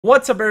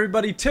What's up,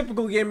 everybody?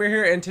 Typical Gamer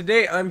here, and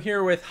today I'm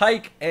here with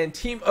Hike and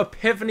Team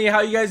Epiphany.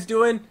 How you guys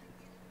doing?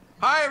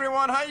 Hi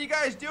everyone, how you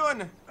guys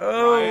doing?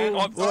 Oh, Ryan,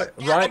 what?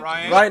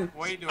 Ryan,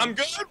 what are you doing? I'm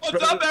good.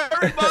 What's up,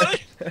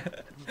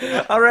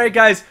 everybody? All right,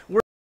 guys.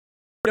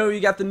 You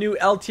got the new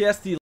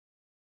LTS, the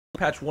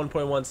patch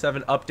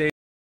 1.17 update.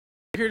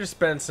 We're here to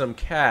spend some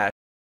cash.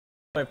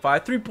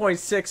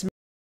 3.6 million.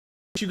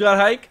 You got,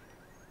 Hike?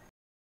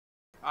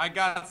 I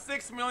got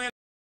 6 million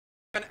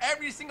and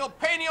every single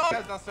penny on.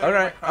 All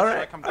right.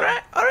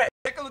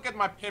 Take a look at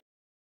my pimp.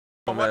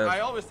 Oh, man.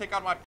 I always take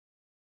out my pimp.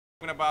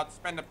 I'm about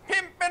spend a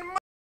pimp and money.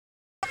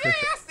 Yeah,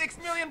 6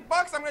 million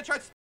bucks. I'm gonna try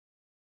to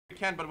we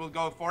can, but we'll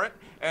go for it,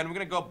 and we're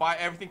gonna go buy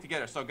everything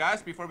together. So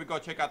guys, before we go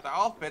check out the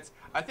outfits,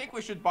 I think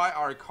we should buy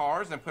our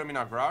cars and put them in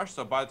our garage,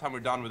 so by the time we're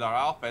done with our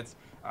outfits,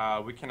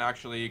 we can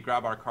actually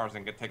grab our cars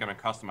and take them and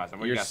customize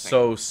them. You're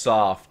so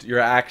soft. You're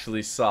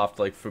actually soft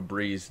like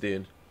Febreze,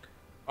 dude.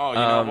 Oh, you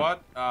know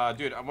what?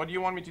 Dude, what do you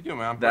want me to do,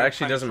 man? That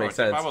actually doesn't make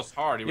sense. If I was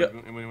hard, it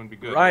wouldn't be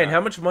good. Ryan, how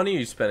much money are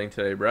you spending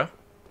today, bro?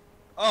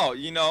 Oh,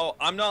 you know,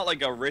 I'm not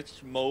like a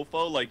rich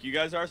mofo like you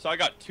guys are, so I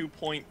got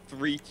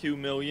 2.32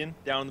 million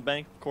down in the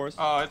bank, of course.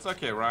 Oh, it's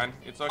okay, Ryan.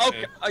 It's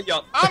okay. Yeah.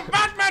 I'm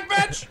Batman,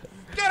 bitch!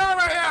 Get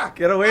over here!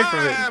 Get away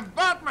from me. I am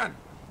Batman!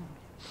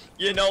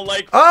 You know,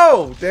 like...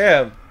 Oh,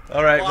 damn.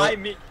 All right.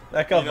 Well,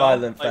 that got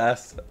violent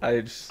fast.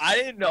 I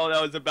didn't know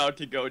that was about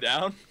to go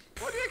down.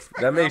 What do you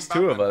expect? That makes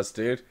two of us,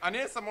 dude. I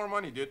need some more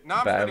money, dude.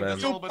 Now I'm spending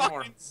just a little bit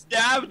more. You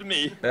stabbed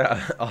me.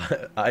 Yeah,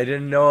 I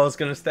didn't know I was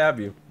gonna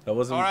stab you. That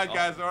wasn't. All right,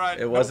 guys. All right.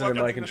 It wasn't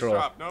in my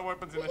control. No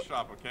weapons in the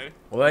shop, okay?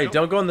 Wait,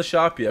 don't go in the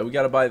shop yet. We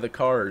gotta buy the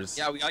cars.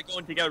 Yeah, we got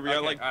going together. We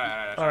got like.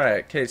 All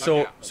right. Okay.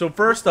 So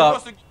first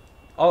up,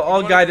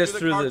 I'll guide us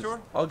through this.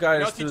 I'll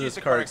guide us through this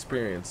car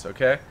experience.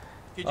 Okay.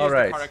 All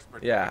right.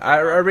 Yeah, I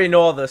already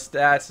know all the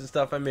stats and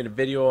stuff. I made a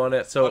video on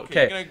it. So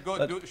okay.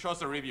 Show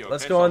us a review.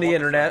 Let's go on the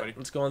internet.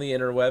 Let's go on the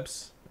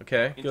interwebs.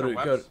 Okay, go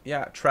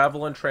to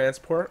travel and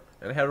transport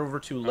and head over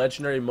to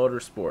Legendary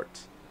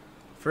Motorsport.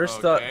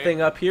 First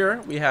thing up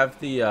here, we have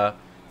the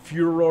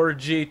Furore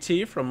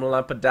GT from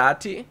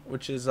Lampadati,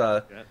 which is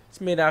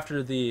it's made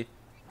after the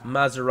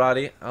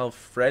Maserati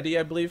Alfredi,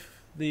 I believe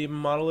the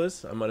model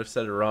is. I might have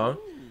said it wrong.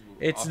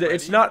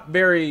 It's not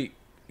very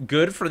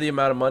good for the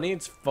amount of money.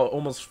 It's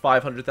almost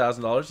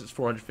 $500,000. It's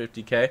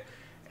 450K,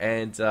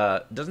 and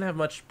doesn't have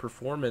much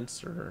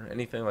performance or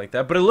anything like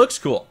that, but it looks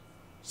cool.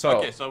 So,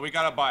 okay, so we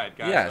gotta buy it,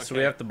 guys. Yeah, so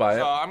we have to buy it.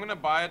 So I'm gonna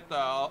buy it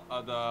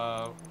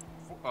the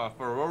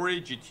Furore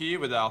GT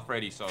with the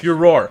Alfredi. So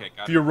Furore, okay,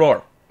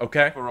 Furore,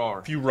 okay?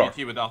 Furore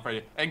GT with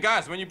Alfredi. And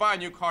guys, when you buy a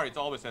new car, it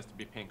always has to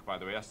be pink. By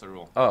the way, that's the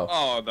rule.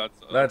 Oh, that's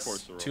of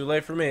course the rule. Too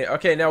late for me.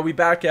 Okay, now we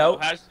back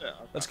out.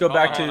 Let's go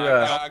back to.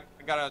 I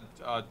gotta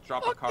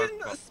drop a car.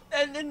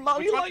 Spending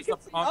money like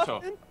it's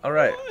nothing. All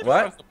right,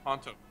 what? The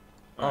Ponto.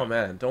 Oh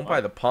man, don't buy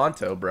the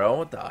Ponto, bro.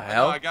 What the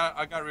hell? I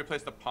gotta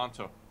replace the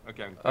Ponto.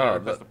 Okay,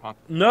 replace the Ponto.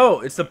 No,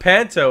 it's the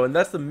Panto, and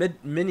that's the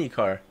mini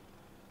car.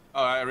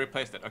 Oh, I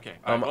replaced it. Okay.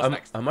 What's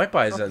next? I might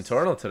buy a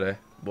Zentorno today,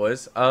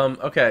 boys.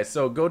 Okay,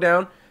 so go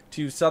down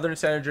to Southern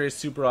San Andreas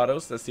Super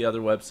Autos. That's the other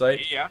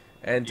website. Yeah.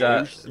 And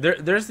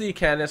there's the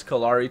Canis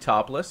Calari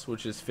topless,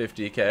 which is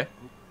 50K.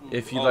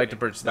 If you'd like to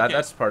purchase that,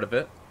 that's part of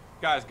it.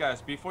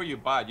 Guys, before you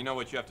buy it, you know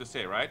what you have to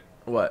say, right?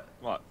 What?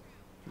 What?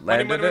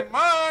 Landed it?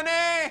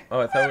 Money!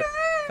 Oh, I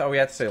thought we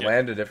had to say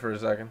landed it for a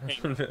second.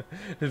 Money!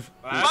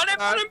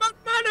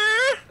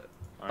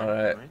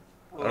 Alright.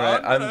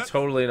 Alright, I'm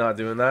totally not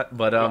doing that,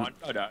 but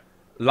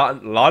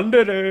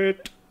landed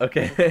it!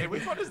 Okay. Hey,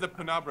 which one is the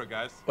Punabra,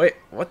 guys? Wait,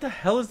 what the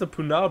hell is the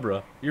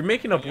Punabra? You're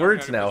making up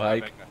words now,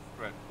 Hike.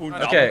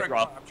 Okay,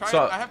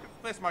 so I have to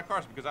replace my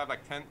cars because I have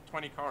like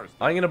 20 cars.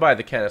 I'm gonna buy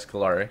the Canis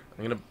Calari.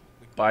 I'm gonna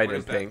buy it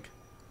in pink.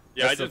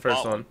 Yeah, that's the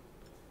first one.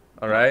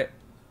 Alright.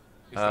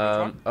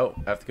 Oh,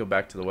 I have to go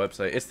back to the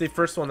website. It's the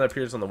first one that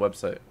appears on the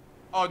website.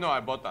 Oh no,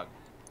 I bought that.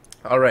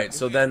 Alright,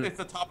 so then... It's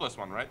the topless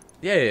one, right?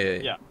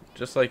 Yeah.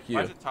 Just like you.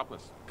 Why is it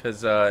topless?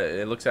 Because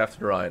it looks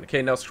after Ryan.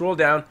 Okay, now scroll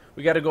down.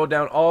 We got to go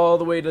down all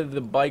the way to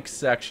the bike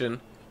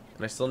section.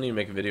 And I still need to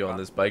make a video on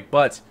this bike.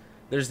 But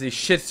there's the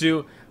Shih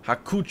Tzu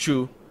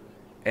Hakuchou.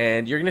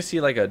 And you're going to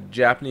see like a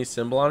Japanese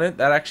symbol on it.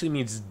 That actually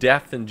means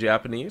death in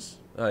Japanese.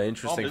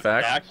 Interesting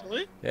fact.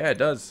 Actually? Yeah, it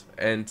does.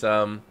 And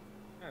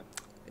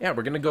yeah,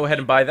 we're going to go ahead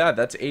and buy that.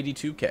 That's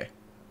 82K.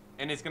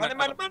 And it's going to...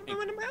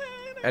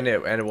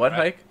 And what,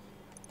 Hike?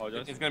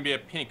 It's going to be a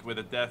pink with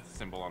a death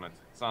symbol on it.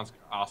 Sounds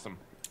awesome.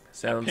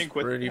 Sounds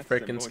pretty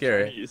freaking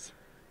scary.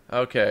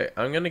 Okay,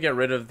 I'm gonna get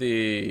rid of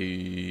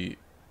the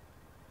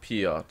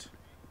Piot.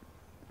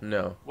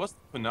 No. What's the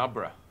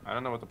Punabra? I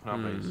don't know what the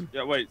Punabra is.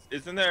 Yeah, wait,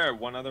 isn't there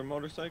one other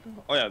motorcycle?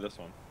 Oh yeah, this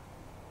one.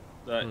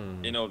 The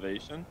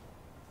Innovation.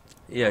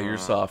 Yeah, you're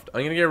soft.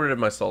 I'm gonna get rid of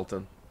my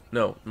Sultan.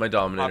 No, my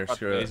Dominator.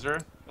 Hot Rod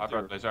Blazer. Hot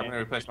Rod Blazer. I'm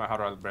gonna replace my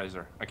Hot Rod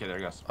Blazer. Okay, there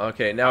it goes.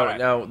 Okay,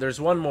 now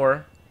there's one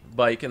more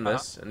bike in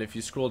this, and if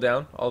you scroll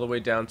down all the way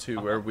down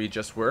to where we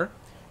just were,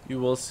 you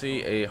will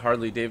see a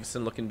Harley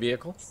Davidson looking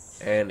vehicle,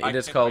 and it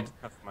is called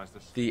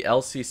the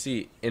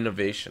LCC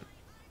Innovation.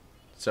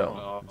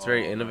 So it's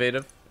very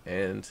innovative,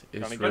 and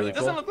it's But really it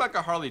doesn't cool. look like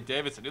a Harley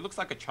Davidson. It looks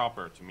like a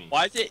chopper to me.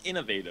 Why is it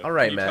innovative? All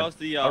right, Can you man. tell us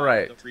the, All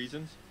right. the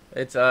reasons?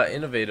 It's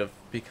innovative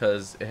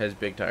because it has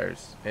big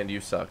tires, and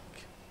you suck.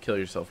 Kill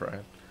yourself,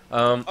 Ryan.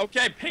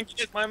 Okay,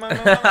 Pinky is my.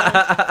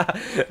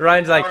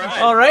 Ryan's like,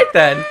 all right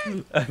then.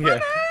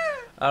 Okay.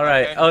 All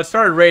right. Okay. Oh, it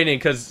started raining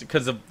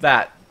because of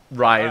that,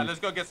 Ryan. All right, let's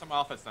go get some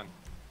outfits then.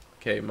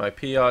 Okay, my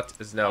Piat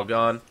is now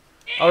gone.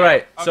 All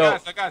right, Oh, so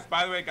guys,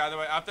 by the way,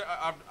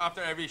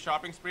 after every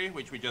shopping spree,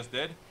 which we just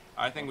did,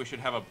 I think we should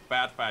have a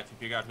bat fight to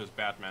figure out who's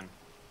Batman.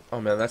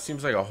 oh man, that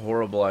seems like a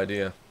horrible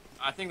idea.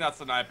 I think that's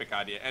an epic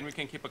idea, and we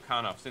can keep a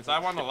count of. Since I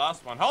won the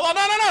last one. Hold on,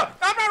 no!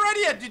 I'm not ready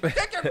yet. Dude,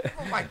 take your.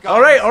 Oh my god.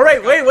 All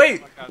right,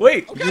 wait.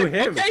 Okay, You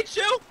hit me. okay,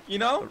 chill. You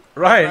know.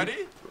 Ryan.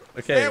 Ready?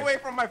 Okay. Stay away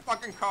from my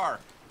fucking car.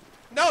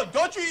 No,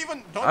 don't you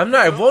even. Don't I'm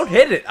not. I won't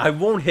hit it. I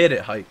won't hit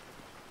it, Hike.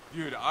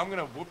 Dude, I'm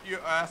gonna whoop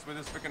your ass with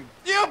this freaking.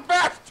 You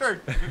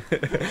bastard!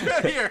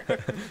 Get here!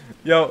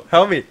 Yo,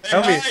 help me.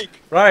 Help me. Hike.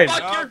 Ryan.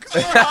 Fuck your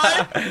car,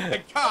 Hike.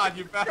 My god,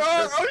 you bastard!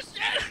 Oh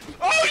shit!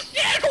 Oh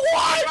shit!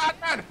 What?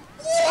 Batman!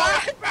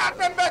 What?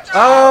 Batman, bitch!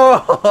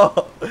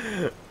 Oh.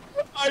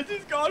 I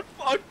just got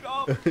fucked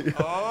up.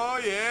 Oh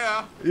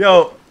yeah!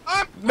 Yo.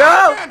 I'm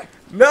No. Batman!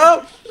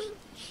 No.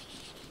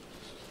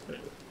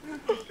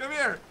 Come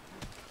here!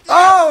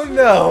 Oh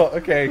no.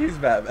 Okay, he's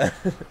Batman.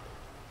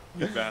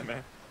 You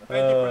Batman.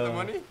 Thank you for the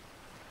money.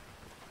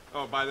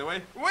 Oh, by the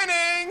way,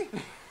 winning!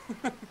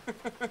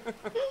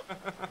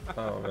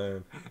 Oh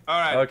man.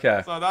 Alright,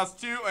 Okay. so that's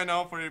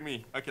 2-0 for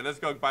me. Okay, let's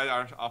go buy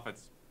our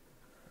outfits.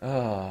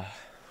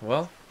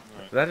 Well,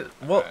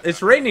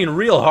 it's raining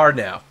real hard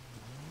now.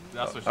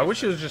 That's what I she wish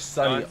it said. was just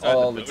sunny Inside the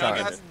all the building.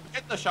 Alright, time. guys,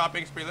 hit the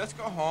shopping spree. Let's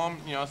go home,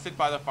 you know, sit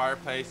by the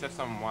fireplace, have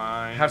some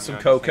wine. Have you some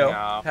know, just hang cocoa.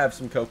 out. Have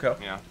some cocoa.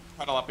 Yeah,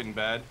 cuddle up in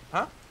bed.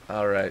 Huh?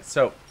 All right,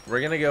 so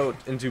we're gonna go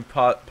into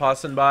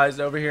Pots and Buys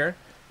over here.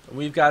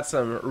 We've got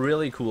some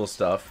really cool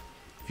stuff.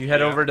 If you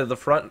head Yeah. over to the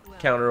front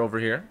counter over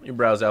here, you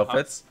browse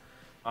outfits.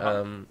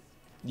 Uh-huh.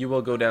 You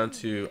will go down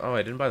to. Oh,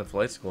 I didn't buy the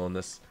flight school in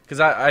this because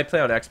I play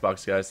on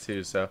Xbox, guys,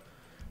 too. So,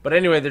 but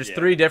anyway, there's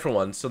 3 different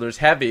ones. So there's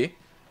heavy,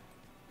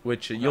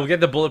 which you'll get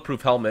the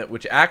bulletproof helmet,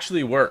 which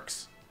actually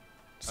works.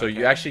 So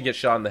you Okay. actually get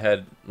shot in the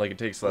head, like it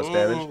takes less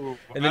damage. Ooh,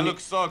 And that then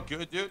looks so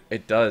good, dude.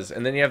 it does.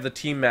 And then you have the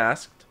team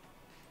masked,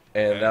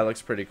 and Okay. that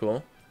looks pretty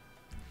cool.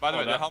 By the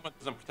way, the that- helmet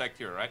doesn't protect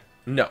you, right?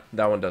 No,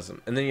 that one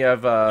doesn't. And then you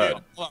have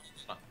Dude, hold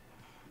on.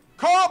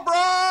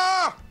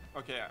 Cobra!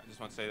 Okay, I just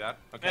want to say that.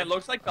 Okay. Man, it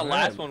looks like the Alright,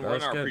 last one that we're in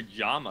was our good.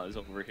 pajamas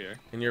over here.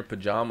 in your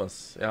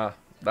pajamas. Yeah.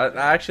 That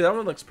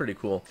one looks pretty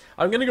cool.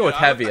 I'm gonna go with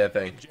Dude, I look heavy, I like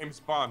think. James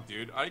Bond,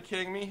 dude. Are you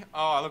kidding me?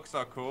 Oh, I look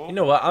so cool. You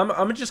know what? I'm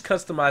gonna just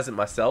customize it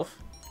myself.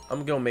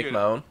 I'm gonna make Dude.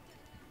 my own.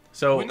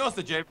 So. Who knows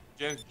the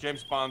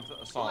James Bond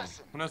song?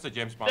 Who knows the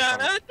James Bond song?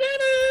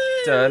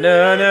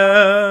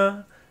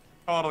 Da-na-na,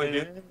 Totally,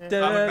 dude. I look like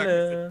da-na-na,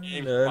 Mr.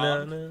 James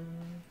Bond. na-na-na.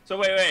 So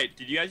wait,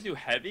 did you guys do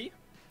heavy?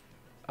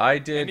 I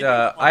did. Anything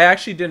I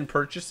actually didn't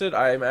purchase it.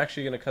 I'm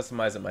actually gonna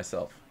customize it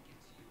myself.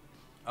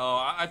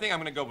 Oh, I think I'm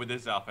gonna go with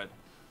this outfit.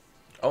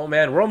 Oh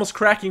man, we're almost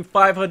cracking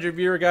 500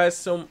 viewer, guys.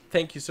 So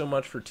thank you so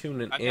much for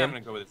tuning I think I'm in.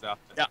 gonna go with this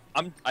outfit. Yeah,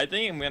 I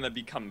think I'm gonna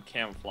become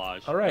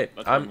camouflage. All right,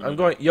 That's what I'm gonna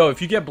going. Yo,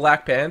 if you get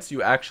black pants,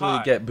 you actually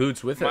Hi. get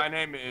boots with My it.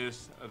 name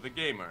is the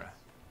Gamer.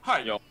 Hi,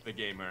 Yo. the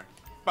Gamer.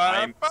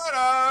 I'm-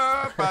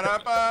 Ba-da-ba-da,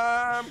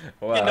 ba-da-bam.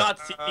 You Wow. cannot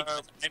see me.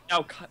 I'm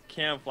now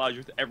camouflage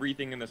with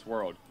everything in this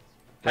world.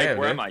 Hey, Damn,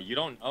 where man. am I? You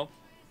don't know.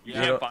 You You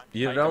can't don't, find.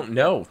 you I don't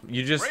know.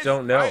 You just Where's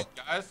don't know. Ryan,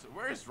 guys?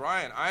 Where's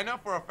Ryan? I know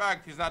for a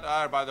fact he's not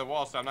out by the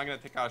wall, so I'm not gonna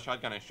take out a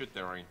shotgun and shoot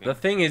there or anything. The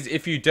thing is,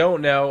 if you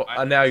don't know,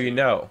 I now see. you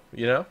know.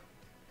 You know?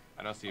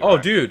 I don't see. Oh,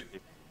 Ryan. dude.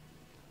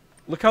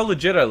 Look how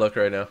legit I look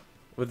right now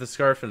with the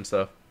scarf and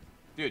stuff.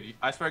 Dude,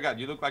 I swear to God,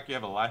 you look like you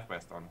have a life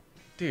vest on.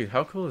 Dude,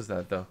 how cool is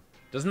that though?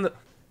 Doesn't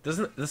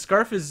the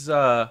scarf is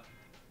TG.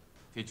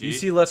 you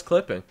see less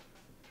clipping.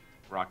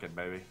 Rocket,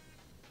 baby.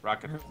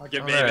 Rocket.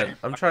 Get All me. right,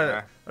 I'm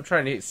trying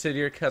Okay. to sit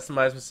here,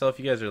 customize myself.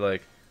 You guys are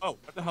like, Oh,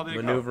 what the hell did it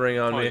go? Maneuvering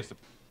on me.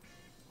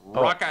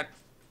 Oh. Rocket.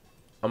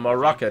 I'm a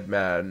rocket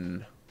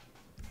man.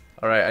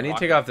 All right, I need to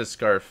take Rocket. off this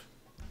scarf.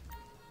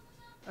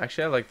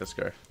 Actually, I like the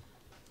scarf.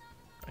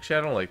 Actually,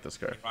 I don't like the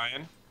scarf.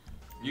 Ryan,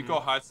 you go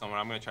hide somewhere.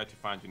 I'm gonna try to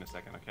find you in a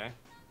second, okay?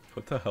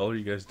 What the hell are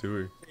you guys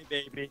doing? Hey,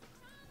 baby.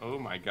 Oh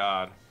my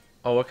God.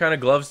 Oh, what kind of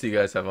gloves do you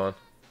guys have on?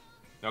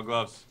 No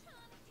gloves.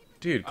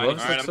 Dude, I-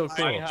 gloves Alright, look so I'm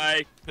Hiding, cool.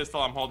 hike.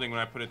 Pistol I'm holding when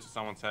I put it to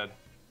someone's head.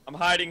 I'm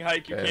hiding,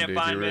 hike. You Damn, can't dude,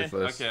 find you're me.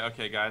 ruthless.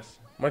 Okay, guys.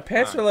 My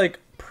pants are like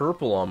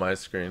purple on my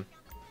screen.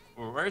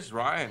 Well, where's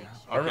Ryan? Okay,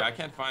 Alright. I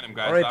can't find him,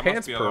 guys. Alright, I pants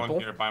must be alone purple.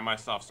 here by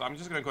myself. So I'm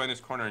just gonna go in this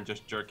corner and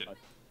just jerk it.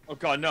 Oh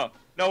God, no.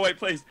 No, wait,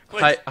 please,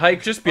 please.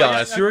 Hike, just be Oh, yeah,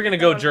 honest. yeah, You were gonna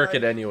go yeah, jerk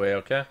it yeah. anyway,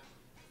 okay?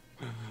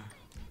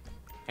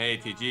 Hey,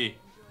 TG.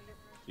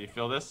 Do you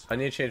feel this? I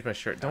need to change my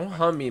shirt. Don't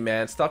hum me,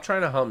 man. Stop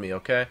trying to hum me,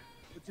 okay?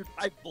 Dude,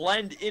 I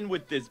blend in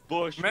with this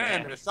bush,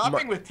 man. Man,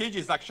 shopping with TG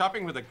is like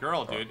shopping with a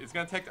girl, dude. It's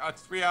gonna take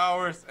 3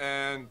 hours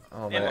and...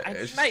 Oh And man, I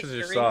it's need my just 'cause you're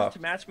earrings soft.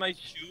 to match my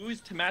shoes,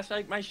 to match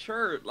like my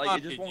shirt. Like Come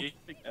it on, just won't TG.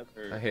 fit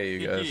together. I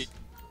hate you TG, guys.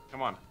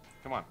 come on,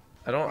 come on.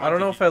 I don't Come on,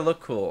 know TG. if I look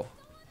cool.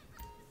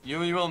 You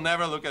will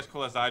never look as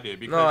cool as I do.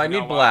 Because no, I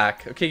need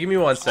black. Okay, give me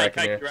 1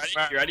 second here. You ready?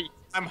 You ready?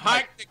 I'm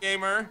Hike the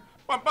Gamer.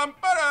 What is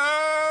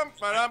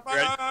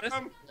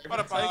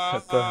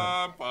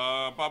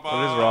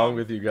wrong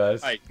with you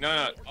guys? Hike,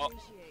 no. Oh.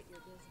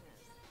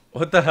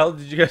 What the hell?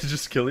 Did you guys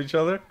just kill each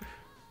other?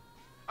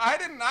 I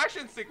did an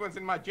action sequence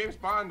in my James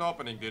Bond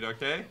opening, dude,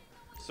 okay?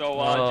 So,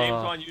 James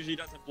Bond usually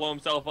doesn't blow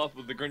himself up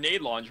with a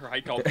grenade launcher.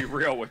 Hike, I'll be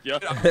real with you.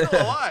 Dude, I'm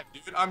still alive,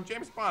 dude. I'm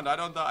James Bond. I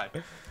don't die.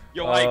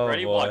 Yo, Hike,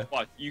 ready? Watch.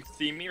 You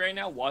see me right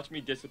now? Watch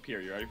me disappear.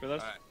 You ready for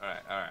this?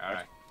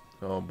 Alright.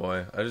 Oh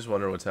boy, I just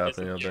wonder what's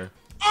happening out there.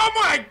 Oh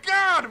my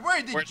god!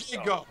 Where did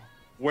you go?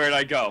 Where'd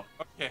I go?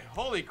 Okay,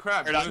 holy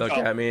crap. Look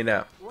at me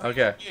now.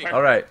 Okay,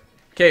 alright.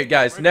 Okay,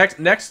 guys,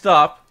 next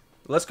stop.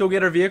 Let's go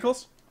get our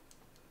vehicles.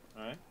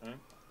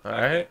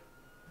 Alright.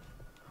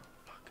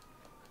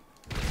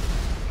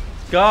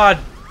 God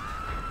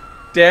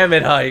damn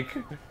it, Hike.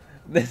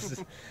 This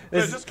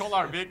just call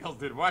our vehicles,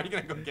 dude. Why are you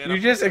gonna go get them? You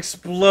just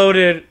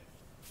exploded.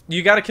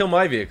 You gotta kill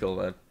my vehicle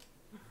then.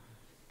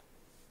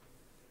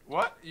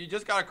 What? You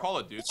just gotta call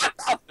it, dude.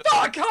 What the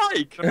fuck,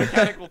 Hike? The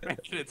mechanic will make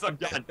it. It's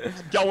okay.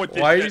 Done with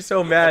this Why are shit. you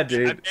so mad,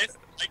 dude? I missed.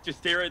 Like, just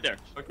stay right there.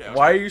 Okay.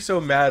 Why are you so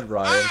mad,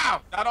 Ryan?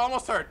 Ow! That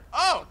almost hurt.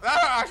 Oh,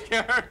 that actually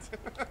hurt.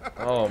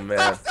 Oh man.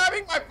 Stop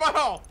stabbing my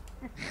butthole.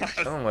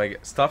 Oh my god.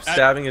 Stop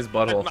stabbing his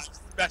butthole. That's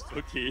my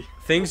specialty.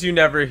 Things you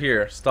never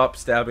hear. Stop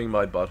stabbing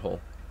my butthole.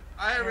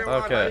 Hi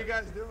everyone, Okay. how you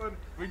guys doing?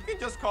 We can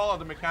just call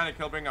the mechanic,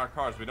 he'll bring our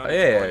cars. We don't need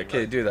Yeah, to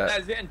okay, do that.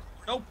 As in,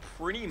 no,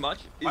 pretty much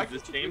is the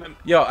same.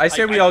 Yo, I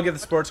say we all get the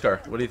sports car.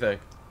 What do you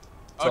think?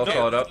 So Okay, I'll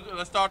call it up.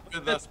 let's start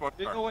with the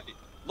sports car. No, wait.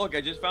 Look,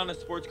 I just found a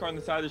sports car on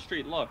the side of the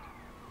street. Look.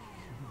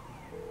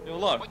 Yo,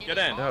 look, get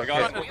in. I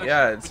got it.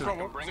 Yeah, it's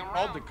What's it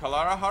called? The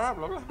Kalarahara?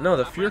 Blah, blah. no,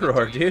 the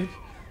Furore, dude.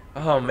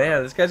 Oh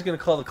man, this guy's gonna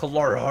call the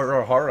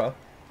Kalarahara.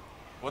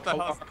 What the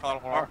hell is the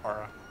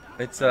Kalarahara?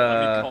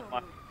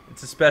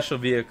 It's a special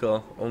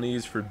vehicle, only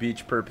used for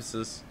beach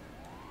purposes.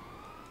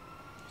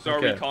 So are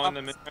we calling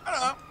them in? I don't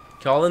know.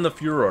 Call in the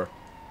Furore.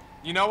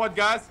 You know what,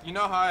 guys? You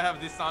know how I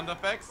have these sound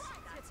effects?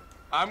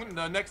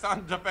 The next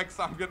sound effect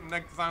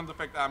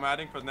I'm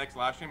adding for the next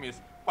live stream is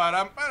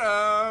ba-dum,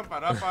 ba-dum,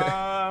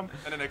 ba-dum,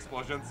 and then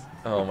explosions.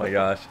 Oh my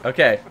gosh.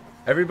 Okay,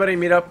 everybody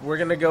meet up. We're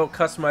gonna go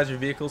customize your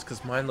vehicles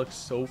because mine looks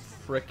so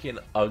freaking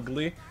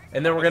ugly.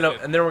 And then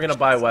we're gonna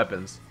buy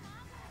weapons.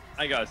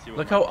 I gotta see.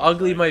 Look how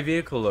ugly my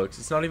vehicle looks.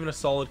 It's not even a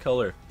solid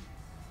color.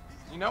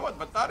 You know what?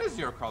 But that is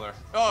your color.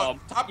 Oh,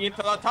 the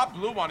top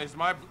blue one is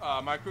my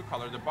my crew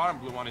color. The bottom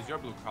blue one is your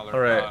blue color. All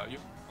right. Your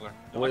color.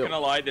 I'm not gonna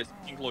lie, this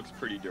pink looks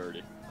pretty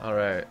dirty. All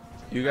right.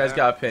 You guys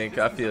got pink.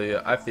 I feel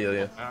you. I feel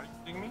you. Are you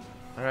kidding me?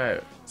 All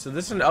right. So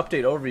this is an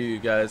update overview, you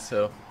guys.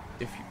 So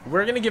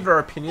we're gonna give our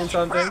opinions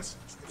on things.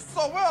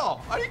 So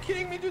well. Are you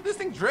kidding me, dude? This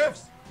thing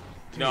drifts.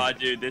 No,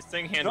 dude, this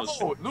thing handles.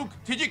 No, Luke,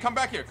 TG, come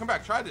back here. Come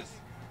back. Try this.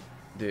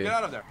 Dude, Get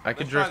out of there. I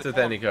can Let's try drift this.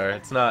 with any car.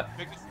 It's not.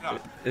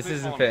 This Please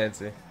isn't follow me.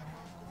 fancy.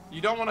 You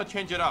don't want to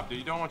change it up, dude.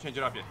 You don't want to change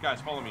it up yet. Guys,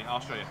 follow me. I'll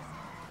show you.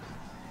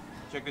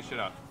 Check this shit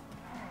out.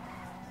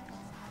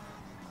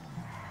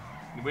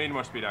 We need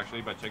more speed,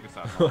 actually, but check this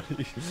out.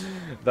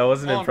 That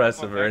wasn't Hold on,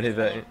 impressive hold or on,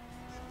 anything.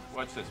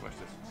 Watch this. Watch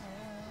this.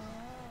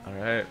 All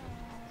right.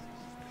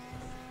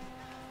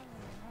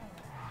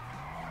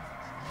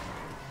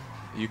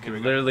 You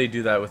can literally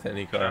do that with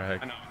any car.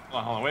 I know.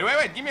 Hold on.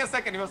 Wait. Give me a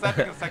second. Give me a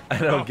second. I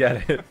don't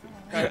get it.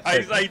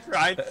 I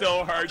tried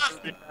so hard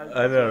to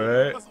I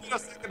know, right? Let's do a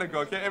second ago,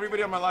 okay?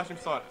 Everybody on my live stream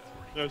saw it.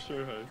 Yeah,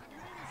 sure, hey.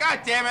 God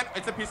damn it!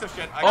 It's a piece of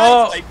shit.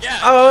 Yeah.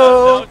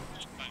 Oh!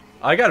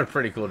 I got a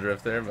pretty cool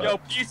drift there, but Yo,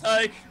 peace,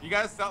 Hike. You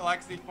guys sell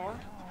like C4?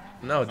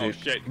 no, dude.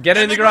 shit. Get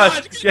in the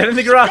garage. Get in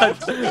the garage.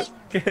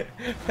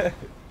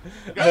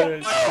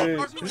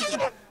 Go.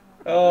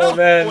 Oh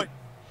man.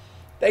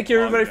 Thank you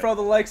everybody for all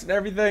the likes and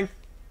everything.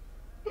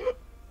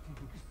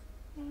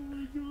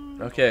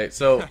 Okay,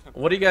 so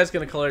what are you guys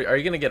gonna color? Are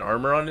you gonna get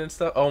armor on and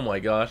stuff? Oh my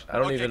gosh, I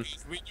don't even.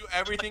 We do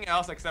everything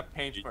else except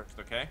paint first,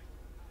 okay?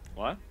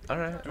 What? All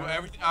right.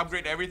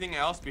 Upgrade everything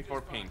else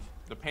before paint.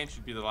 The paint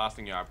should be the last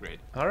thing you upgrade.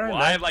 All right. Well,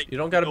 Man. I have, like, you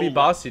don't gotta be no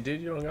bossy,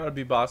 dude. You don't gotta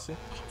be bossy.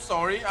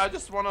 Sorry, I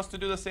just want us to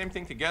do the same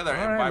thing together.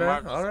 All And right, by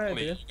man. my All right,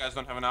 only, dude. you guys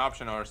don't have an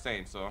option or a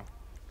saying, so.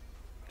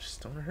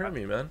 Just don't hurt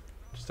me, man.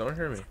 Just don't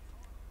hurt me.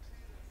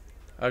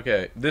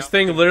 Okay, this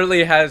thing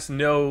literally has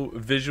no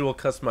visual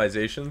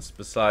customizations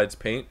besides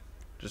paint.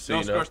 Just so No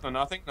you know. skirts, no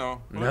nothing,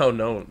 no.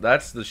 No,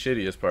 that's the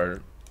shittiest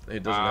part.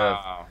 It doesn't have.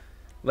 Wow.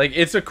 Like,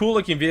 it's a cool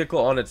looking vehicle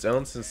on its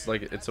own since,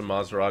 like, it's a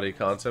Maserati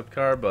concept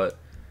car, but,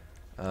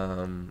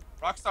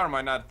 Rockstar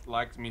might not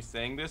like me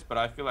saying this, but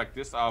I feel like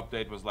this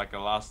update was like a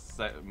last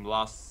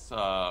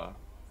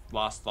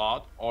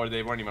thought, or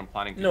they weren't even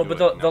planning to no, do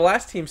but it. the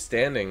last team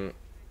standing,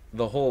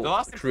 the whole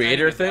last team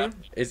creator standing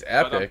thing is is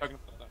But epic.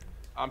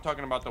 I'm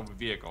talking about the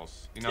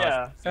vehicles. You know,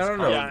 Yeah. it's I don't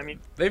know. Yeah, I mean,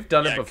 They've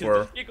done yeah, it 'cause before.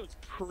 this vehicle's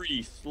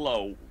pretty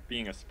slow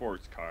being a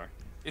sports car.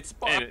 It's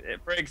And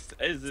it breaks,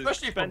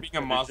 especially for being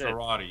a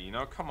Maserati. You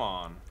know, come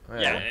on.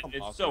 Yeah, and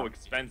it's so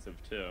expensive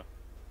too.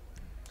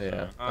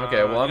 Yeah.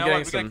 Okay, well, I'm you know getting what?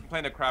 We're some. gonna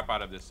complain the crap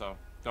out of this, so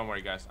don't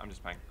worry, guys. I'm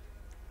just playing.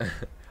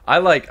 I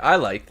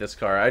like this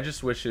car. I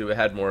just wish it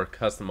had more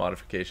custom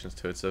modifications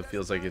to it, so it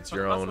feels like it's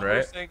your own,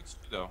 right?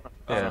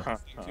 Yeah.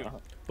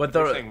 But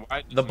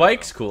the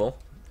bike's cool.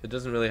 It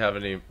doesn't really have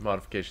any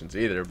modifications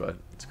either, but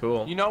it's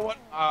cool. You know what?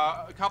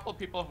 A couple of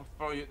people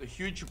for a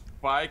huge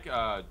bike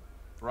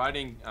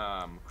riding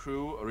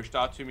crew reached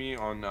out to me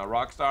on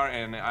Rockstar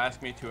and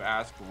asked me to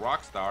ask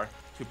Rockstar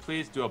to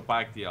please do a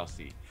bike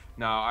DLC.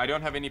 Now, I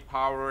don't have any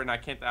power and I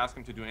can't ask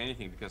them to do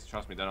anything because,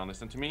 trust me, they don't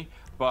listen to me.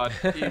 But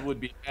it would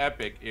be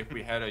epic if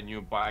we had a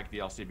new bike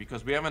DLC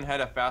because we haven't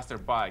had a faster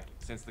bike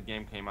since the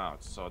game came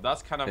out. So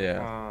that's kind of...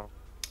 Yeah.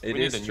 It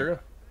is true.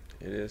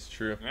 It is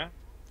true. Yeah.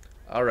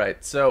 All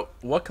right. So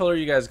what color are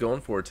you guys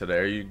going for today?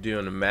 Are you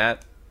doing a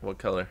matte? What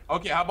color?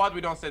 Okay, how about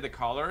we don't say the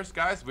colors,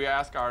 guys? We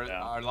ask our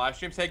live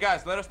streams. Hey,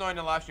 guys, let us know in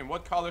the live stream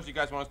what colors you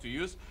guys want us to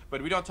use.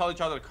 But we don't tell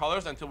each other the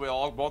colors until we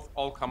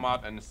all come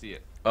out and see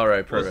it. All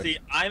right, perfect. Well, see,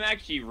 I'm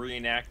actually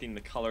reenacting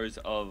the colors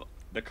of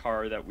the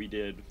car that we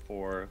did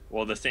for,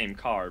 well, the same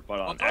car, but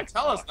on don't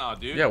tell us now,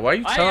 dude. Yeah, why are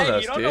you telling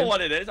us, dude? You don't know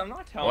what it is. I'm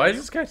not telling you. Why is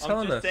this guy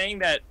telling us? I'm just saying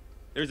that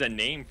there's a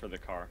name for the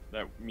car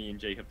that me and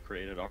Jake have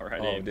created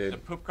already. Oh, dude. The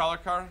poop color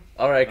car?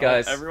 All right,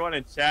 guys. Everyone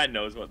in chat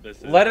knows what this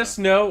is. Let us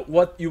know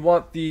what you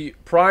want the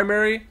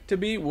primary to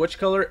be, which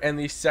color, and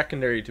the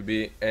secondary to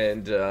be,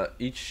 and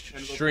each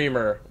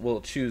streamer will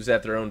choose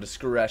at their own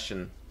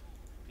discretion.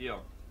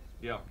 Deal.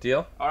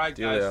 Deal? All right,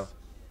 Deal, guys.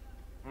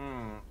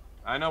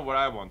 I know what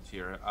I want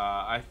here.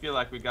 I feel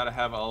like we gotta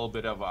have a little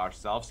bit of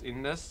ourselves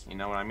in this. You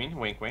know what I mean?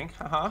 Wink, wink.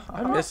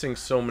 I'm missing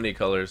so many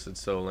colors.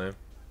 It's so lame.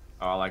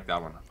 Oh, I like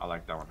that one. I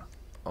like that one.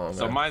 Oh,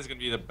 so mine's gonna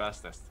be the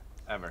bestest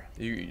ever.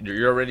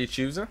 You're already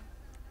choosing?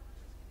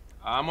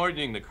 I'm already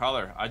doing the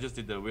color. I just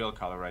did the wheel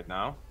color right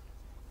now.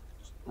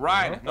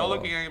 Ryan, no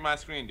looking at my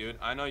screen, dude.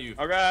 I know you.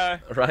 Okay.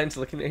 Ryan's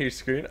looking at your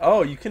screen.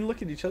 Oh, you can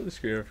look at each other's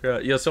screen. I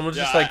forgot. Yo, someone's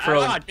just like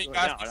throwing. No.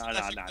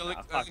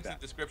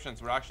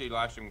 Descriptions. We're actually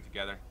live streaming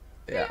together.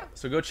 Yeah.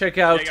 So go check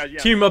out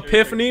Team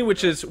Epiphany,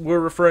 which is we're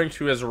referring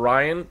to as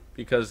Ryan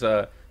because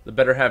the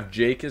better half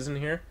Jake is in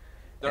here.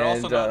 They're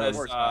also known as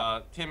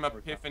Team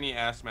Epiphany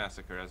Ass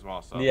Massacre as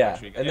well. So yeah,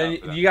 and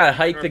then you got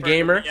Hike the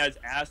Gamer. As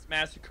Ass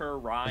Massacre,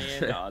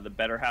 Ryan, the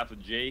better half of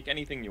Jake,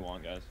 anything you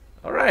want, guys.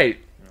 All right.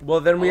 Well,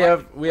 then we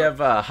have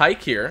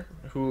Hike here,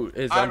 who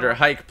is under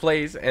Hike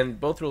Plays, and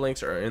both their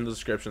links are in the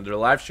description. They're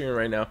live streaming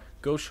right now.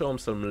 Go show them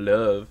some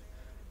love.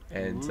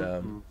 And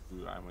I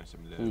want some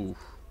love. Ooh,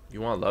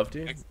 you want love,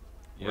 dude?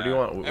 Yeah. Where do you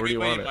want? Where do you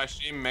want it? In my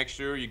stream, make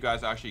sure you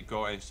guys actually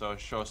go and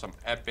show some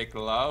epic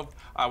love.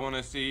 I want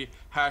to see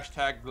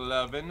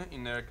 #lovin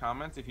in their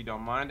comments if you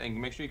don't mind, and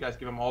make sure you guys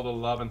give them all the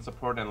love and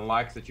support and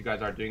likes that you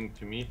guys are doing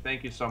to me.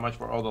 Thank you so much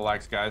for all the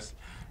likes, guys.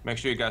 Make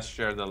sure you guys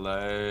share the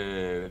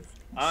love.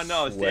 I don't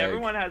know. See,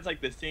 everyone has like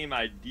the same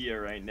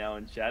idea right now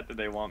in chat that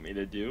they want me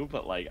to do,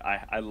 but like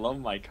I love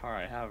my car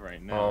I have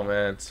right now. Oh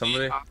man,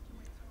 somebody.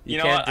 You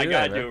know what? I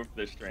gotta do it for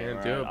this stream.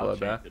 Can't do it,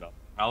 bloodbath.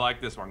 I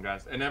like this one,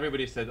 guys. And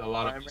everybody said a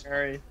lot of.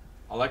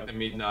 I like the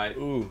midnight.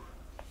 Ooh.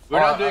 We're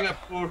not doing a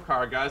poop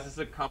car, guys. This is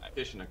a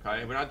competition,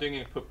 okay? We're not doing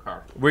a poop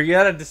car. We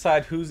gotta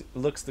decide who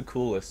looks the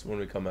coolest when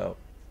we come out.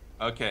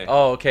 Okay.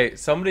 Oh, okay.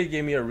 Somebody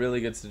gave me a really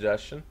good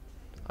suggestion.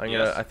 I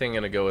think I'm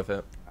gonna go with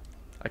it.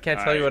 I can't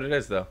tell you what it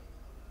is though.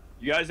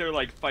 You guys are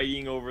like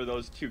fighting over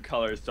those two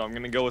colors, so I'm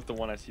gonna go with the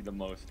one I see the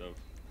most of.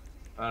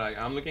 Alright,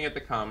 I'm looking at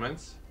the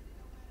comments.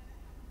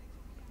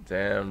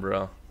 Damn,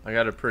 bro. I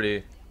got a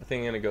pretty. I think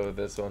I'm gonna go with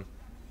this one.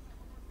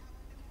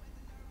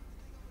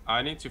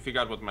 I need to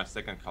figure out what my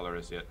second color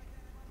is yet.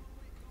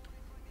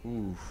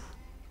 Ooh.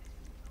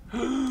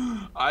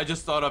 I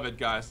just thought of it,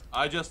 guys.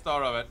 I just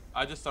thought of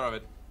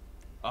it.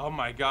 Oh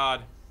my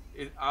god.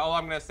 All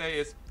I'm gonna say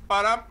is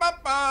I'm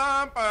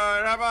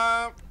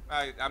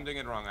doing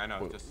it wrong, I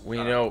know.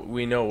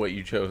 We know what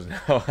you chose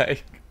now.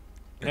 Like,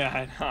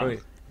 yeah, I know. Wait,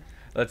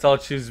 let's all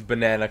choose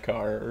banana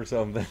car or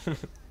something.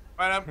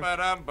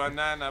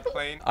 Banana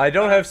plane. I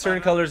don't have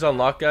certain colors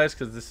unlocked, guys,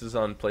 because this is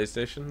on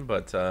PlayStation,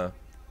 but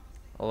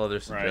all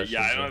other suggestions.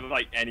 Right, yeah, I don't have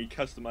like any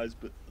customized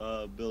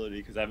ability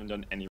because I haven't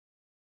done any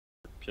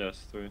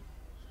PS3.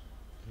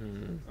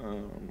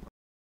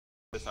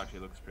 This actually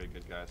looks pretty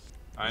good, guys.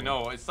 I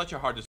know, it's such a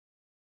hard decision.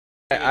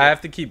 I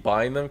have to keep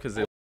buying them because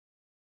they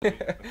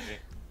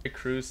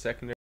Cruise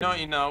secondary. No,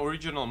 in the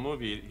original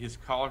movie, his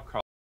color,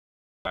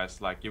 guys,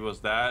 like it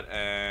was that,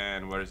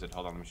 and where is it?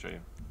 Hold on, let me show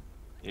you.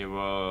 It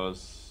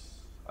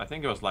was, I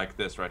think it was like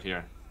this right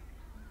here.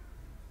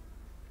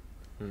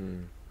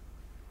 You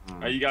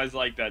guys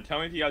like that?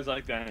 Tell me if you guys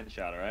like that in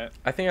chat, alright?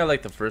 I think I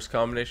like the first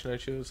combination I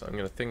choose. I'm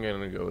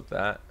gonna go with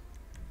that.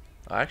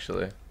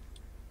 Actually.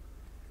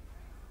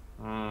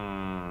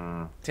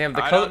 Damn, the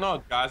color. I don't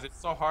know, guys.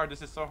 It's so hard.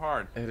 This is so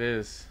hard. It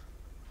is.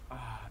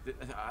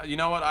 You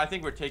know what? I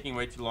think we're taking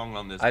way too long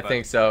on this. I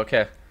think so.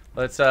 Okay,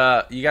 let's.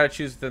 You gotta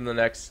choose within the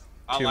next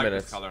 2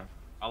 minutes. This color.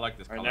 I like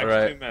this color.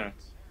 Next 2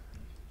 minutes.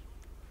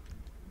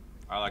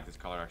 I like this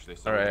color actually.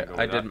 So all right,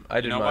 I did.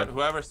 You know what?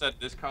 Whoever said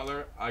this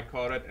color, I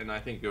caught it, and I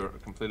think you're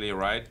completely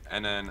right.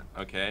 And then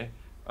okay,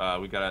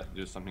 we gotta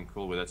do something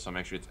cool with it. So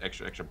make sure it's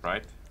extra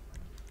bright.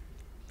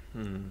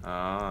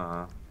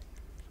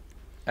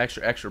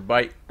 extra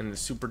bite, and the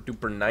super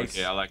duper nice.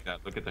 Okay, I like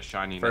that. Look at the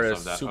shininess for a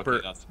of that. super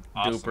Okay, that's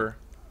awesome. duper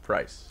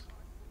price.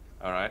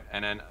 All right,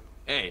 and then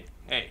hey,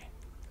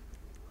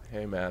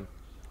 man.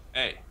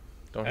 Hey.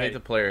 Don't hey, hate the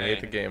player, hey,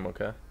 hate the game,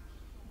 okay?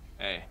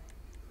 Hey.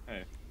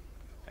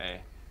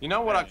 You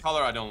know what a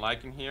color I don't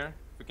like in here?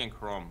 Freaking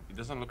chrome. It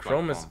doesn't look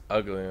Chrome like is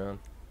ugly, man.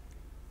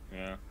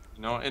 Yeah.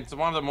 You know, it's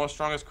one of the most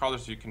strongest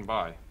colors you can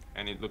buy,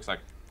 and it looks like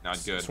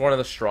not good. It's one of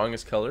the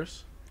strongest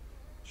colors.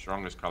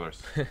 Strongest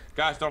colors.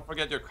 Guys, don't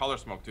forget your color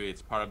smoke too.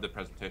 It's part of the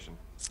presentation.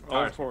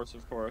 Oh, of course.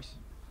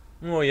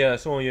 Oh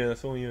yes.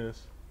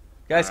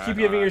 Guys, keep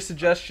giving your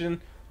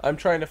suggestion. I'm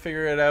trying to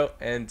figure it out,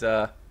 and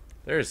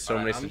there's so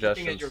many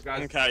suggestions.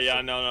 Okay,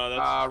 yeah, no,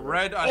 that's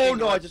red.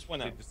 I just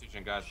went out.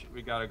 Decision, guys.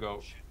 We gotta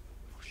go.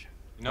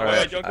 You know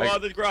what? Don't go out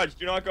of the garage.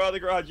 Do not go out of the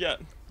garage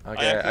yet.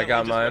 Okay, I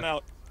got mine.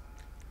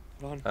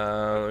 Hold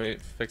on. Let me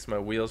fix my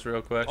wheels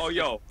real quick. Oh,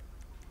 yo,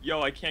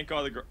 I can't go out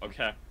of the garage.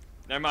 Okay,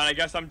 never mind. I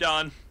guess I'm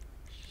done.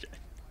 Shit.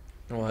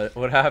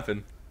 What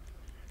happened?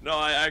 No,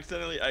 I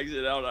accidentally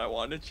exited out. I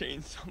wanted to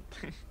change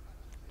something.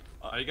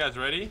 Are you guys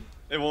ready?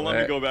 It won't let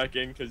me go back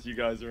in because you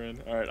guys are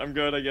in. All right, I'm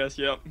good, I guess.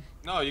 Yep.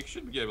 No, you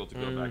should be able to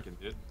go back in,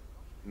 dude.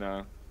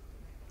 No.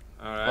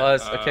 All right.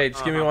 Well, okay,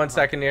 just give me 1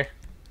 second here.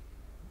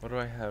 What do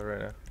I have right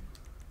now?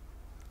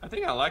 I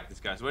think I like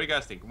this, guys. What do you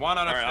guys think? 1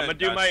 out of 10. All right,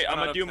 I'm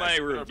gonna do my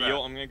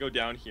reveal. I'm gonna go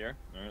down here.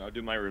 All right, I'll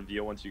do my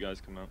reveal once you guys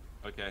come out.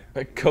 Okay.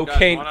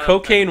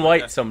 Cocaine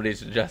white. Somebody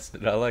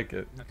suggested. I like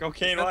it.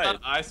 Cocaine white.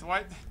 Not ice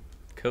white.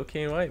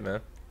 Cocaine white,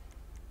 man.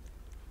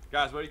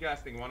 Guys, what do you guys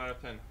think? 1 out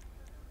of 10.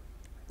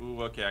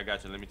 Ooh, okay, I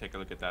got you. Let me take a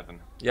look at that then.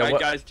 Yeah, all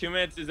right, guys, 2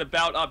 minutes is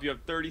about up. You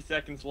have 30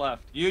 seconds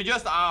left. You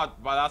just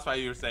out, but that's why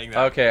you were saying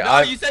that. Okay,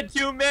 no, you said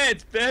 2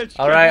 minutes, bitch.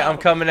 All right, I'm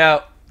coming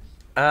out.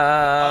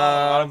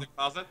 Out of the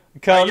closet?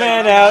 Coming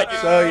out,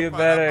 so you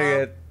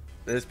better get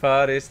this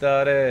party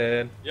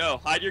started. Yo,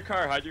 hide your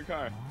car. Are you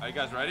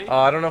guys ready? Oh,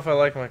 I don't know if I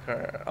like my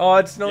car. Oh,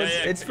 it's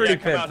pretty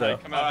pimped though.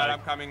 Alright,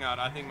 I'm coming out.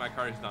 I think my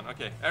car is done.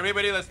 Okay,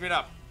 everybody, let's meet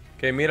up.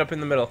 Okay, meet up in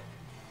the middle.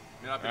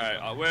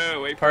 Alright,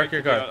 wait. Park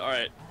your car.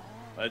 Alright,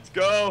 let's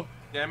go.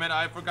 Damn it,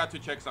 I forgot to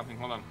check something.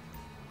 Hold on.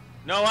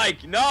 No,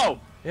 Hike, no.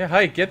 Yeah,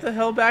 Hike, get the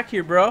hell back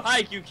here, bro.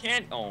 Hike, you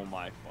can't. Oh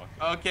my fuck.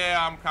 Okay,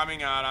 I'm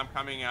coming out. I'm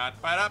coming out.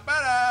 I'm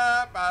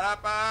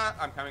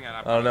coming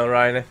out. Oh no,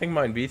 Ryan, I think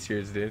mine beats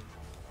yours, dude.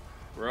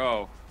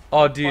 Bro.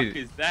 Oh, dude. What the fuck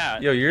is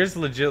that? Yo, yours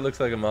legit looks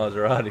like a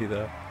Maserati,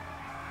 though.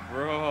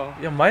 Bro.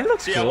 Yeah, mine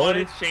looks cool. I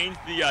wanted to change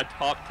the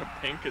top to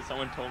pink because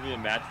someone told me to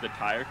match the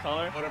tire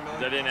color. I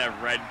didn't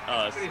have red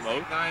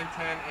smoke. 9,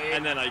 10, 8.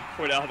 And then I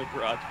quit out of the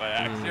garage by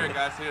accident. Here,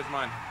 guys, here's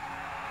mine.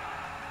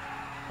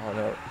 Oh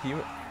no,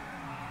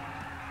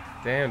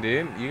 damn,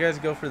 dude. You guys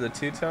go for the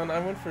two-tone? I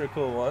went for a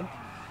cool one.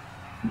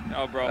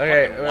 Oh, bro.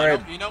 Okay,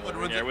 alright. You know what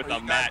we're doing with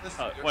a matte.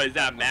 What is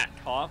that, matte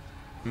top?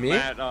 Me?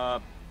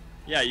 Matte,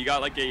 yeah, you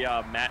got like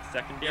a matte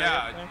secondary.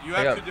 Yeah, you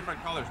have 2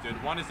 different colors,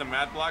 dude. One is a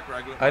matte black,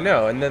 regular. I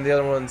know, and then the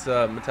other one's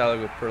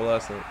metallic with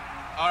pearlescent.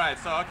 Alright,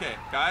 so okay,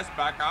 guys,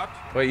 back out.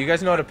 Wait, you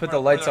guys know how to put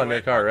the lights on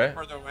your car, right?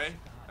 Further away.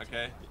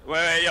 Okay.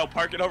 Wait, yo,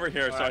 park it over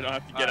here so I don't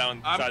have to get out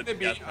inside.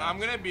 I'm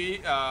gonna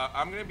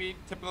be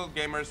typical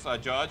gamer's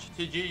judge.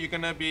 TG, you're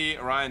gonna be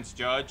Ryan's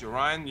judge.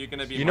 Ryan, you're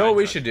gonna be. You know what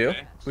we should do?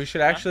 Okay? We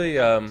should actually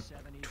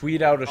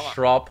tweet out a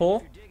straw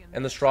poll,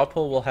 and the straw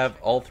poll will have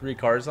all 3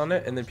 cars on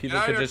it, and then people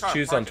could just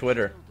choose on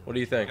Twitter. What do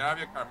you think? Get out of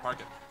your car, park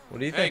it. What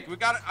do you think? Hey,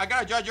 I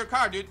gotta judge your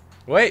car, dude.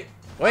 Wait,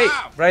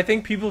 Wow. but I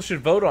think people should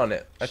vote on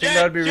it. I think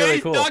that would be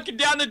really cool. Knocking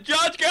down the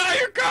judge, get out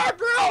of your car,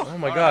 bro! Oh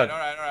my god. All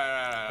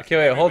right. Okay,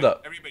 wait, hold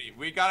up. Everybody,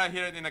 we gotta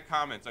hear it in the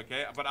comments,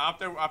 okay? But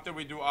after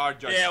we do our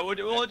judgment. Yeah,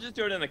 we'll just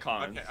do it in the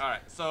comments. Okay,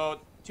 alright. So,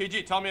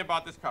 TG, tell me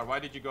about this car. Why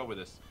did you go with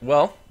this?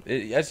 Well,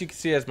 as you can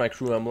see, it has my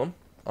crew emblem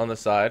on the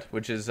side,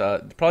 which is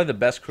probably the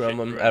best crew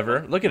emblem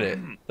ever. Look at it.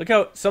 Look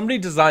how somebody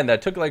designed that.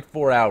 It took like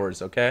 4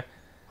 hours, okay?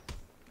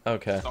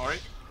 Okay. Sorry.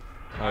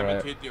 All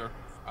right. Okay,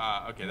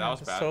 that was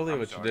bad. That's totally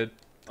what you did.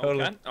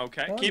 Totally.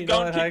 Okay. Well, keep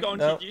going,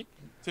 no. TG.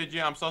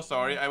 TG, I'm so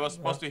sorry. I was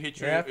supposed to hit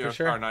you your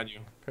sure. car, not you.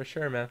 For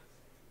sure, man.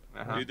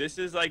 Dude, this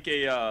is like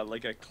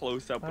a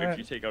close-up if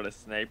you take out a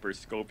sniper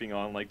scoping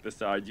on like the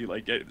side, you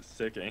like get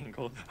sick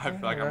angles. I feel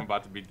like I'm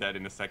about to be dead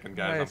in a second,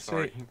 guys. I'm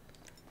sorry.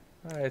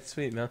 Alright,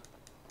 sweet, man.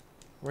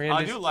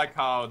 I do like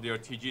how your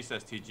TG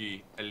says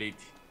TG Elite.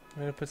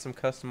 We're gonna put some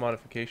custom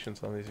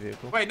modifications on these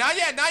vehicles. Wait, not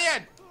yet!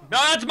 No,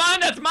 that's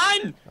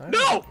mine! Right.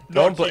 No!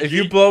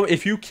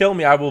 If you kill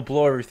me, I will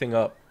blow everything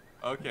up.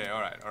 Okay,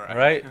 alright.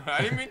 Alright?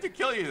 I didn't mean to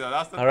kill you though,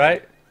 that's the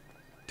Alright?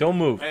 Don't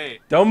move. Hey,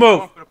 don't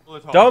move!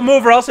 Don't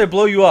move or else I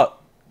blow you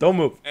up. Don't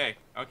move. Hey,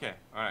 okay,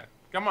 alright.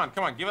 Come on,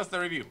 give us the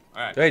review.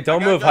 Alright. Hey,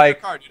 don't move,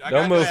 Hike.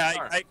 Don't move.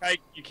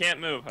 Hike, you can't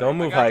move. Don't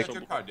move, Hike.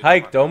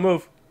 Hike, don't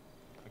move.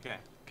 Okay.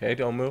 Okay,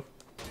 don't move.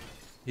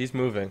 He's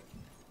moving.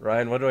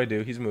 Ryan, what do I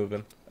do? He's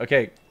moving.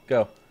 Okay,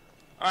 go.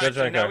 Alright,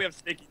 so now we have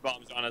sticky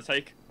bombs on us,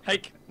 Hike.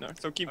 No,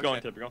 so keep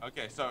going, typical.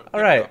 Okay, so.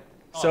 Alright,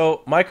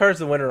 so my car's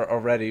the winner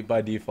already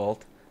by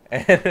default.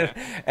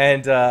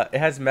 And it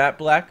has matte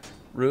black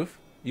roof.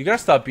 You gotta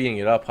stop beating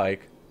it up,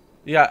 Hike.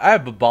 Yeah, I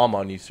have a bomb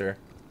on you, sir.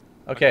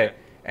 Okay.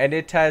 And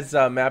it has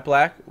matte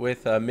black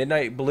with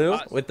midnight blue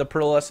with the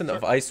pearlescent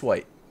of ice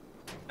white.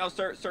 Now,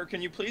 sir,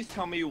 can you please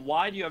tell me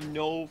why do you have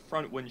no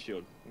front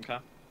windshield? Okay.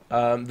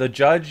 The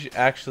judge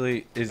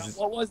actually is.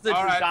 What was the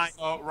All design? right,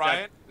 so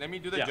Ryan, let me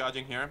do the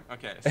judging here.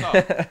 Okay, so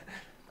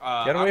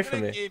get away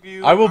from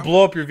me. I will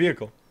blow up your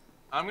vehicle.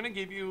 I'm gonna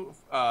give you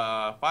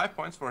 5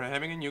 points for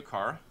having a new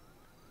car.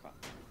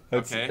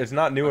 It's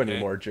not new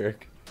anymore,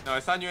 jerk. No,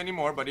 it's not new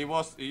anymore, but it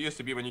used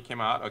to be when you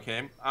came out.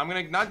 Okay, I'm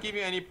gonna not give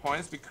you any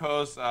points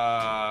because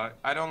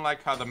I don't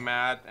like how the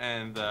matte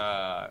and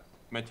the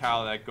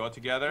metallic go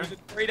together. It's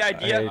a great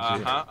idea.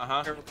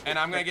 And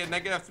I'm gonna get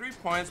 -3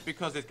 points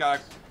because it's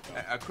got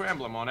a crew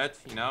emblem on it,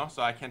 you know,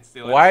 so I can't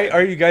steal it. Why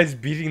are you guys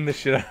beating the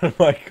shit out of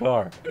my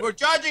car? We're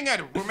judging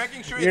it. We're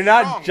making sure You're it's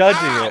not strong.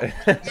 judging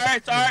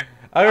it. Sorry.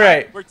 All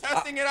right. We're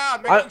testing it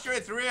out, making sure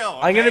it's real.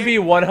 Okay? I'm gonna be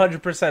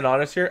 100%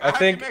 honest here. I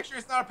think. To make sure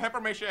it's not a pepper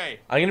mache.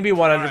 I'm gonna be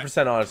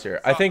 100% honest here.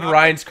 I think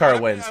Ryan's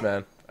car wins,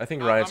 man. I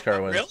think Ryan's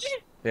car wins.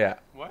 Really? Yeah.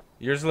 What?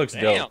 Yours looks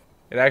dope.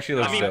 It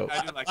actually looks dope.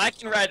 Black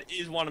and red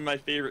is one of my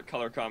favorite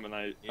color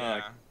combinations.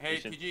 Yeah. Hey,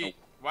 TG,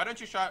 why don't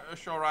you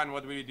show Ryan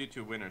what we do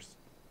to winners?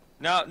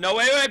 No,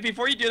 wait.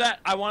 Before you do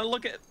that, I want to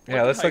look at.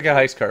 Yeah, let's look at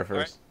Hike's car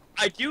first.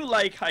 I do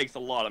like Hike's a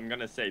lot. I'm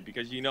gonna say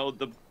because you know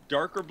the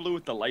darker blue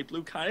with the light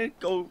blue kind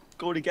of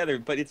go together,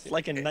 but it's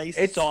like a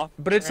nice soft.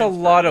 But it's a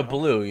lot of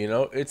blue, you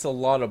know. It's a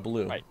lot of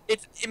blue. Right.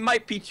 It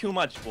might be too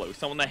much blue.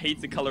 Someone that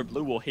hates the color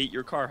blue will hate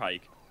your car,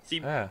 Hike.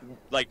 See,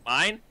 like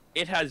mine,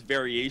 it has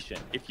variation.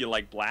 If you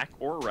like black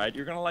or red,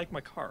 you're gonna like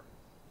my car.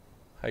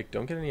 Hike,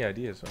 don't get any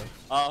ideas,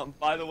 man.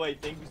 By the way,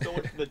 thank you so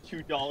much for the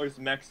 $2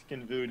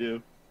 Mexican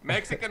voodoo.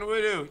 Mexican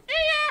voodoo.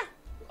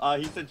 Yeah.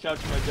 He said, shout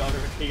to my daughter,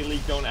 Haley,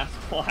 don't ask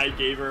why I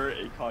gave her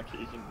a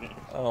Caucasian name.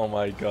 Oh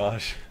my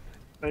gosh.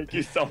 Thank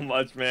you so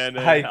much, man.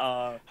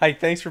 Hike,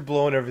 thanks for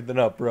blowing everything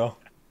up, bro.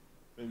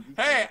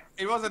 Hey,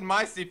 it wasn't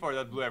my C4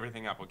 that blew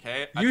everything up,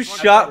 okay? You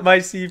shot my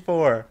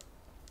C4.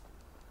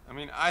 I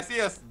mean, I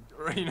see us,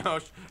 you know,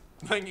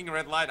 blinking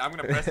red light. I'm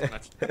gonna press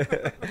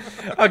it.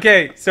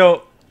 Okay,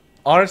 so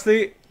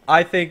honestly,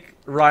 I think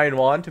Ryan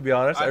won. To be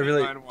honest,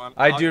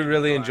 I do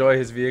really enjoy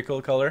his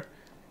vehicle color,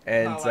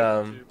 and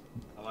I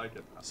like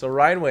it. So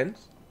Ryan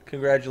wins.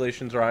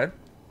 Congratulations, Ryan.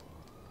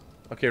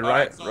 Okay,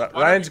 Ryan. So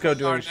Ryan's go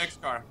doing.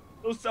 Next car.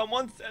 So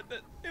someone said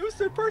that it was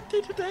their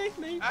birthday today.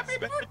 Happy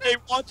birthday!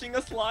 Watching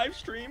us live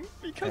stream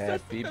because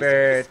happy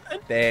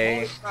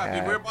birthday!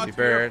 We're about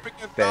to hit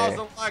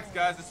 1,000 likes,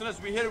 guys. As soon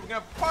as we hit it, we're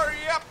gonna party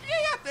up.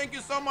 Yeah! Thank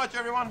you so much,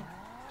 everyone.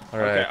 All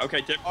right.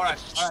 Okay. All right,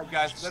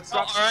 guys. Let's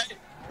drop. All right.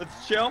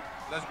 Let's chill.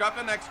 Let's grab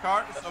the next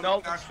car so we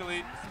can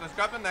actually. Let's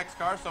grab the next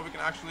car so we can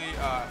actually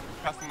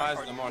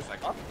customize the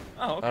motorcycle.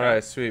 Oh, okay. All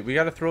right, sweet. We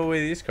gotta throw away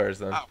these cars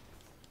then. Oh.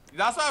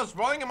 That's why I was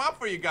rolling them up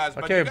for you guys.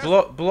 Okay, but you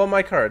guys... blow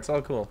my car. It's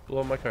all cool.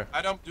 Blow my car.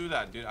 I don't do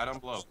that, dude. I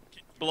don't blow.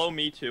 Blow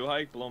me too,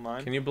 Hike. Blow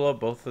mine. Can you blow up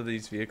both of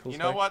these vehicles? You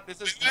know what?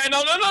 This is.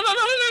 No.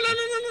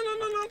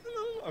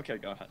 Okay,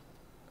 go ahead.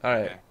 All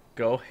right,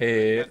 go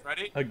ahead.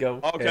 Ready?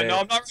 Go. Okay, no,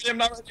 I'm not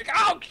ready.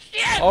 Oh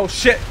shit! Oh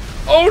shit!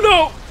 Oh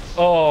no!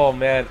 Oh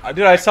man,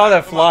 dude, I saw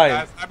that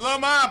flying. I blew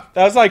him up.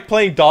 That was like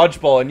playing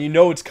dodgeball, and you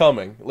know it's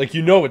coming. Like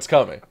you know it's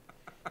coming,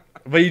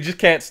 but you just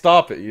can't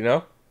stop it. You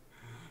know?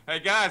 Hey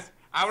guys.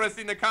 I want to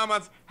see in the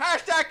comments,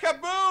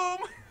 #kaboom!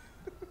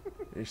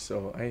 You're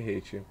so, I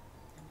hate you.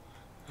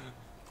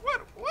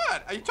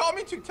 What? You told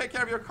me to take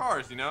care of your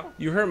cars, you know?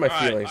 You hurt my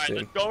feelings, dude.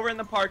 Let's go over in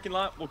the parking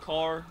lot. We'll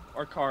call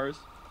our cars.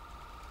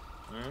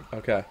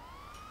 Okay.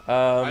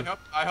 I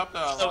hope the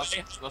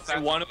I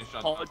want to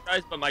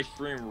apologize, but my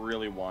stream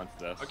really wants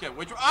this. Okay,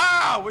 which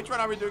one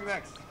are we doing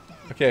next?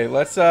 Okay,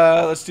 let's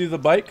do the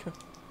bike.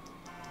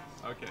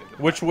 Okay.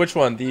 Which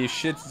one? The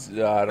shits,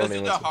 I don't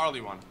even know. This is the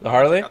Harley one. The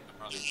Harley?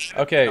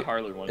 Okay, the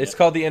Harley one, it's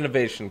called the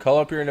Innovation. Call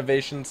up your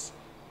innovations,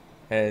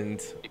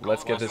 and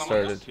let's get this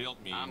started.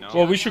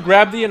 Well, we should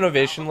grab the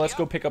Innovation. Let's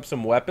go pick up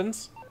some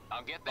weapons,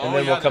 and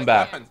then we'll come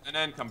back. And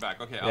then come back.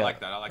 Okay, I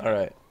like that. All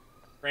right.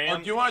 Or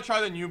do you want to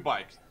try the new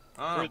bike?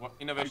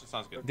 Innovation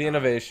sounds good. The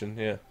Innovation,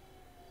 yeah.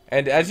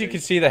 And as you can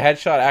see, the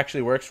headshot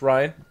actually works.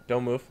 Ryan,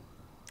 don't move.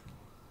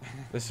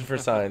 This is for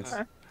science.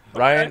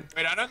 Ryan.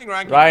 Wait, I don't think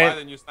Ryan can buy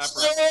the new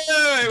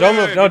sniper. Don't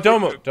move. No,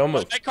 don't move. Don't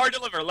move. Let my car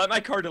deliver. Let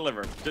my car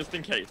deliver, just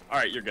in case. All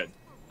right, you're good.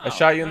 I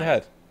shot you in the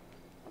head.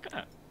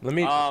 Okay. Let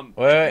me.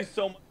 Wait.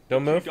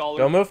 Don't move.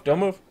 Don't move. Don't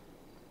move.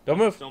 Don't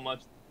move. So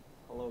much.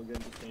 Hello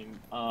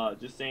again.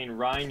 Just saying,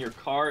 Ryan, your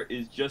car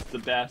is just the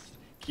best.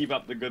 Keep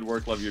up the good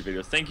work. Love your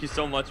videos. Thank you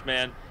so much,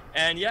 man.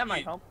 And yeah, my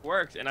helmet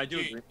works, and I do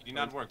agree. It did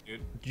not work,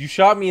 dude. You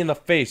shot me in the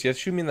face. You have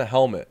to shoot me in the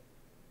helmet.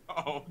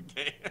 Oh,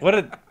 okay. What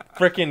a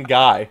freaking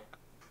guy.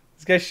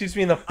 This guy shoots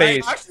me in the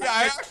face.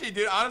 I actually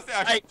did. Honestly,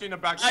 I shot you in the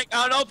back. I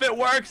don't know if it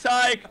works,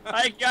 Ike.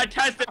 You gotta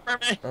test it for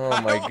me.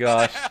 Oh my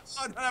gosh.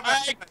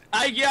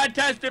 Ike, you gotta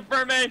test it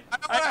for me.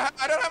 I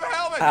don't have a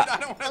helmet. I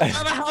don't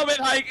have a helmet,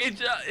 Ike.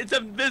 It's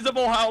a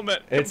visible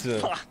helmet. It's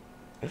a...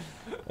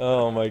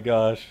 Oh my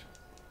gosh.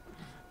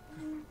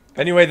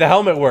 Anyway, the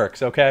helmet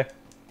works, okay?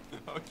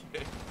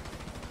 Okay.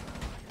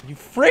 You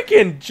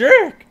freaking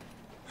jerk!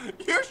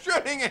 You're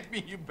shooting at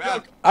me, you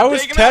bastard. I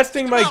was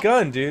testing my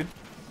gun, dude.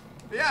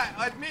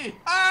 Yeah, it's me.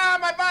 Ah,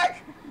 my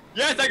bike.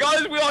 Yes, I got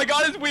his wheel. I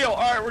got his wheel.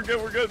 All right, we're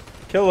good. We're good.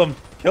 Kill him.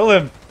 Kill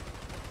him.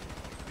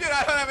 Dude,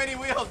 I don't have any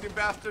wheels, you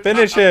bastard.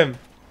 Finish him.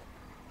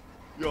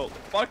 Yo,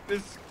 fuck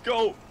this.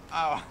 Go.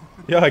 Oh.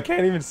 Yo, I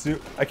can't even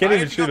shoot. I can't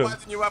even shoot him. Buy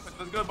the new weapons.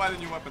 Let's go buy the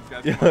new weapons,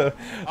 guys. Yeah.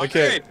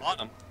 Okay. Bought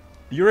him.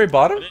 You already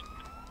bought him?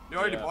 You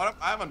already bought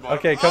them? I haven't bought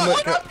Okay, them. come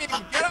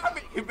Get on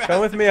me, you bastard.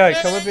 Come with me,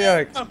 Ike. Come with me,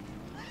 Ike.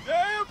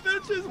 Damn,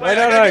 bitches. Wait, I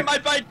no, gotta no. get my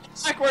bike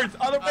backwards.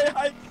 Other way,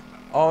 Hike.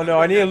 Oh no,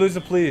 I need to lose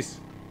the police.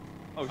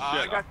 Oh shit.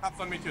 I got cops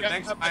on me too.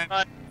 Thanks,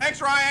 Ryan.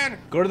 Thanks, Ryan.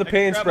 Go to the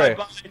paint spray.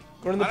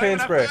 Go to the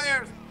paint spray.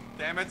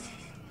 Damn it.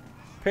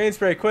 Paint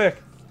spray, quick.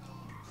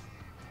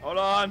 Hold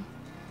on.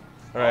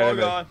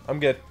 Alright, I'm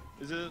good.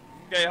 Is it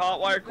okay? Hot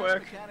wire,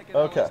 quick.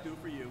 Okay.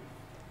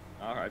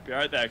 Alright, be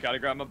right there. Gotta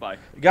grab my bike.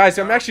 Guys,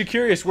 I'm actually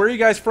curious. Where are you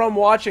guys from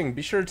watching?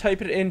 Be sure to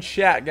type it in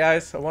chat,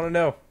 guys. I want to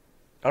know.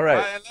 Alright.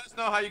 And let us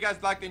know how you guys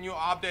like the new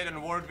update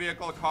and word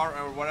vehicle, car,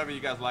 or whatever you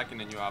guys like in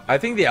the new update. I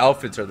think the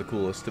outfits are the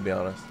coolest, to be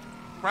honest.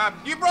 Crap,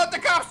 you brought the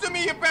cops to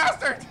me, you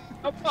bastard!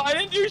 Oh, I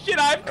didn't do shit.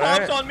 I have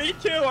cops on me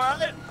too,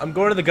 alright? I'm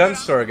going to the gun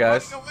store,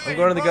 guys. I'm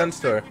going to the gun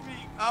store.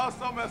 Oh,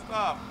 so messed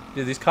up.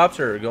 Dude, these cops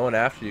are going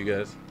after you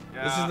guys.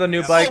 Yeah. This is the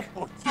new bike.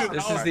 Oh, dude,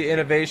 This is the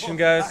innovation,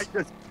 guys. I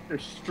just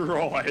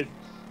destroyed.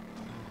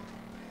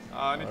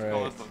 I need to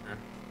call this over here.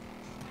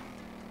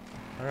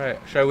 Alright,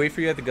 should I wait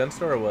for you at the gun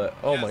store or what?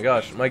 Oh my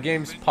gosh, my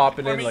game's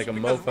popping in like a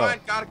mofo. Ryan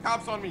got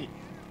cops on me.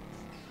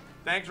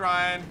 Thanks,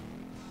 Ryan.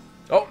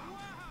 Oh!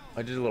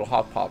 I did a little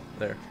hop pop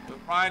there.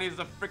 Ryan is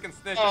a freaking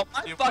snitch. Oh,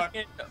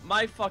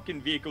 my fucking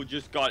vehicle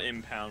just got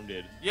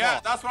impounded. Yeah,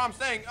 that's what I'm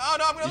saying. Oh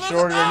no, I'm gonna You lose should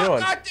order it. a new Oh, one.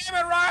 God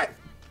damn it, Ryan!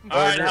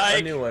 Alright, Order a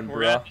Hike, new one, we're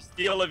bro. gonna have to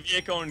steal a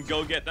vehicle and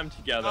go get them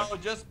together. Oh,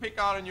 just pick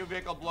out a new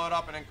vehicle, blow it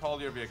up, and then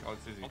call your vehicle.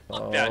 It's easy.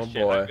 Fuck that Oh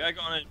shit. boy. I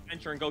go on an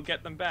adventure and go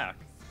get them back.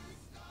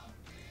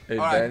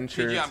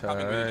 Adventure TG, I'm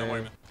coming with you, don't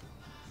worry, time. man.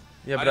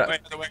 Yeah, I but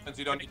didn't the weapons,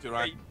 you don't need to,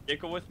 right?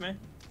 Vehicle with me?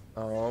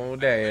 Oh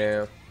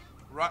damn.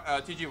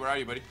 TG, where are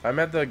you, buddy? I'm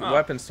at the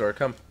weapons store.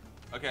 Come.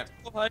 Okay.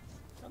 Cool, Hike.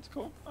 That's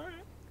cool. Alright.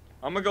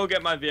 I'm gonna go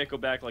get my vehicle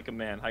back like a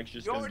man. Hike's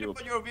just You gonna already do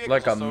put it. your vehicle,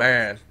 Like a so-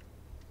 man.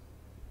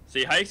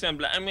 See, Hike's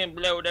gonna I'm gonna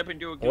blow it up and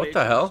do a What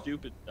the hell?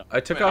 stupid stuff.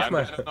 I took Wait, off I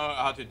my. don't know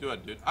how to do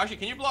it, dude. Actually,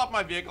 can you blow up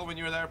my vehicle when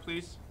you were there,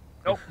 please?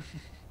 Nope.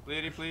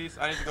 Lady, please.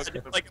 I need to go get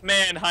it. Like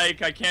man,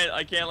 Hike, I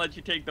can't let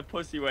you take the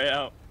pussy way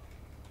out.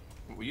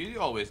 Well, you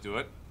always do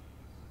it.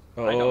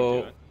 I don't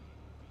Oh. do it.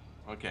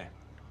 Okay.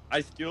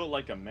 I steal it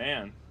like a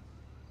man.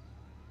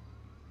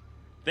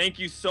 Thank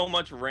you so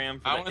much, Ram,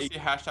 for I that. want to see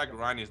hashtag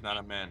Ryan is not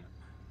a man.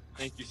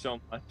 Thank you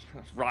so much.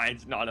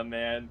 Ryan's not a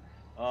man.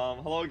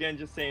 Hello again,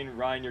 just saying,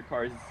 Ryan, your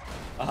car is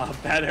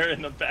better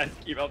and the best.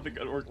 Keep up the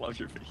good work. Love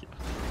your video.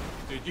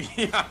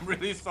 Dude, I'm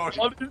really sorry.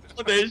 All these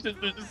explanations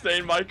are just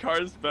saying my car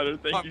is better.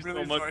 Thank I'm you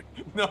really so much. sorry.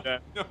 No, Yeah.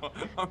 no,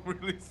 I'm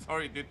really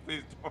sorry, dude.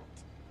 Please don't.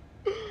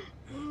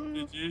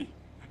 GG.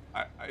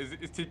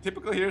 Is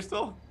typical here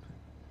still?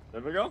 There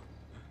we go.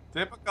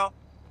 Typical.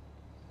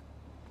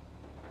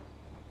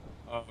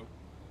 Oh,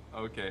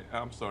 okay.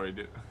 I'm sorry,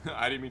 dude.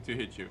 I didn't mean to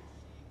hit you.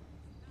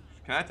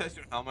 Can I test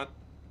your helmet?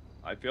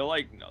 I feel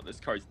like no, this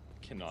car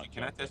cannot.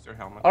 Can I test your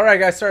helmet? Alright,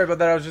 guys. Sorry about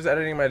that. I was just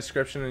editing my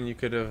description, and you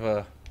could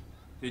have.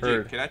 TG,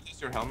 heard. can I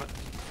test your helmet?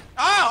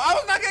 Oh, I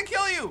was not gonna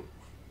kill you.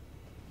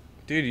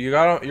 Dude, you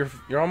got on.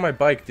 You're on my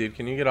bike, dude.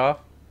 Can you get off?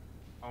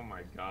 Oh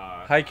my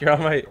god. Hike, you're on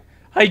my.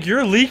 Hike,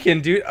 you're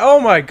leaking, dude. Oh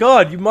my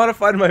god, you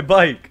modified my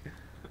bike.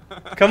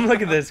 Come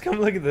look at this. Come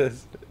look at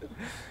this.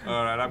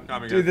 Alright, I'm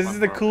coming. Dude, this is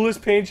the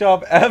coolest paint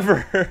job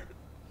ever.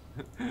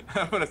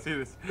 I wanna see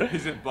this.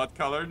 Is it blood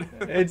colored?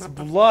 It's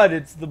blood.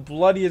 It's the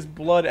bloodiest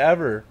blood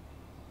ever.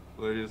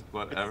 Bloodiest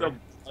blood It's ever. the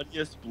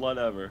bloodiest blood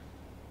ever.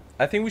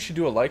 I think we should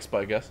do a like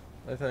spike, guess.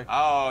 I think.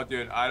 Oh,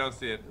 dude, I don't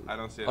see it. I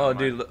don't see it. Oh, on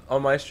mine. dude,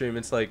 on my stream,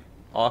 it's like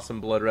awesome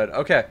blood red.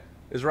 Okay,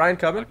 is Ryan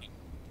coming? Okay.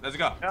 Let's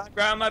go.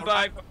 Grab my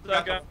bike.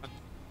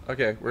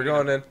 Okay, we're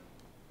going in.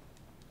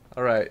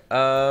 All right.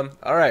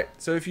 All right.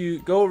 So if you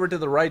go over to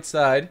the right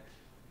side,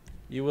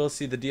 you will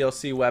see the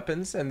DLC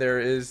weapons, and there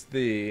is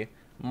the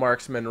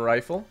marksman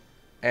rifle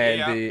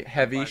and the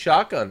heavy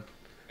shotgun.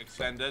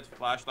 Extended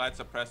flashlight,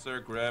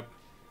 suppressor, grip,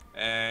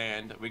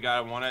 and we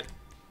gotta want it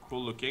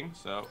cool looking.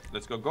 So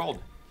let's go gold.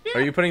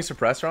 Are you putting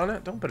suppressor on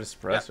it? Don't put a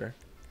suppressor.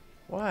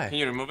 Why? Can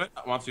you remove it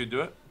once you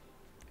do it?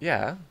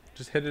 Yeah,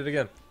 just hit it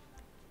again.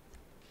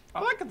 I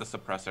like the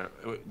suppressor.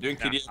 Doing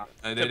Nah, KD.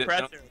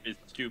 suppressor is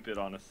stupid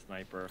on a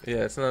sniper.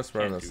 Yeah, it's not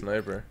smart on a Can't do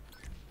sniper.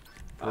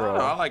 I don't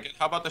know, I like it.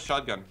 How about the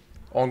shotgun?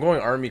 Oh, I'm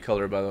going army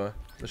color, by the way.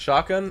 The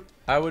shotgun,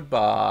 I would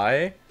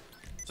buy.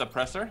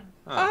 Suppressor?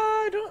 Huh.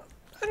 I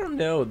don't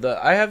know.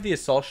 I have the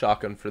assault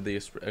shotgun for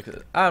the.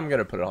 I'm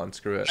gonna put it on.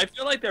 Screw it. I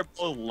feel like they're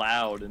both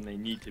loud and they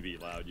need to be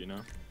loud, you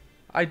know?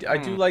 I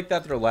do like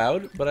that they're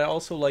loud, but I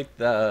also like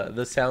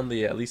the sound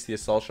at least the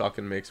assault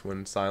shotgun makes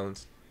when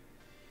silenced.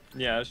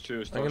 Yeah, that's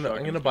true. I'm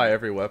gonna buy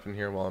every weapon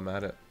here while I'm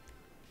at it.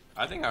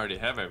 I think I already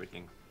have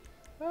everything.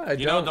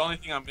 You know, the only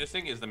thing I'm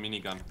missing is the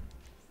minigun.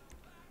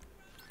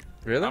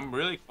 Really? I'm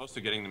really close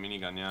to getting the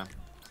minigun, yeah.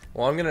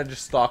 Well, I'm gonna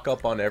just stock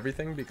up on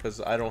everything because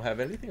I don't have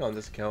anything on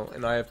this account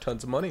and I have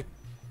tons of money.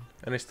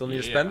 and I still need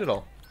to spend it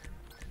all.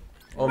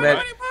 Oh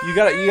man, you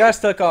gotta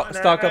stock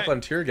up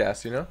on tear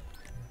gas, you know.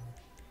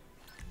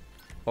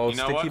 Oh, you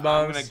know sticky what?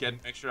 bombs. I'm gonna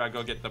make sure I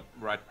go get the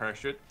right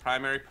parachute.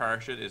 Primary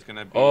parachute is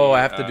gonna be. Oh,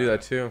 I have to do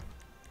that too.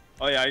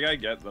 Oh yeah, I gotta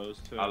get those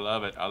too. I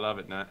love it. I love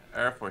it. Now,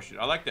 Air Force shoot.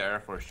 I like the Air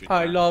Force shoot.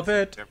 I love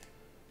it.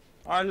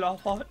 I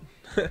love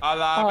it. I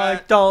love I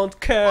it. don't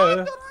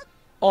care.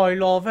 I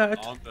love it.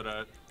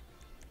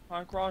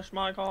 I crashed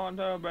my car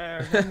into a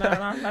bridge and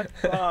then I had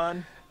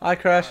fun. I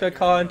crashed a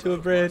car into a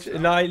bridge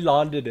and I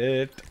landed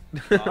it.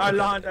 I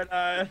landed it.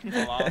 I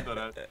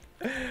landed it.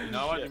 You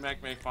know what? You make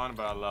fun,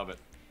 but I love it.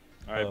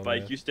 Alright, Oh,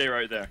 bike, man. you stay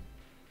right there.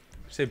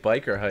 Say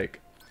bike or hike?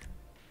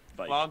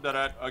 Bike. Landed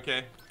it.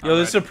 Okay. Yo,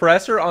 the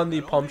suppressor on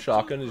the pump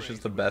shotgun is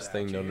just the best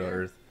thing known to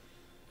earth.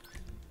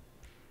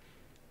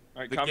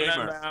 Alright, The coming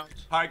gamer. inbound.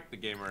 Hike the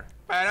gamer.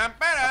 Ba-dum,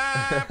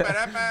 ba-dum,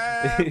 ba-dum,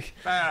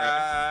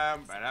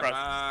 ba-dum, ba-dum,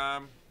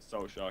 ba-dum.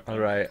 So shocking.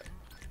 Alright.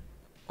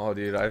 Oh,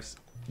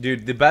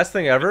 dude, the best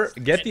thing ever.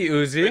 Get the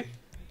Uzi.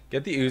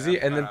 Get the Uzi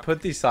and then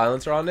put the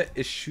silencer on it.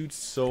 It shoots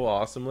so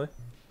awesomely.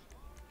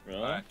 Really?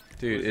 Alright.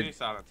 Dude, Uzi it's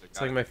silencer,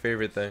 got like it. my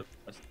favorite thing.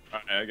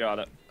 Alright, I got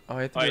it. Oh,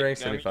 I have to be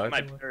ranked 75.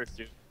 My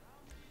parachute.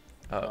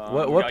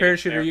 What we what gotta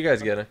parachute get are you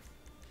guys getting?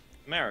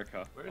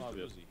 America. Where's the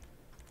Obviously.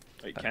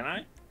 Uzi? Wait, can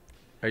I?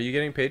 Are you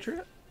getting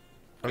Patriot?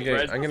 I'm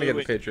Red gonna get the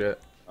Blue,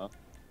 Patriot.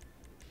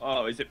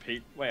 Oh, is it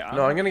Pete? Wait, I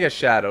No, I'm gonna get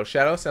Shadow.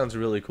 Shadow sounds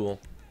really cool.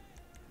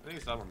 I think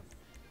it's that one.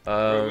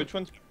 Wait, which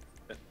one's?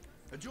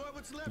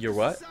 You're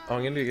what? Oh,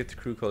 I'm gonna get the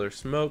crew color.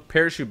 Smoke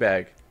parachute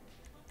bag.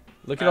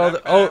 Look at Ba-dum, all the.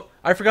 ba-dum. Oh,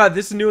 I forgot.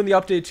 This is new in the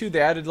update too. They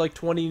added like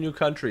 20 new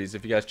countries.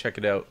 If you guys check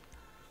it out.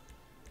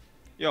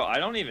 Yo, I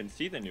don't even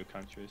see the new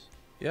countries.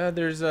 Yeah,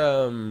 there's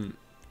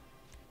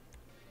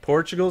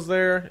Portugal's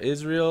there,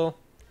 Israel,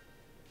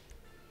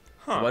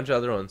 Huh. a bunch of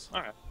other ones.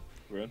 Alright.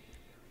 Weird.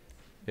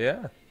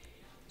 Yeah,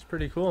 it's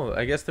pretty cool.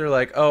 I guess they're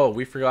like, oh,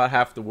 we forgot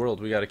half the world.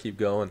 We got to keep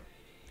going.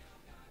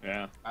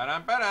 Yeah.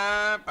 Ba-dum,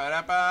 ba-dum,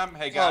 ba-dum, bum.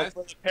 Hey guys,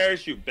 Oh, for the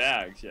parachute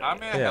bags. Yeah. how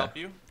may I Yeah. help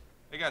you?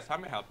 Hey guys, how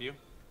may I help you?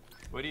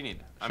 What do you need?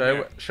 I'm Should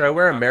here. should I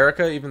wear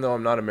America even though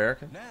I'm not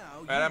American?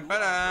 Ba-dum,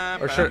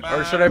 ba-dum, Or should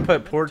I ba-dum,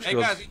 put Hey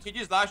Portugal? guys, you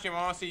just live stream. I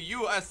want to see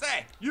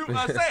USA,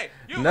 USA,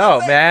 USA. No,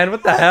 man,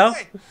 what the hell?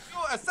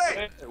 USA.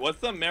 Hey, what's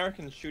the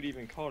American shoot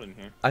even called in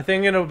here? I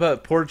think I'm gonna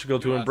put Portugal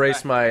to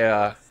embrace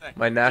my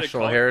my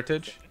national called?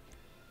 heritage.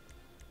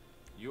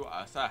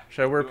 USA.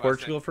 Should I wear USA.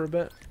 Portugal for a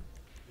bit?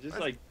 Just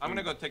like I'm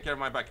gonna go take care of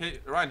my bike. Hey,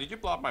 Ryan, did you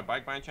blow up my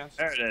bike by any chance?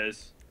 there it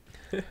is.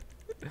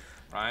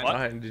 Ryan, What?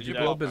 Ryan, did you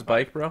Yeah. blow up his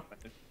bike, bro?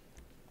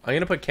 I'm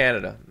gonna put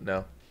Canada.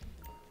 No.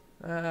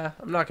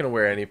 I'm not gonna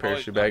wear any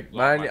parachute don't bag.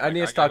 blow up my I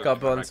need bike. to stock I gotta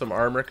up go on back. some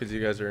armor because you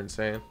guys are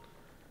insane.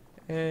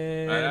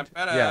 And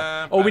Ba-da-ba-da,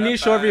 yeah. Oh, we need to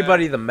show ba-da-ba.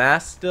 everybody the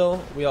mask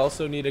still. We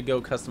also need to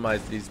go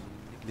customize these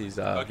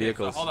Okay,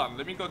 vehicles. so hold on.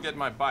 Let me go get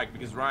my bike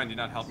because Ryan did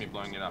not help me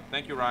blowing it up.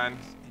 Thank you, Ryan.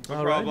 No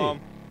Alrighty. problem.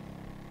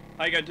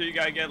 How you gotta do? You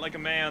gotta get like a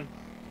man.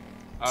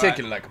 Take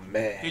it like a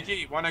man.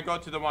 PG, wanna go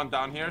to the one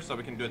down here so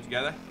we can do it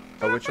together?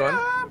 Oh, which one?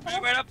 Hey,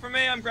 wait up for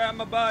me. I'm grabbing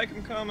my bike.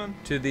 I'm coming.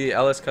 To the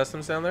LS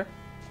Customs down there?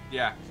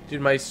 Yeah.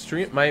 Dude,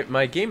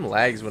 my game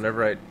lags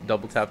whenever I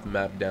double tap the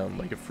map down.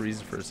 Like it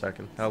freezes for a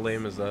second. How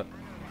lame is that?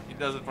 He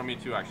does it for me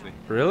too, actually.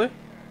 Really?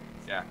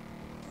 Yeah.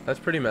 That's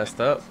pretty messed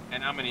up.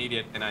 And I'm an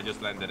idiot, and I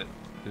just landed it.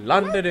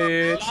 Landed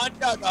it.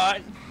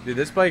 Dude,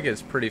 this bike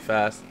is pretty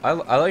fast. I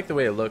like the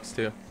way it looks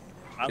too.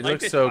 I It like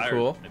looks the so tires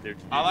cool. that they're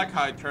I like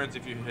how it turns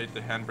if you hit the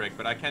handbrake,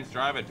 but I can't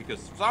drive it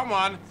because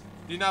someone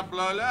did not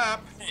blow it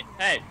up.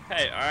 Hey,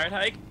 alright,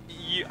 Hike.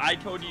 I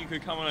told you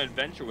could come on an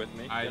adventure with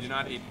me. I do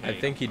not eat I hay.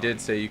 think he did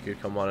say you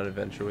could come on an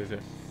adventure with you.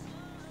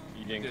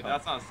 You didn't Dude, come.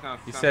 that sounds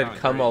He sounds said, kinda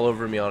 "Come dirty. all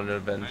over me on an I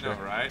adventure."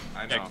 know, right?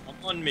 I Yeah, know. come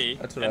on me.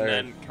 That's what and I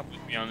then come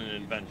with me on an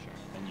adventure.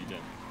 And you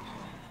didn't.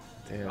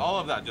 Damn. All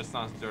of that just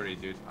sounds dirty,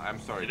 dude. I'm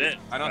sorry. It Dude. is.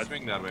 I don't That's-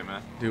 swing that way,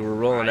 man. Dude, we're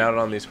rolling Alright. out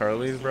on these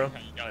Harleys, bro. You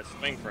gotta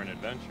swing for an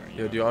adventure.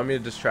 Yo, do you want me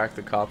to distract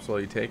the cops while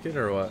you take it,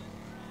 or what?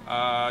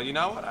 You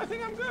know what? I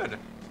think I'm good.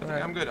 I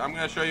think I'm good. I'm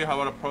gonna show you how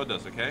what a pro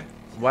does, okay?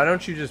 Why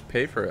don't you just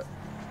pay for it?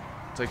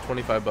 It's like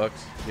 25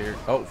 bucks here.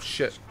 Oh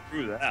shit,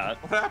 Screw that.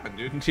 What happened,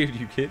 dude? dude,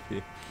 you kidded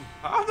me.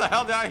 How the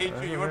hell did I hit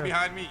I you? You don't were know.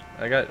 behind me.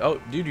 I got. Oh,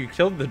 dude, you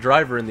killed the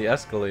driver in the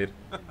Escalade,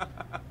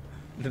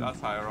 That's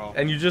how I roll.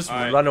 and you just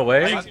Alright. run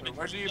away.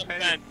 Where do you pay?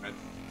 Then- it?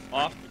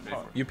 Off You the pay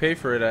car. for it. You pay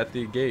for it at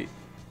the gate.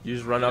 You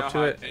just run You up know to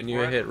how I it pay and you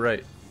for it? hit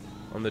right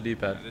on the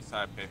D-pad. Yeah, this is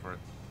how I pay for it.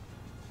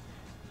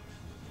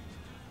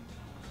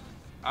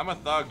 I'm a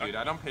thug, dude.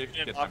 I don't pay to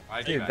get my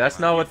bike Dude, back, that's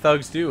man. not what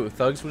thugs do.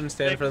 Thugs wouldn't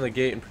stand in front of the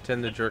gate and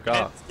pretend to jerk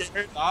off.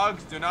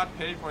 Thugs do not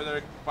pay for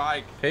their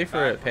bike. Pay for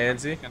back it,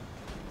 pansy.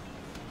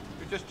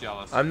 You're just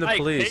jealous. I'm the Hike,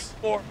 police.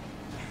 pay for-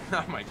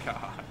 Oh my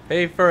god.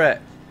 Pay for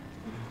it.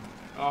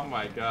 Oh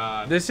my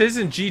god. This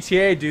isn't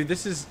GTA, dude.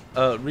 This is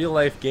a real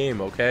life game,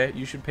 okay?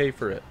 You should pay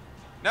for it.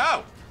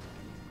 No.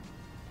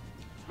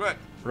 Good.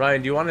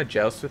 Ryan, do you want to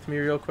joust with me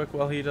real quick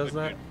while he does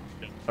that?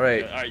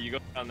 Alright. Alright, you go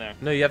down there.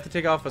 No, you have to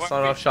take off a What?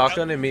 sawn-off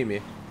shotgun and meet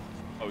me.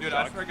 Oh, Dude,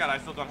 I shock. swear to God, I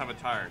still don't have a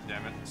tire.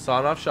 Damn it.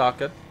 Sawn-off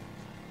shotgun.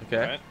 Okay.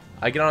 Alright.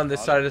 I get on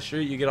this Got side of the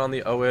street, you get on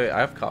the... Oh, wait, I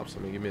have cops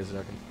on me. Give me a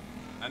second.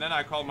 And then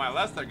I call my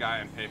Lester guy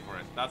and pay for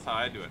it. That's how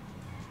I do it.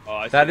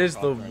 Oh, that is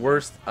the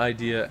worst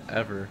idea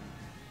ever.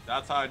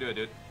 That's how I do it,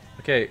 dude.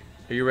 Okay,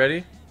 are you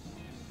ready?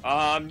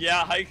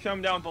 Yeah, Hike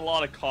come down with a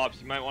lot of cops.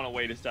 You might want to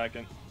wait a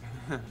second.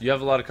 You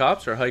have a lot of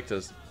cops, or Hike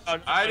does?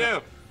 I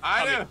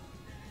do.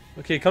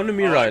 Okay, come to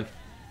me, Ryan.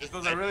 This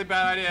was a really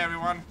bad idea,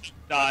 everyone.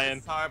 Dying.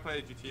 That's how I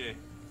play GTA.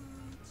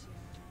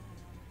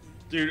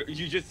 Dude,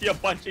 you just see a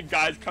bunch of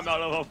guys come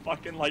out of a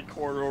fucking like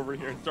corner over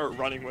here and start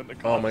running with the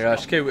cops. Oh my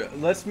gosh. Okay,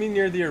 let's meet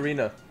near the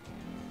arena.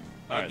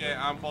 Okay,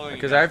 I'm following.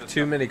 Because I have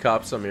too many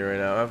cops on me right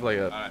now. I have like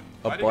a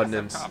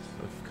abundance of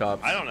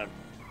cops. I don't have.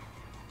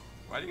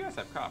 Why do you guys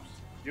have cops?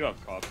 You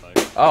have cops.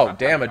 Oh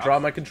damn! I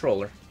dropped my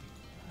controller.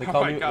 They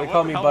call me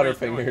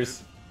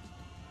Butterfingers.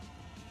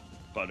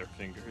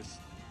 Butterfingers.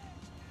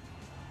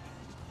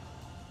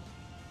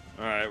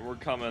 All right, we're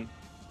coming.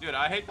 Dude,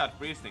 I hate that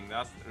freeze thing.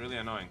 That's really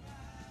annoying.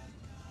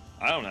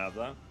 I don't have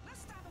that.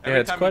 Yeah,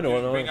 it's quite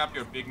annoying. Bring up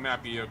your big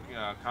map, your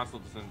console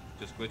doesn't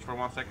just glitch for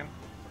 1 second.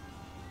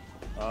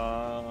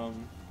 Oh,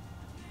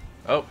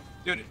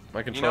 dude,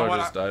 my controller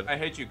just died. I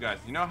hate you guys.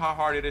 You know how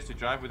hard it is to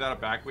drive without a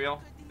back wheel?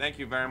 Thank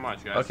you very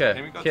much, guys. Okay.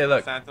 Can we go Okay, to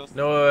look. Santos?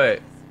 No,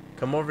 wait.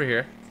 Come over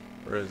here.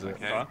 Where is it?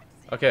 Okay.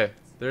 Okay.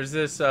 There's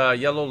this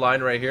yellow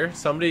line right here.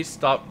 Somebody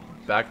stop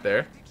back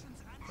there.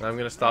 And I'm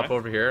gonna stop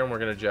over here, and we're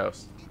gonna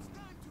joust.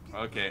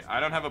 Okay. I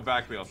don't have a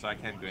back wheel, so I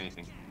can't do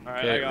anything. All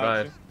right, I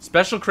got you.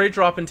 Special crate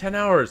drop in 10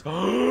 hours.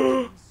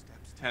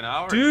 10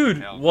 hours? Dude,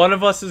 Hell. one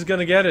of us is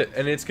gonna get it,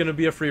 and it's gonna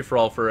be a free for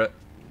all for it.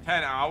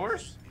 10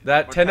 hours?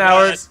 That 10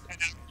 hours.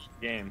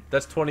 Game.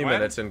 That's 20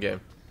 minutes in game.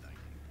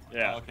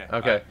 Yeah. Okay.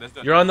 Okay.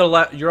 Right, you're on the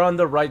left. You're on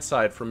the right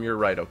side from your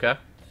right. Okay.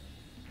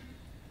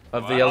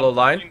 Of the yellow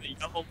line. The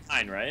yellow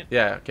line, right?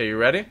 Yeah. Okay. You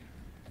ready?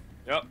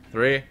 Yep.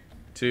 3,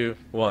 2,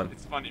 1.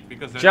 It's funny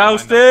because they're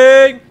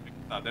jousting.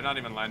 They're not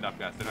even lined up,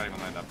 guys. They're not even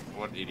lined up.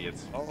 What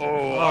idiots. Oh.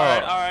 All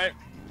right. All right.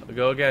 I'll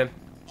go again.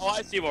 Oh,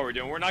 I see what we're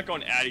doing. We're not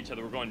going at each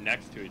other. We're going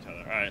next to each other.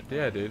 All right.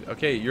 Yeah, dude.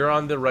 Okay, you're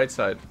on the right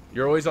side.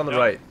 You're always on the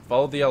right.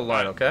 Follow the yellow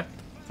line. Okay.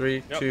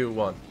 3, 2,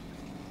 1.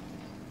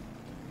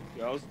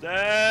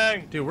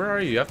 Jousting. Dude, where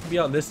are you? You have to be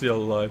on this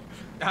yellow line.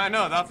 I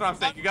know. That's what I'm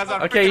saying. You guys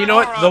are. Okay, you know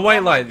what? The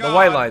white line. The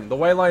white line. The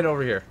white line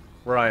over here.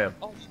 Where I am.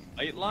 Oh,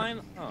 white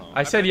line? Oh.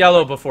 I said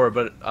yellow before,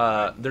 but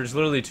there's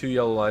literally 2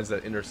 yellow lines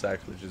that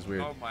intersect, which is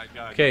weird. Oh my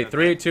god. Okay,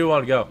 3, 2,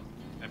 1, go.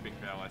 Epic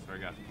fail, I swear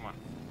to God. Come on.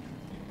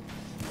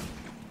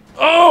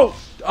 Oh!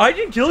 I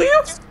didn't kill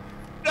you?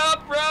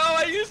 Stop, bro!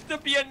 I used to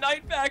be a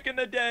knight back in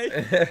the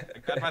day. I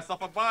got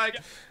myself a bike.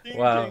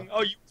 Wow.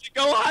 Oh, you want to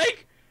go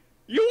hike?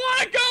 You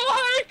want to go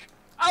hike?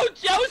 I'll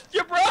joust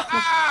you, bro!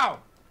 Ow!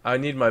 I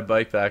need my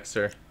bike back,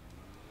 sir.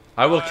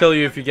 I will kill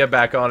you if you get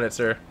back on it,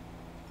 sir.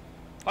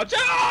 Oh,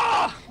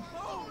 no!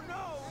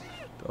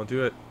 Don't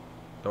do it.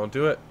 Don't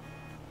do it.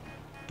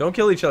 Don't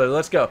kill each other.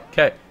 Let's go.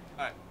 Okay.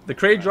 Right. The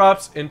crate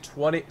drops in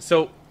 20.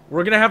 So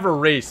we're gonna have a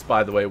race,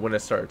 by the way, when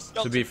it starts.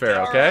 To be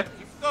fair, okay?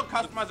 You still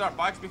customize our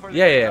bikes before.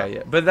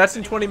 Yeah. But that's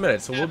in 20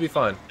 minutes, so we'll be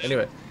fine.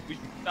 Anyway. We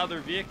should another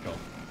vehicle.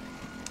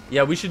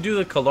 Yeah, we should do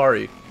the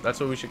Kalari. That's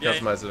what we should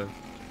customize it in.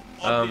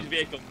 These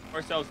vehicles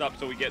ourselves up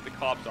so we get the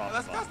cops off.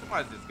 Let's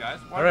customize this, guys.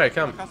 All right,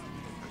 come.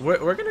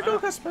 We're gonna go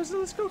customize it.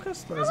 Let's go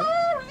customize it.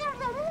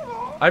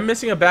 I'm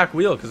missing a back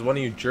wheel because one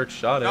of you jerks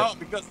shot it. No,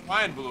 because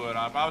Ryan blew it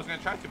up. I was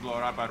gonna try to blow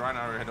it up, but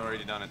Ryan had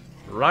already done it.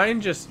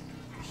 Ryan just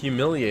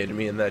humiliated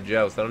me in that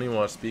joust. I don't even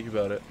want to speak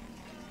about it.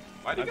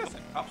 Why do you guys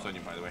have cops on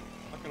you, by the way?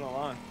 Not gonna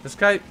lie. This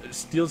guy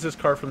steals his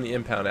car from the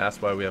impound.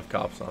 Asks why we have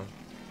cops on.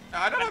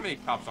 I don't have any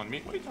cops on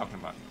me. What are you talking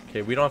about?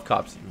 Okay, we don't have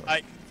cops anymore.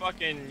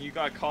 You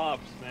got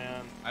cops,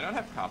 man. I don't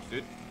have cops,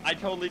 dude. I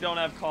totally don't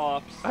have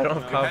cops. I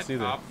don't have cops you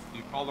either. Cops,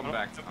 you call them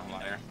back, I'm a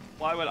liar.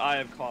 Why would I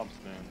have cops,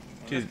 man?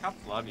 Because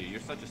cops love you.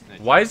 You're such a snitch.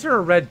 Why is there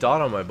a red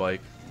dot on my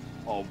bike?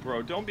 Oh,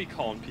 bro, don't be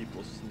calling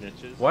people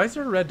snitches. Why is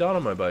there a red dot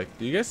on my bike?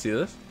 Do you guys see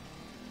this?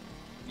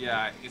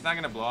 Yeah, it's not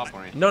gonna blow up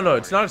or anything. No,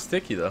 it's not a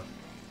sticky though.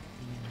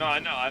 No, I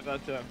know. I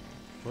thought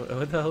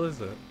What the hell is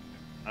it?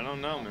 I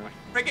don't know, man.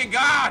 Freaking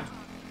God!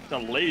 It's a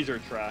laser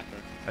tracker.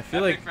 I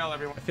feel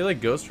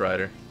like Ghost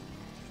Rider.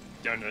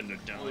 Dun, dun, dun,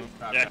 dun.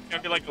 Yeah, it's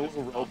gonna be like a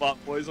little robot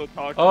voice will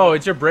talk. Oh,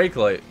 it's your brake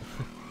light.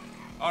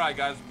 Alright,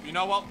 guys. You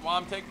know what? While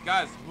I'm taking...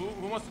 Guys, who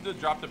wants to do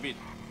drop the beat?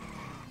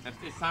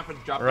 It's time for the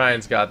drop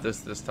Ryan's the beat. got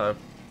this time.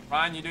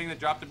 Ryan, you doing the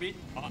drop the beat?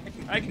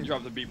 I can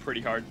drop the beat pretty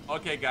hard.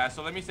 Okay, guys.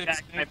 So let me say Yeah,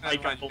 and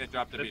Ryan, you can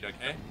drop the beat,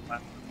 okay?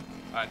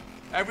 Alright.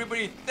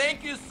 Everybody,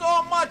 thank you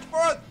so much for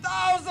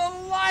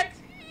 1,000 likes!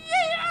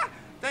 Yeah!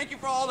 Thank you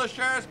for all the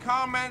shares,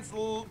 comments,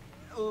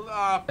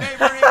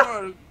 favoring,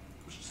 or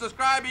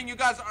subscribing. You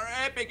guys are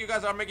epic. You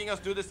guys are making us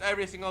do this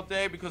every single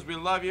day because we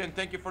love you, and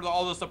thank you for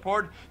all the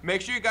support.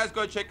 Make sure you guys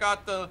go check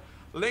out the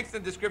links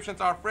and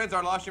descriptions. Our friends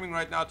are live streaming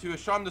right now too.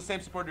 Show them the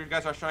same support you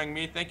guys are showing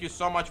me. Thank you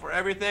so much for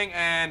everything.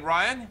 And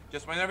Ryan,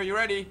 just whenever you're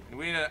ready,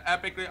 we need an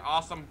epically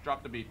awesome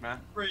drop the beat, man.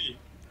 3,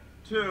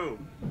 2,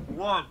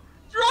 1.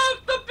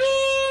 Drop the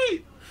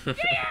beat!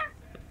 Yeah!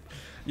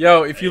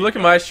 Yo, if you look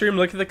at my stream,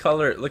 look at the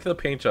color, look at the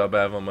paint job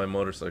I have on my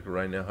motorcycle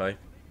right now. Hi.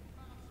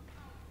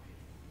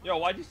 Yo,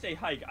 why'd you say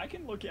hike? I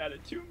can look at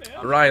it too,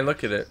 man. Ryan,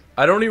 look at it.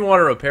 I don't even want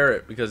to repair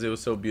it because it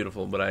was so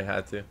beautiful, but I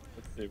had to.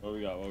 Let's see what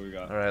we got. What we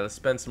got. All right, let's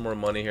spend some more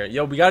money here.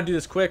 Yo, we gotta do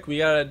this quick. We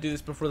gotta do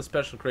this before the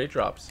special crate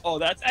drops. Oh,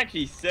 that's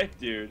actually sick,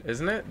 dude.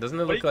 Isn't it? Doesn't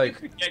it look What like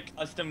if you could get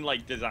custom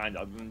like designed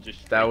other than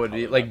just that would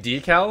be like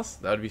decals?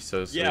 That would be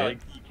so sweet. Yeah, like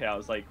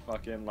decals, like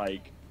fucking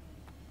like.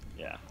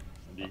 Yeah,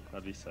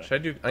 that'd be sick.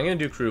 Should I do? I'm gonna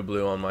do crew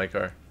blue on my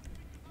car.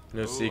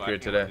 No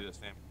secret today.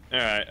 All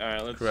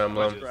right. Let's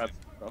grab.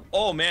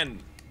 Oh man,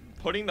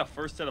 putting the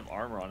first set of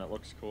armor on it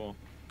looks cool.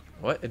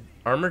 What?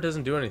 Armor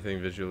doesn't do anything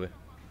visually.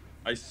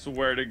 I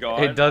swear to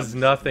God. It does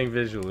nothing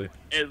visually.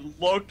 It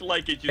looked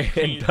like it just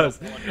It does.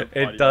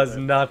 It does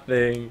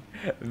nothing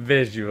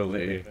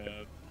visually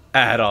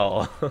at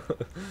all.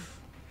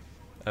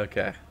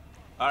 Okay.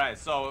 All right,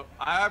 so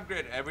I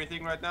upgrade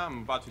everything right now. I'm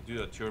about to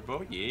do a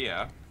turbo.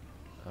 Yeah.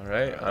 All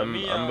right. I'm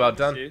about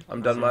done.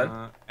 I'm done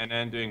mine. And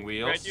then doing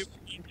We're wheels. gonna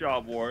do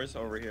job wars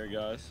over here,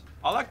 guys.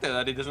 I like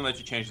that it doesn't let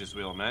you change this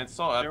wheel, man. It's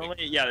so epic.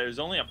 There's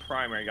only a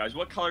primary, guys.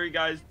 What color, you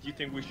guys, do you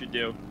think we should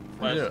do?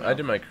 I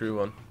did my crew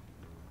one.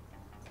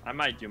 I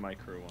might do my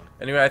crew one.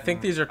 Anyway, I think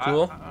these are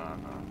cool.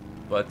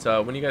 But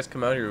when you guys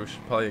come out here, we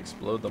should probably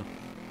explode them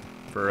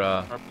for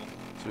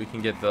so we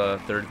can get the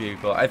third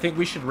vehicle. I think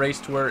we should race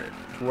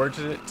towards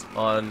it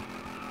on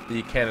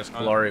the Canis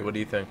Calari. What do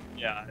you think?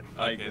 Yeah.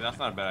 Okay, that's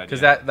not a bad idea.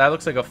 Because that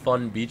looks like a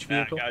fun beach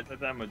vehicle. Yeah, guys, I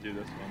think I'm gonna do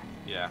this one.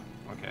 Yeah.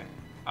 Okay.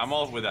 I'm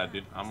all with that,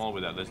 dude. I'm all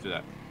with that. Let's do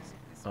that.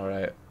 All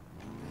right.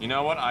 You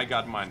know what? I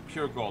got mine.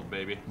 Pure gold,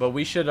 baby. But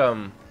we should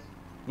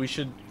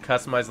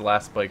customize the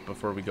last bike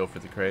before we go for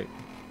the crate.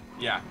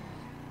 Yeah.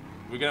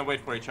 We're gonna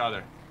wait for each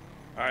other.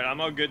 All right, I'm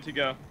all good to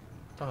go.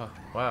 Oh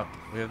wow,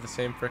 we have the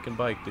same freaking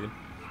bike, dude.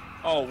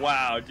 Oh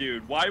wow,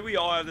 dude. Why do we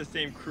all have the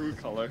same crew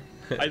color?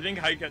 I think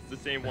Hike has the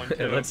same one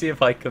too. Let's see if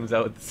Hike comes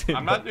out with the same.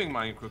 I'm not doing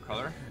my crew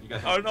color. You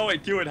guys. Oh no,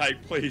 wait, do it,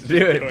 Hike, please. Do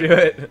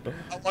it.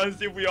 I want to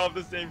see if we all have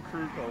the same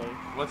crew color.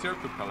 What's your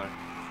crew color?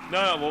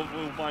 No,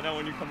 we'll find out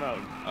when you come out.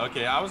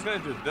 Okay, I was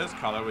gonna do this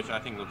color, which I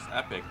think looks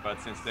epic, but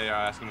since they are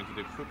asking me to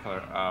do crew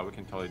color, we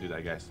can totally do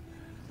that, guys.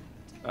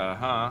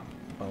 Oh,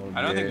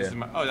 I don't think this is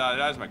my. Oh,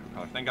 that is my crew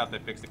color. Thank God they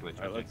fixed the glitch.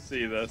 Alright, let's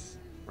see this.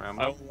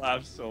 Rambo. I will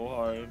laugh so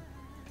hard.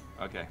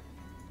 Okay.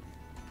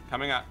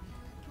 Coming up.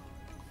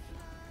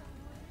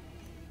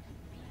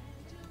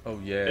 Oh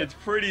yeah. It's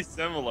pretty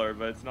similar,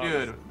 but it's not.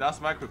 Dude,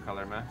 that's my crew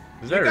color, man.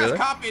 Is that you guys really?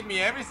 copied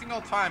me every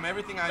single time,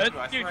 everything I do.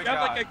 I Dude, swear you to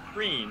have God. like a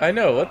green. I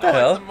know. What the Oh,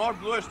 hell? it's more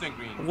bluish than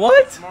green.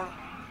 What? It's more,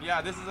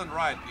 yeah, this isn't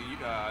right.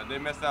 They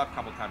messed up a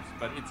couple times,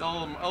 but it's a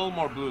little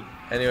more blue.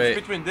 Anyway. It's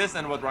between this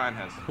and what Ryan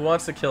has. Who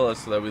wants to kill us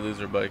so that we lose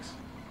our bikes?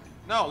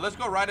 No, let's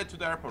go ride it to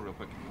the airport real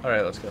quick. All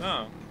right, let's go.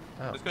 No.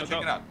 Oh. Let's go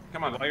check it out.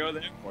 Come on. Why go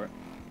there for?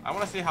 I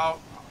want to see how.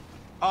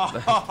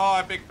 Oh,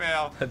 epic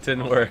fail. That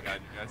didn't Oh my work. God,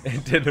 you guys.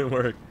 It didn't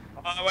work.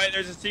 Oh wait,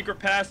 there's a secret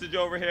passage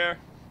over here.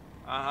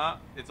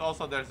 It's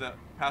also there's a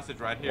passage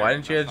right here. Why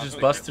didn't you guys just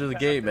bust through the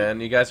gate, man?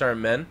 You guys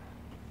aren't men.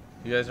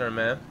 You guys aren't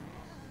man.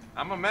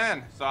 I'm a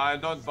man, so I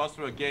don't bust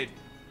through a gate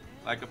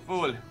like a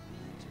fool.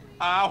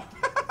 Ow!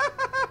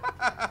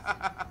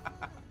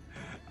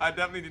 I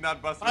definitely did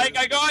not bust through. Mike,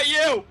 I got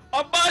you!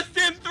 I'm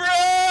busting through!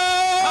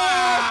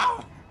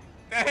 Ow!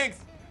 Thanks!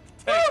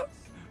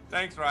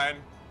 Thanks, Ryan.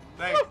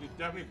 Thanks, you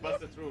definitely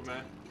busted through,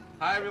 man.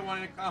 Hi, everyone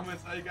in the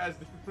comments. How you guys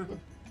doing?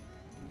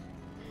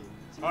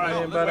 Alright, Yeah,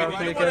 let's but wait. I'm Do you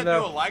thinking want to do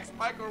of- a like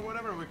spike or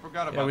whatever? We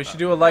forgot about that. Yeah, we should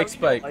do a like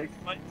spike.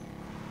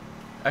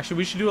 Actually,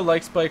 we should do a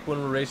like spike when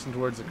we're racing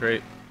towards the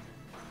crate.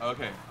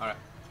 Okay, alright.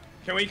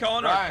 Can we call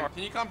in our Ryan, car?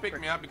 can you come pick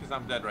me up because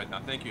I'm dead right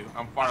now? Thank you.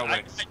 I'm far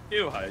away. I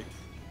do, Hike.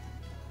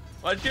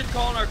 Let's just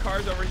call in our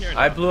cars over here now.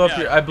 I blew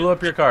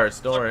up your cars.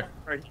 Don't worry.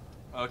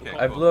 Okay.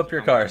 I cool. blew up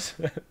your cars.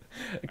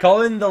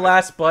 Call in the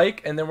last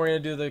bike, and then we're gonna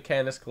do the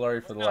Canis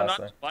Calari for the last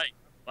time.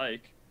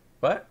 Bike.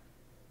 What?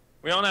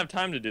 We don't have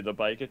time to do the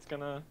bike. It's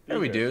gonna. Yeah,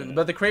 we do.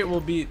 But the crate will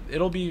be.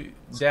 It'll be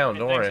down.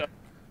 Don't worry.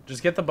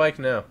 Just get the bike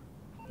now,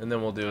 and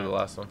then we'll do the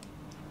last one.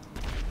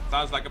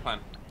 Sounds like a plan.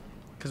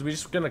 Cause we're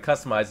just gonna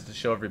customize it to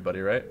show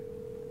everybody, right?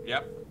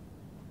 Yep.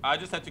 I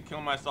just had to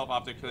kill myself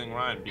after killing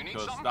Ryan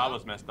because that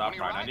was messed up,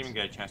 Ryan. I didn't even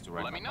get a chance to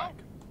ride my bike.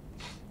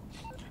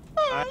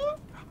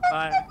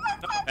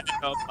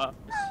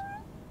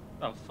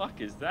 The fuck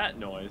is that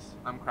noise?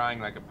 I'm crying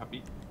like a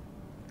puppy.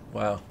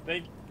 Wow.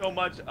 Thank you so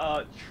much,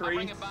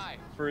 Trace,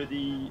 for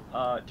the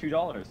 $2.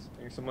 Thank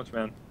you so much,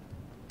 man.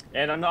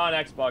 And I'm not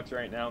on Xbox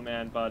right now,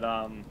 man, but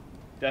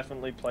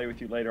definitely play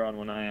with you later on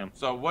when I am.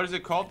 So what is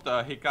it called?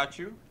 The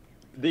Hikachu?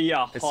 The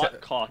hot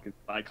cock,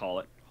 I call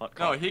it. Hot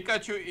No, cock.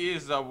 Hikachu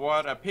is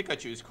what a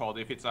Pikachu is called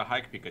if it's a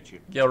hike Pikachu.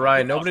 Yo,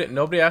 Ryan.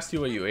 Nobody asked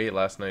you what you ate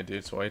last night,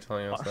 dude. So why are you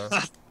telling us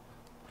that?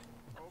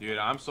 Dude,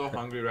 I'm so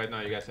hungry right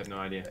now. You guys have no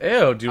idea.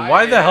 Ew, dude.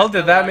 Why the hell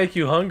did that make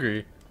you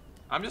hungry?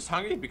 I'm just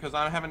hungry because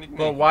I haven't eaten.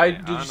 Well, why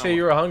did you say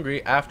you were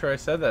hungry after I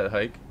said that,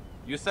 Hike?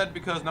 You said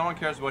because no one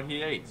cares what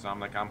he ate, so I'm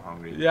like, I'm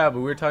hungry. Yeah, but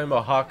we were talking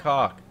about hot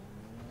cock.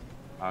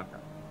 I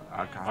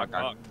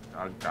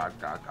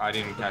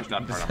didn't catch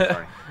that part. I'm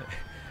sorry.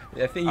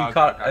 I think you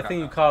caught. I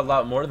think you caught a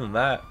lot more than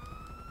that.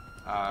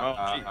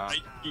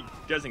 He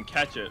doesn't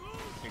catch it,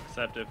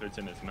 except if it's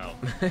in his mouth.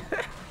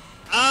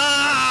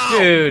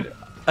 Dude.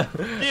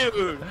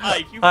 Dude,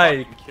 Hike, you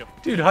Hike. fucking killed.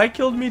 Dude, Hike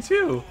killed me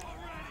too.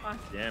 God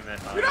damn it,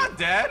 Hike. You're not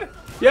dead.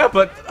 Yeah,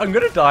 but I'm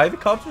gonna die. The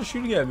cops are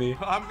shooting at me.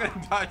 I'm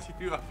gonna die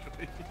too,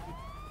 actually.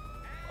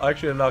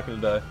 Actually, I'm not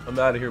gonna die. I'm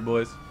out of here,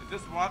 boys. Is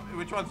this one?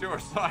 Which one's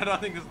yours? I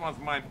don't think this one's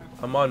mine.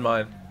 I'm on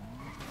mine.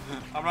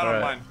 I'm not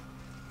on mine.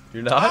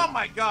 You're not? Oh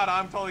my god,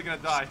 I'm totally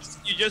gonna die.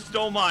 You just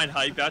stole mine,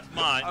 Hype. That's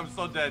mine. I'm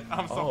so dead.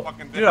 I'm so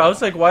fucking dead. Dude, I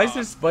was like, why is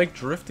this bike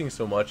drifting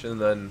so much?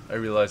 And then I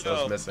realized I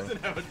was missing.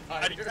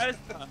 How do you guys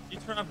you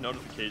turn off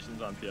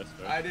notifications on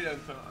PS4? I did,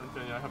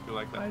 Antonio. I hope you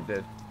like that. I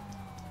did.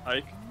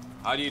 Hike?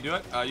 How do you do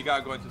it? You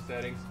gotta go into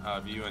settings,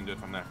 view, and do it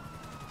from there.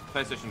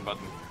 PlayStation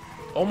button.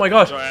 Oh my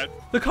gosh. Sorry,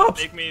 The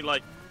cops. make me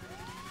like.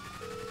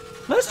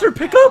 Lester,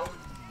 pick up.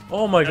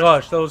 Oh my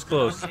gosh, that was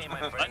close.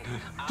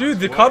 Dude,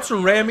 the cops were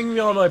ramming me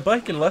on my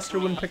bike and Lester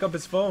wouldn't pick up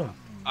his phone.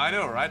 I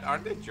know, right?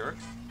 Aren't they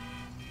jerks?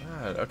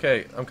 God,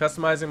 okay, I'm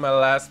customizing my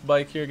last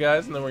bike here,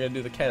 guys, and then we're gonna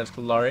do the Canis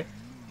Calari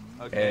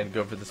and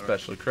go for the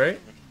special crate.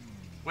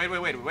 Wait.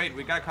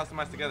 We gotta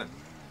customize together.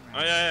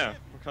 Oh yeah.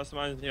 We're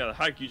customizing. Yeah,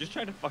 Hike, you just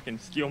tried to fucking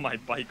steal my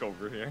bike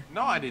over here.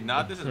 No, I did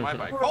not. This is my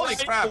bike. Holy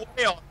crap!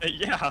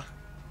 Yeah.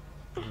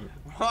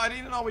 Well, I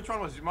didn't know which one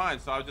was mine,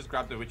 so I just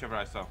grabbed it whichever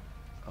I saw.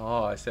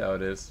 Oh, I see how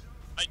it is.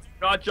 I did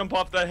not jump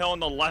off that hill on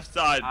the left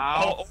side.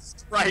 Ow. Oh,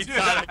 right Dude,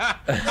 side.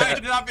 I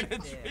ended up in a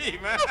tree,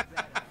 man.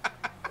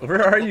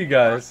 Where are you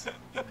guys?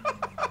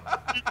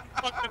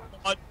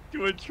 Fucking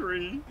to a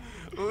tree.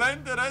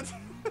 Landed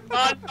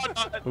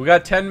it. We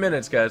got 10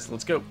 minutes, guys.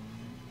 Let's go.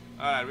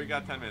 Alright, we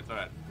got 10 minutes.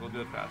 Alright, we'll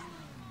do it fast.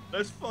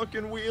 Let's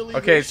fucking wheelie.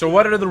 Okay, so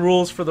what are the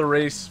rules for the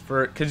race?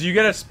 Because you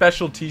get a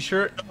special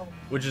T-shirt,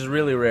 which is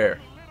really rare.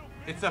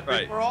 It's a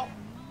free for all?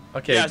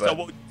 Okay, yeah, but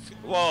so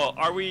well,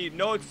 are we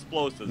no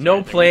explosives?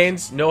 no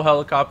planes, no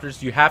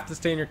helicopters. You have to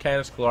stay in your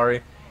Canis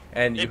Calari,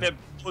 and If it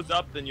blows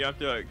up, then you have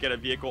to get a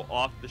vehicle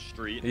off the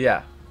street.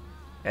 yeah,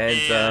 and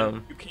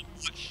you can't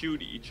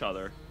shoot each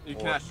other. You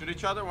cannot shoot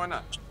each other? Why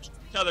not?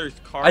 Each other's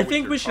car. I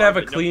think we should have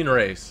a clean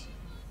race,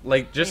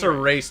 like just a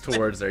race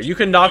towards there. You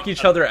can knock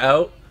each other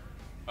out.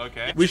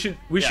 Okay. We should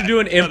do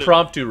an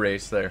impromptu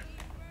race there.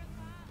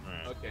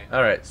 Okay.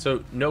 All right,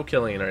 so no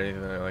killing or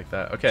anything like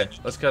that. Okay,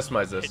 let's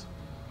customize this.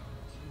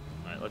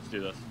 Alright, let's do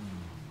this.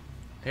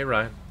 Hey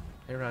Ryan.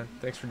 Hey Ryan.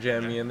 Thanks for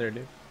jamming me in there,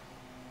 dude.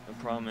 No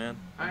problem, man.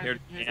 I'm here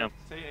to jam.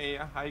 Say, hey,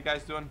 how you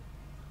guys doing?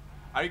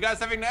 Are you guys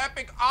having an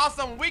epic,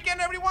 awesome weekend,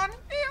 everyone?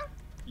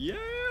 Yeah.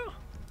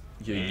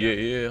 Yeah.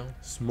 Yeah.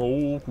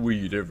 Smoke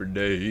weed every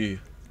day.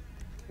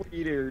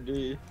 Weed every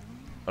day.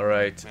 All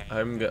right,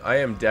 I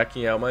am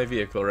decking out my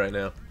vehicle right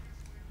now.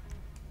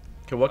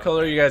 Okay, what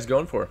color are you guys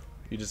going for?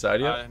 You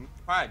decide yet?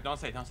 Alright, don't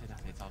say. It's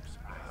all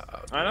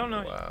surprise. I don't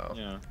know. Wow.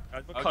 Yeah.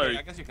 What Okay, color?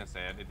 I guess you can say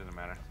it. It doesn't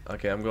matter.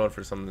 Okay, I'm going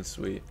for something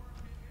sweet.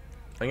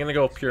 I'm gonna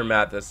go pure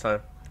matte this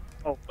time.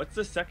 Oh, what's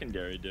the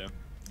secondary do?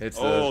 It's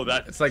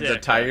that's like the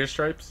sick, tiger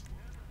stripes.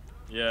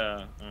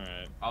 Yeah. All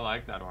right. I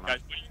like that one. Guys,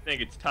 what do you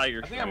think? It's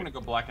tiger. I think I'm gonna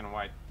go black and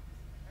white.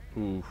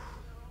 Ooh,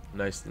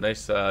 nice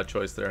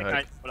choice there,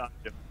 Hike.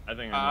 I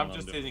think I'm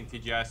just teasing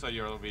TJ. I saw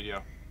your little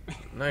video.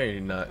 No,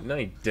 you're not. No,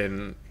 you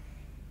didn't.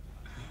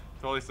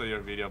 Totally saw your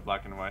video,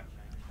 black and white.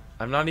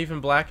 I'm not even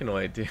black and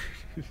white, dude.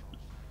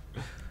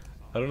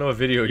 I don't know what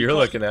video you're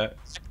looking at.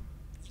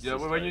 Yeah,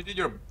 when you did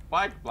your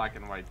bike black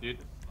and white, dude.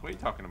 What are you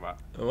talking about?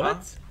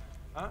 What?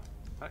 Huh?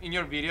 In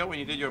your video, when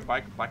you did your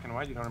bike black and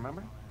white, you don't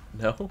remember?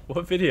 No?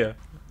 What video?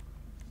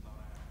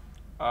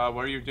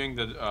 Where you're doing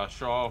the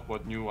show of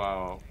what new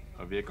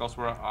vehicles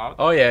were out.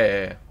 Oh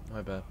yeah.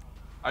 My bad.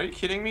 Are you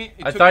kidding me?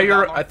 I thought you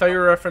were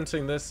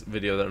referencing this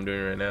video that I'm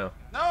doing right now.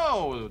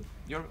 No,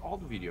 your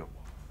old video.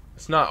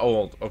 It's not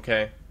old,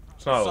 okay?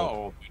 It's not so old.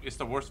 old. It's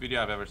the worst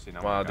video I've ever seen.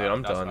 Oh Wow, my dude, God.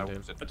 I'm That's done, why I dude.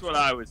 was- That's what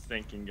I was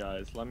thinking,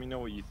 guys. Let me know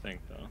what you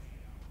think, though.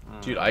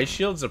 Dude, ice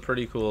shield's a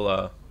pretty cool.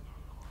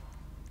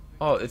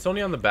 Oh, it's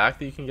only on the back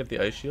that you can get the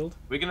ice shield.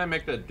 We're gonna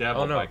make the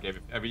devil Oh, no. bike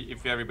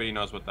if everybody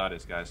knows what that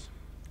is, guys.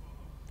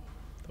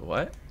 The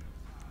what?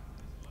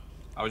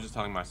 I was just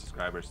telling my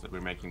subscribers that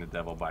we're making the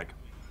devil bike.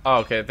 Oh,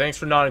 okay. Thanks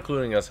for not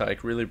including us,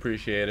 Hike. Really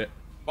appreciate it.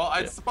 Well,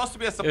 it's supposed to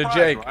be a Yo, surprise,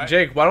 Jake, right?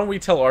 Jake, why don't we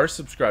tell our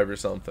subscribers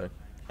something?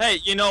 Hey,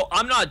 you know,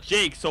 I'm not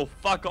Jake, so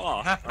fuck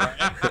off. Alright?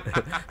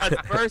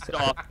 That's first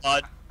off,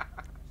 bud.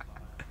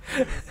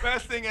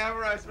 Best thing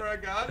ever, I swear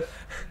to God.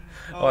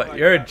 Oh,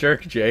 you're a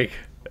jerk, Jake.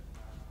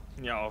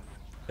 Yo.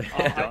 Oh,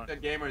 Hike the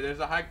Gamer. There's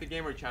a Hike the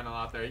Gamer channel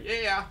out there.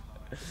 Yeah.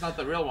 It's not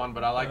the real one,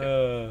 but I like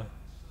it.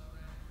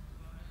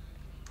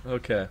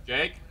 Okay.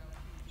 Jake,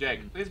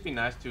 please be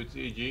nice to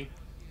TG.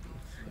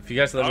 If you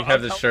guys let me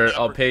have this shirt,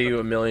 I'll pay you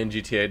 $1 million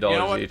GTA dollars You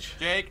know what, each.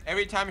 Jake?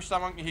 Every time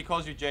someone he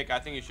calls you Jake, I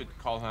think you should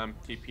call him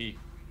TP.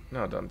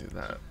 No, don't do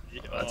that.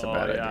 Yeah, That's a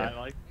bad idea. I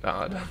like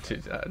No, don't do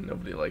that.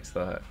 Nobody likes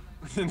that.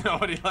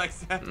 Nobody likes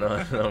that.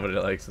 No, nobody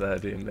likes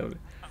that, dude. Nobody.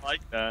 I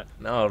like that.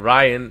 No,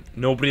 Ryan,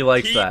 nobody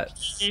likes that.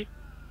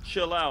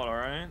 Chill out,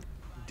 alright?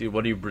 Dude,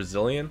 what are you,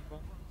 Brazilian?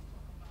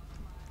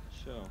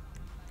 Chill.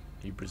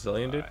 You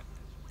Brazilian, dude? Alright.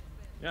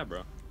 Yeah,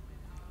 bro.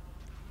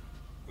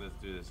 Let's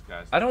do this,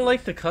 guys. I don't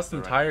like the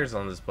custom tires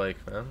on this bike,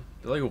 man.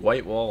 They're like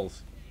white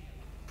walls.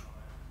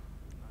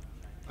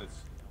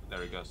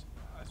 There he goes.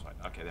 That's fine.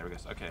 Okay, there he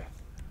goes. Okay.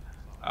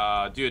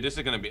 Dude, this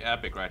is gonna be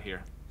epic right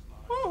here.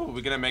 Woo,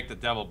 we're gonna make the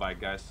devil bike,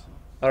 guys.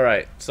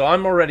 Alright, so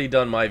I'm already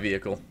done my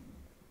vehicle.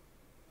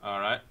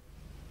 Alright.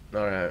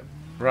 Alright.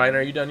 Ryan,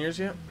 are you done yours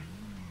yet?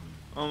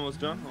 Almost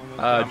done.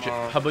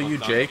 How about you,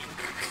 Jake?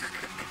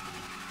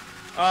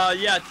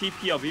 Yeah,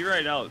 TP, I'll be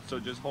right out, so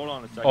just hold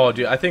on a second. Oh,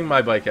 dude, I think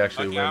my bike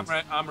actually wins.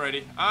 I'm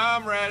ready.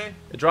 I'm ready.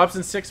 It drops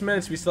in 6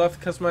 minutes. We still have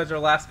to customize our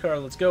last car.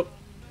 Let's go.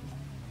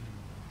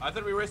 I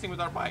thought we were racing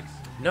with our bikes.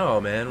 No,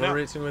 man, we're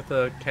racing with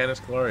a Canis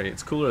Calari.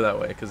 It's cooler that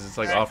way because it's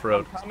like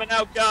off-road. I'm coming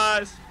out,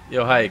 guys.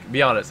 Yo, Hike,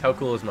 be honest. How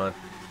cool is mine?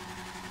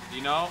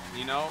 You know.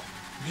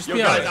 Just Yo,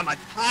 be guys, honest. I'm a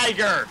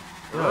tiger.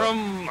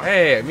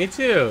 Hey, me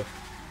too.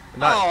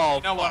 Oh,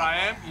 you know what I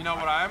am? You know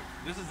what I am?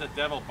 This is a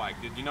devil bike,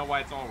 dude. You know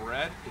why it's all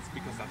red? It's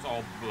because that's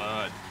all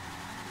blood.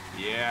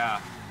 Yeah.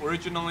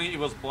 Originally, it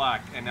was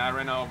black, and I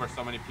ran over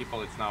so many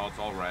people, it's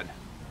all red.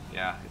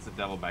 Yeah, it's a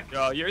devil bike.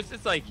 Yo, yours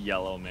is like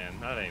yellow, man.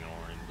 That ain't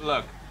orange.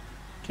 Look.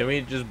 Can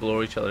we just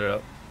blow each other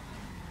up?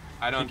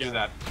 I don't do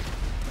that.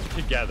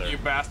 Together. You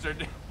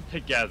bastard.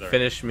 Together.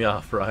 Finish me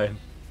off, Ryan.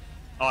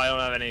 Oh, I don't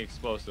have any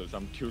explosives.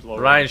 I'm too low.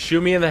 Ryan,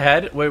 shoot me in the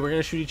head. Wait, we're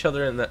gonna shoot each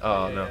other in the.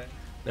 Oh Yeah. no,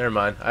 never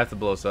mind. I have to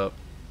blow us up.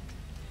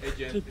 Hey,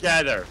 Jen.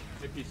 Together.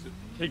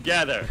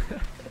 Together.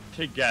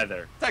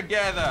 Together.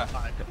 Together.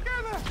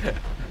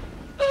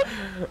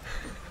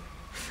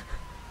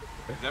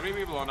 Is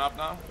everybody blown up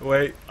now?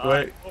 Wait.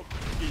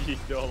 He's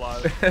still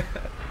alive.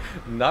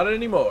 Not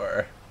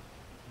anymore.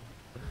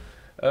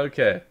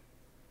 Okay.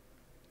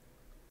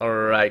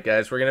 Alright,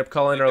 guys. We're going to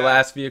call in our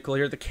last vehicle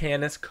here. The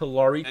Canis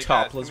Calari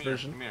topless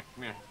version. Come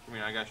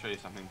here. I got to show you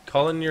something.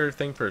 Call in your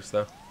thing first,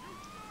 though.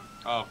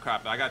 Oh,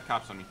 crap. I got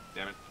cops on me.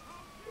 Damn it.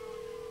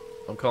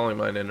 I'm calling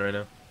mine in right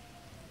now.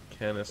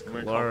 Canis What do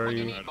you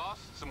Calari. need, boss?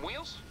 Some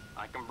wheels?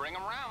 I can bring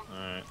them around.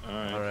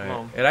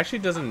 Alright. It actually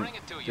doesn't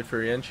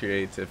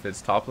differentiate if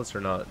it's topless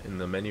or not in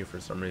the menu for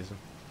some reason.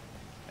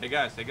 Hey,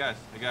 guys.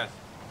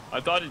 I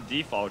thought it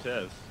default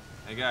is.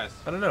 Hey, guys.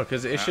 I don't know,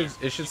 because it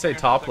should say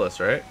topless,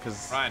 right?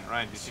 Because Ryan, do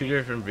you it's see two me?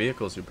 different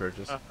vehicles you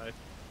purchased.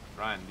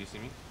 Ryan, do you see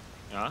me?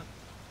 Huh?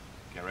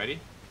 Okay, ready?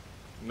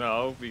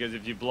 No, because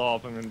if you blow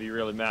up, I'm gonna be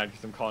really mad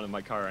because I'm calling in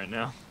my car right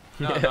now.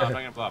 No, I'm not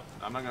gonna blow up.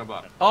 I'm not gonna blow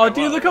up. Oh,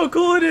 dude, look how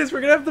cool it is.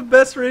 We're going to have the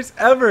best race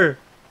ever.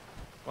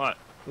 What?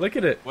 Look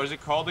at it. What is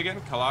it called again?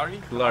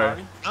 Calari?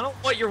 Calari. I don't know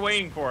what you're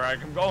waiting for.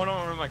 I'm going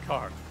over in my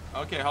car.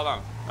 Okay, hold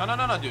on.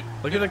 No, dude.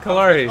 Look at the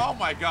Calari. Oh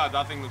my god,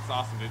 that thing looks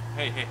awesome, dude.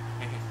 Hey.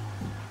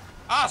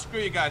 Ah, screw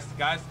you guys.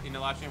 Guys, in the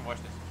live stream, watch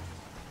this.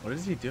 What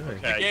is he doing?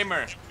 Okay. The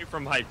gamer.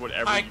 From Hike,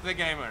 whatever. Hike the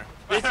gamer.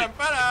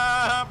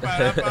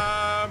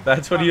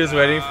 That's what he was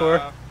waiting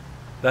for?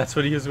 That's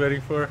what he was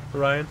waiting for,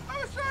 Ryan?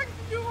 I was trying to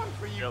do one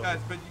for you guys,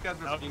 but you guys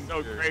were That was being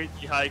so weird.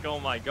 crazy, Hike. Oh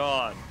my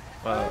god.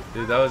 Wow,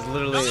 dude, that was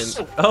literally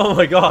Oh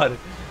my god.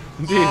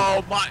 Dude.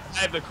 Oh my, I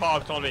have the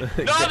cops on me. No,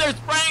 they're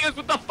spraying us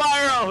with the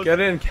fire hose. Get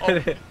in.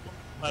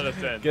 Let us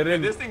in. Get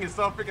in. Dude, this thing is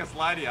so freaking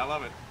slidey. I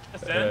love it.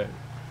 Let us in. Alright,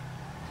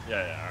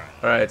 Yeah,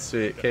 Alright,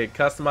 sweet. Okay,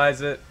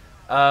 customize it.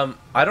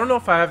 I don't know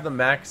if I have the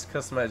max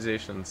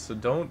customization, so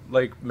don't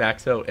like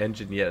max out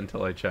engine yet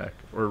until I check.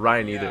 Or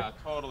Ryan either. Yeah,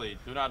 totally.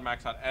 Do not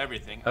max out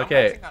everything.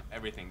 Okay. I'm maxing out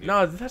everything, dude.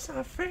 No, that's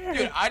not fair.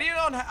 Dude, I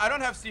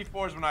don't have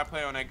C4s when I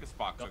play on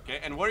Xbox, okay?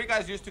 And what you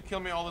guys used to kill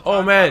me all the time?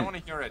 Oh, man. I don't want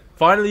to hear it.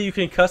 Finally, you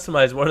can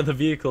customize one of the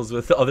vehicles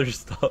with other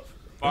stuff.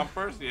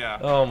 Bumpers, yeah.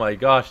 Oh my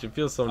gosh, it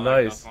feels so I like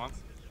nice. those ones.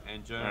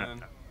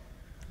 Engine.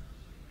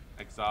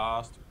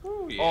 Exhaust.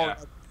 Ooh, yeah.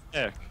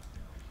 yeah.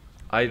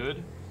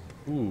 Good.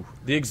 Ooh,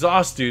 the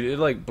exhaust, dude. It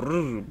like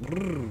brrr,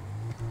 brrr.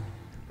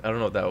 I don't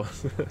know what that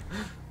was.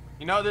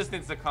 You know, this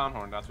needs the con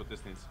horn. That's what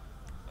this needs.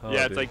 Oh,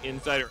 Yeah, it's dude. like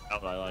inside or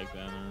out. I like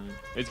that.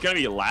 It's gonna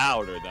be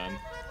louder then.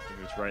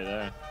 If it's right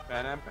there.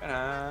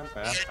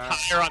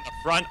 Tire on the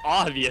front,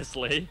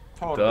 obviously.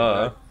 Totally.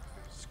 Duh. Good.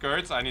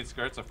 Skirts. I need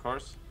skirts, of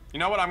course. You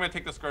know what? I'm gonna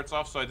take the skirts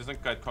off so it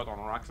doesn't get caught on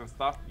rocks and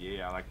stuff.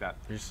 Yeah, I like that.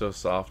 You're so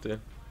soft, dude.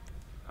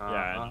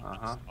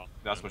 Yeah.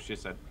 That's what she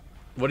said.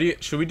 What do you?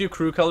 Should we do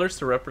crew colors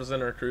to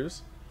represent our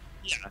crews?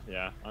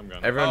 Yeah, I'm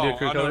gonna. Everyone do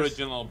crew colors.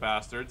 Unoriginal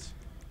bastards.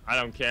 I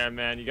don't care,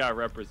 man. You gotta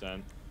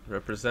represent.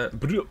 Represent.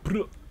 Brr,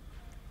 brr.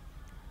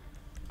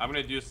 I'm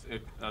gonna do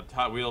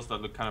wheels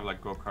that look kind of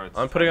like go-karts.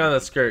 I'm putting on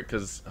the skirt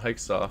because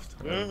Hike's soft.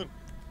 I don't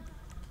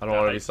want to be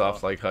Hike's soft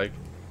soft. like Hike.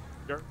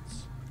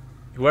 Skirts.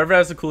 Whoever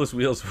has the coolest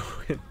wheels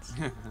wins.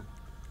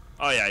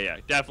 Oh yeah,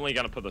 definitely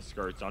gonna put the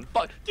skirts on.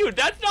 But dude,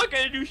 that's not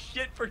gonna do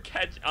shit for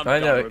catch. I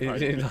know.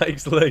 He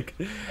likes like.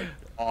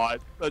 Oh,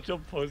 such a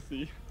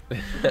pussy.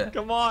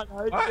 Come on,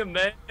 Hike the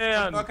man. What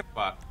are you talking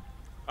about?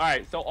 All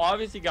right, so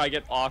obviously you gotta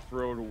get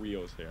off-road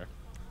wheels here.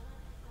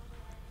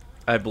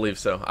 I believe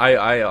so.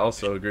 I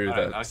also agree with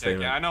that Okay,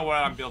 statement. I know what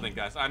I'm building,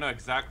 guys. I know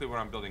exactly what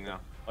I'm building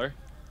now. All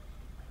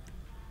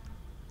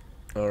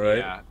right.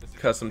 Yeah, this is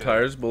Custom good.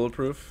 tires,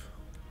 bulletproof.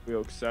 Wheel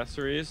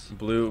accessories.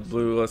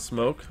 Blue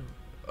smoke.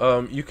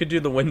 You could do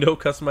the window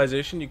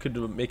customization. You could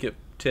make it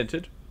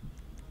tinted.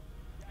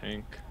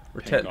 Pink.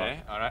 For 10, Okay,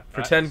 alright.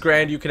 for 10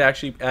 grand, you can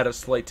actually add a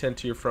slight tint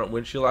to your front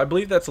windshield. I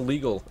believe that's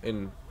illegal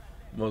in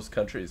most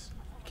countries.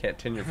 You can't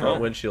tint your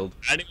front windshield.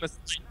 Adding a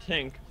slight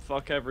tink.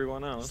 Fuck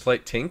everyone else.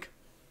 Slight tink?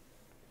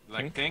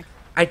 Like think?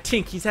 I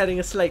think he's adding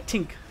a slight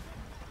tink.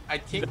 I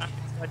think.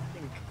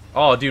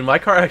 Oh, dude, my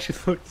car actually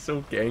looked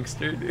so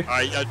gangster, dude.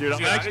 Alright, yeah, dude, I'm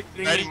Dude,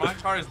 actually ready. my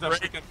car is the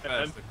Ready, freaking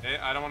man. best, okay?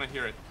 I don't want to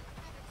hear it.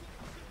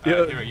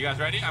 Yeah. Here, you guys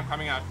ready? I'm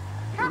coming out.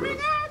 Coming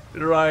out!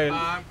 Ryan,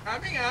 I'm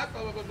coming out!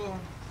 Blah, blah, blah, blah.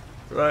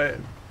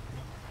 Ryan.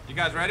 You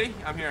guys ready?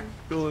 I'm here.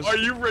 Cool. Are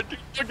you ready?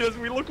 Because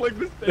we look like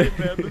the same,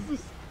 man. This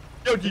is.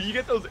 Yo, did you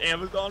get those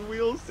Amazon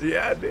wheels?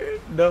 Yeah,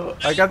 dude. No,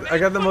 I got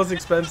the most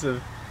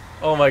expensive.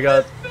 Oh my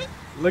god.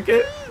 Look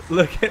at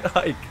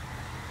Hike.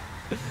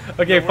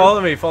 Okay, follow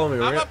me.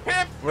 I'm a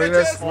pimp, We're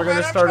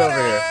gonna start over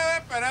here.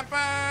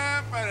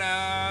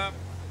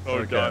 Oh,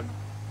 Okay. God.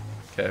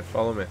 Okay,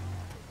 follow me.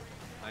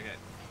 Okay.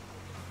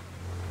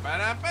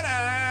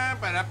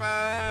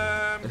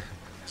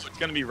 It's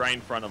gonna be right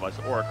in front of us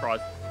or across.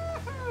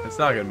 It's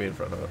not gonna be in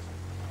front of us.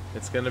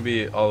 It's gonna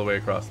be all the way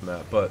across the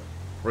map, but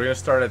we're gonna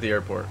start at the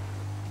airport.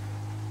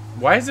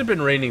 Why has it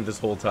been raining this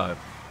whole time?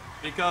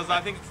 Because I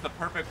think it's the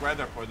perfect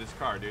weather for this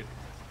car, dude.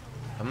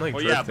 I'm like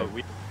Well, yeah, drifting.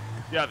 but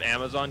you have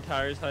Amazon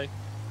tires, Hike?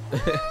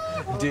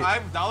 Dude. I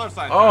have dollar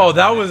signs. Oh,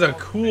 that was a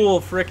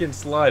cool freaking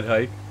slide,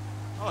 Hike.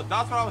 Oh,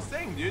 that's what I was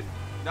saying, dude.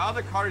 The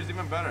other car is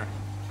even better.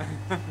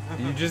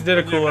 You just did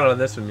a cool one on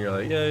this one. You're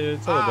like, yeah,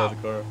 it's all about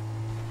the car.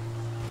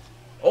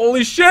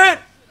 Holy shit!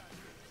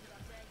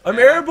 I'm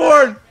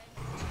airborne!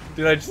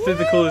 Dude, I just did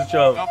the coolest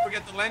jump. Don't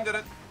forget to land it.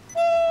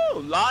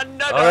 Woo!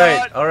 London!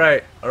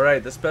 Alright.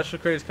 The special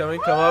crate is coming.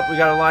 Come up. We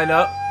gotta line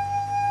up.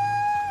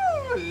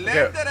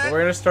 Okay, we're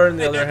gonna start in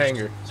the other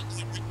hangar.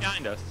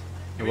 Behind us.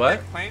 Can we What?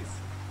 get planes?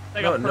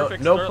 Like No, a no,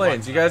 perfect no start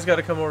planes. line. You guys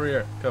gotta come over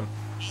here. Come.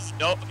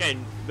 No, okay.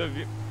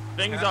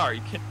 Things are,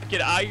 you can't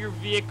get out of your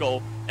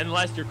vehicle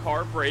unless your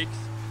car breaks.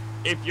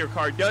 If your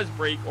car does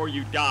break or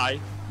you die,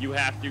 you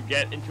have to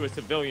get into a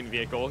civilian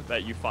vehicle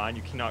that you find.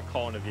 You cannot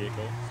call in a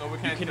vehicle. So we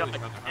can't kill cannot-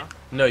 each other, huh?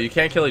 No, you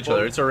can't kill each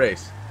other. It's a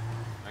race.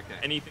 Okay.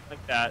 Anything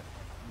like that.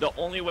 The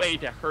only way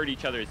to hurt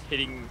each other is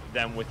hitting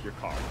them with your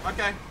car.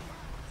 Okay.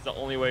 It's the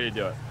only way to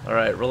do it.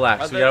 Alright,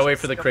 relax. We gotta wait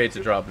for the crate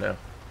to drop now.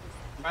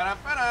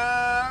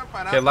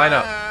 Okay, line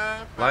up.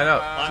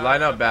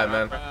 Line up,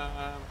 Batman.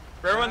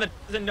 For everyone that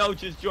doesn't know,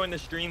 just join the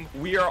stream.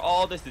 We are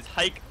all, this is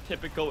Hike,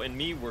 Typical, and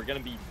me. We're going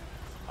to be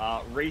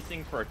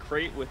racing for a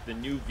crate with the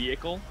new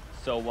vehicle.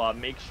 So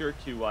make sure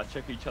to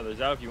check each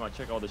other's out if you want to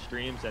check all the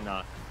streams and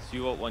see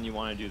what one you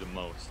want to do the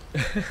most.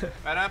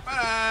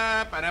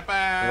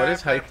 What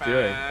is Hike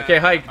doing? Okay,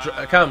 Hike,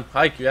 come.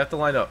 Hike, you have to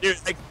line up. Dude,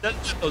 like,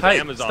 that's those Hike,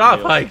 Amazon stop,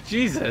 deals. Hike.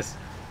 Jesus.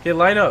 Okay,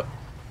 line up.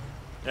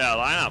 Yeah,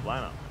 line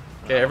up.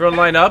 Okay, everyone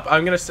line up.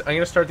 I'm gonna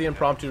start the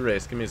impromptu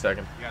race. Give me a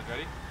second. You guys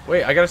ready?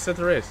 Wait, I gotta set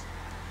the race.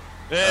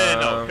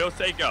 No, he'll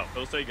say go.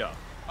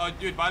 Oh,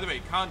 dude, by the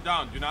way, count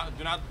down. We're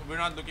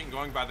not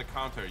going by the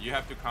counter. You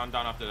have to count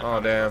down after the counter.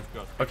 Oh, damn.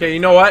 Go. Okay, you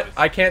know what?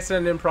 I can't set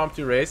an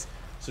impromptu race.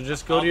 So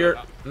just go to your...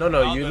 No,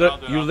 I'll you do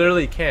it. you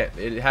literally can't.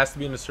 It has to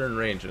be in a certain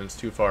range, and it's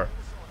too far.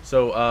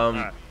 So,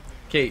 Alright.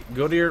 okay,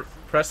 go to your...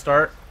 Press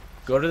start.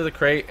 Go to the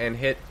crate and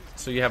hit...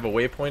 So you have a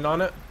waypoint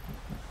on it.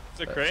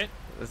 It's a crate?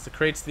 The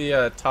crate's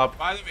the top...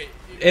 By the way,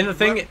 In the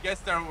thing- whoever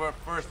gets there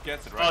first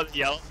gets it, Oh, right? the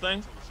yellow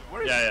thing?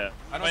 Where is Yeah, it? yeah.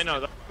 I don't Wait, see no, it.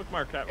 that's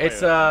bookmark. It's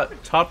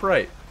top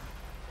right.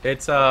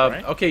 It's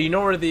right? okay. You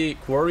know where the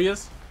quarry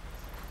is?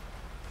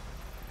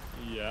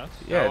 Yes.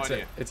 Yeah, No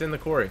idea. it's in the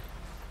quarry.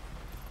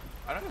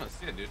 I don't even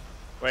see it, dude.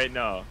 Wait,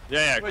 no.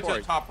 Yeah, Wait, Corey.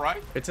 it's top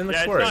right? It's in the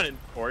Yeah, quarry. it's not in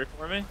Corey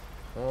for me.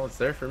 Well, it's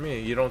there for me.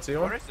 You don't see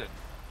one? Where is it?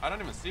 I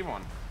don't even see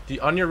one.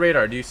 On your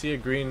radar, do you see a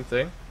green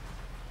thing?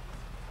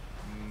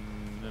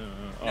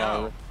 No.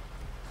 No.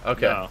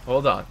 Okay, No.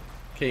 hold on.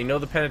 Okay, you know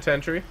the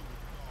penitentiary?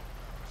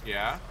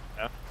 Yeah.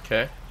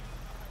 Okay.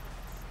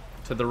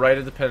 To the right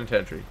of the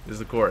penitentiary is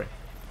the quarry.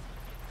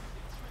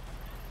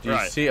 Do you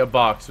Right. see a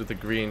box with a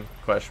green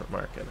question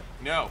mark in it?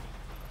 No.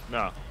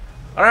 No.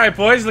 Alright,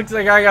 boys, looks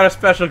like I got a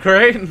special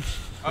crate.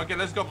 Okay,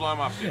 let's go blow him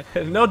up,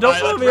 dude. No, don't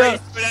blow me race,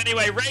 up. but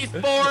anyway, race for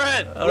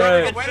it!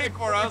 Alright. They're waiting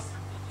for us.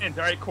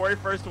 Alright, Corey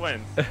first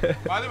wins.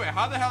 By the way,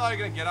 how the hell are you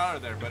gonna get out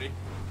of there, buddy?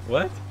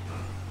 What?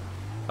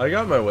 I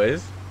got my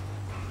ways.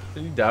 Are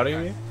you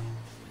doubting me?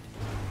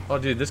 Oh,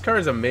 dude, this car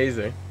is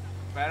amazing.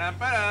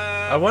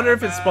 I wonder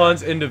if it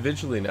spawns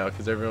individually now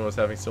because everyone was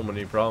having so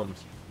many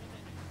problems.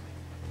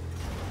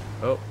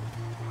 Oh.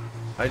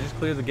 I just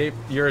cleared the gate.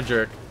 You're a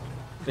jerk.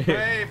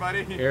 Hey,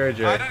 buddy. You're a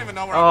jerk. I don't even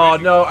know where Oh, I'm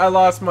racing. no, I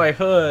lost my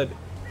hood.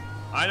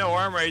 I know where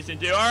I'm racing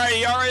to. Alright,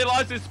 he already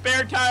lost his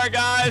spare tire,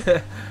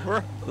 guys!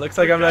 Looks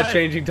like I'm not Okay.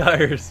 changing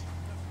tires.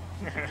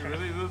 Did you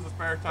really lose the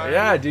spare tire?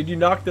 Yeah, dude, you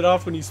knocked it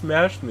off when you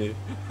smashed me.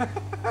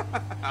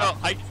 No,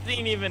 I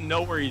didn't even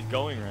know where he's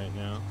going right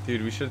now.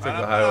 Dude, we should have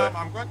taken the highway.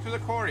 I'm going to the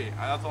quarry.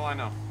 That's all I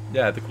know.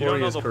 Yeah, the You don't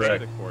quarry know is the way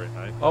correct. to Corey,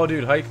 right? Oh,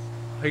 dude,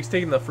 Hike's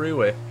taking the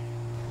freeway.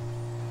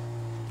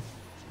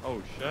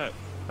 Oh, shit.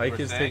 Hike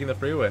We're is staying? taking the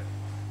freeway.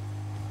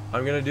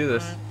 I'm gonna do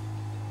this.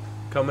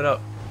 Coming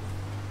up.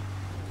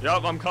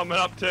 Yup, I'm coming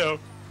up too.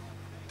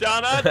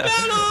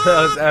 That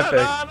was epic.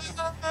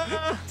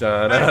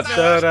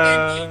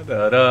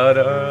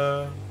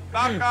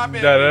 Stop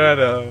copying.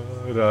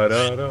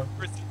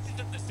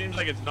 It seems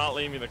like it's not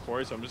letting me the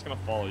course, so I'm just gonna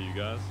follow you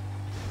guys.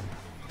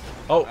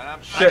 Oh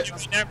shit!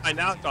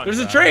 There's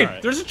a train.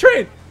 Right. There's a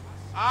train.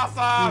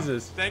 Awesome.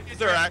 Jesus. Thank you, Is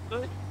there sir.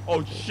 actually?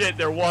 Oh shit!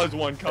 There was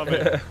one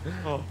coming.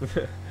 Oh.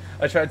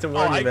 I tried to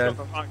warn you, man. I'm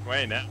the wrong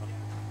way now.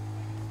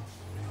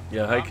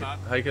 Yeah, No,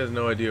 Hike has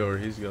no idea where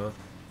he's going.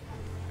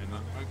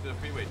 Going to the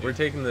freeway, dude. We're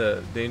taking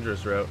the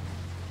dangerous route.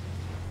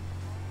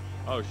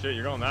 Oh shit!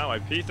 You're going that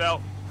way. Peace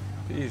out.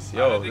 Peace.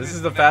 Yo, this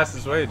is the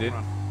fastest way, dude.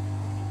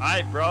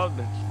 Alright, bro.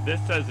 This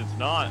says it's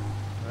not.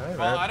 Alright,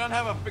 Well, man. I don't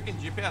have a freaking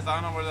GPS. I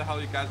don't know where the hell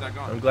you guys are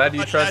going. I'm glad you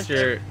But trust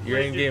guys, your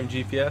in-game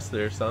GPS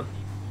there, son.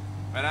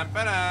 I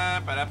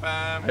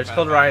I just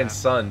called Ryan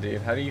son,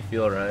 dude. How do you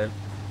feel, Ryan?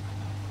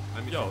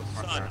 Yo,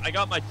 son, I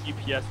got my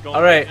GPS going.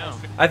 All right, now.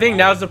 I think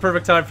now's the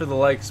perfect time for the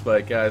like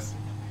spike, guys.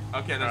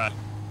 Okay, Alright.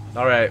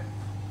 All right,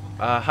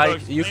 Hike,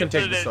 So you can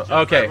explain take this what one.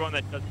 it is, just for Okay, everyone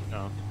that doesn't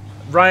know.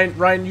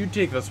 Ryan, you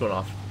take this one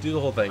off. Do the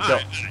whole thing. Go,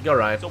 Alright. go,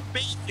 Ryan. So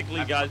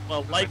basically, guys,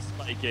 what a like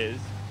spike is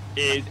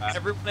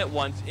everyone at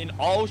once in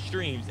all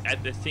streams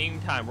at the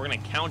same time. We're gonna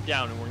count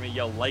down and we're gonna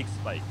yell like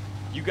spike.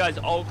 You guys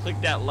all click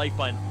that like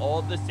button all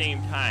at the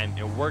same time,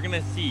 and we're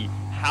gonna see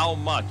how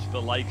much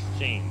the likes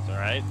change. All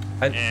right?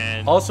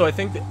 And also, I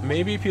think that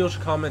maybe people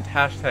should comment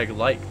hashtag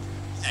liked.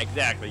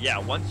 Exactly. Yeah.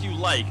 Once you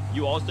like,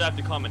 you also have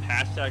to comment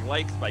hashtag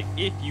like spike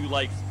if you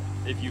like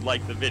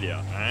the video.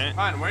 All right?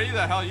 Fine, where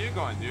the hell are you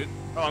going, dude?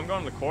 Oh, I'm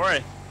going to the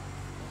quarry.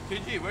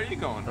 TG, where are you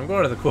going? I'm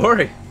going to the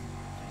quarry.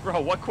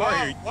 Bro, what quarry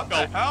are you What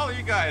going? the hell,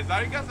 you guys?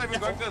 Are you guys even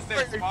going to the same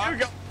Where spot? are you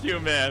going to,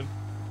 man?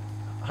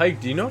 Hike,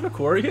 do you know what a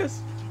quarry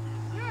is?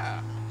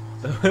 Yeah.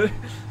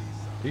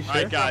 You sure? All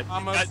right, guys. You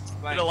Almost guys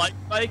like- get a like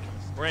spike.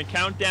 We're gonna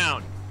count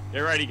down. Get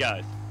ready,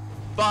 guys.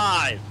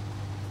 5,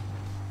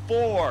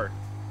 4,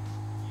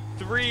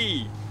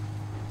 3,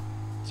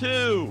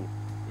 2.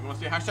 We want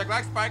to see hashtag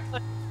like spike.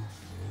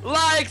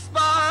 Like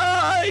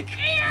spike!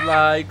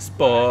 Likes,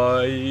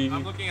 boy.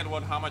 I'm looking at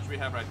how much we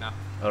have right now.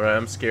 All right,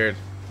 I'm scared.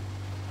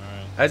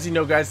 Alright. As you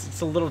know, guys,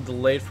 it's a little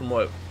delayed from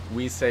what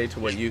we say to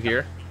what you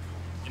hear.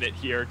 And it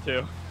here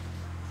too.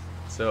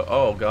 So,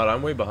 oh god,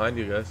 I'm way behind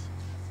you guys.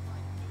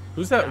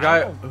 Who's that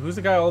guy? Who's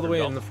the guy all the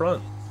way in the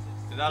front?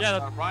 That's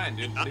Yeah, Ryan,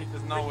 dude. He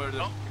doesn't know where the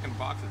freaking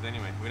box is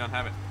anyway. We don't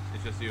have it.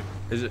 It's just you.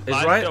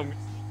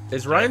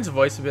 Is Ryan's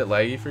voice a bit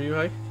laggy for you,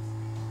 Hike?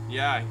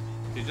 Yeah,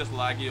 he's just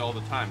laggy all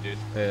the time, dude.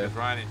 Yeah. Because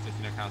Ryan is just,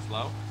 kind of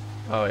slow.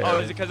 Oh yeah. Oh,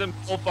 is it because I'm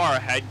so far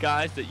ahead,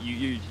 guys, that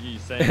you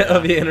say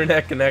Of the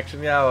internet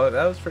connection? Yeah, well,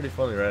 that was pretty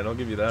funny, Ryan. I'll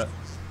give you that.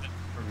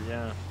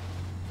 Yeah.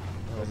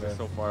 Oh, This man. is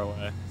so far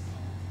away.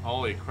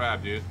 Holy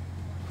crap, dude.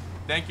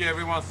 Thank you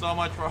everyone so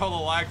much for all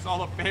the likes,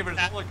 all the favorites,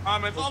 all the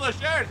comments, all the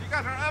shares. You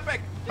guys are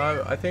epic.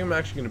 I think I'm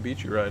actually gonna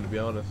beat you, Ryan. To be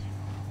honest.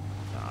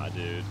 Nah,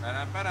 dude.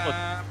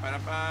 Ba-da-ba-da,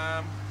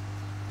 ba-da-bam.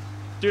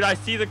 Dude, I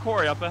see the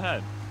quarry up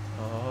ahead.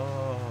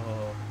 Oh.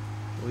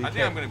 Well, you I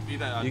think I'm gonna beat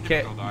that. You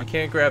typical can't. dog. You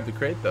can't grab the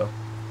crate though.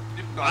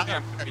 Typical, I I think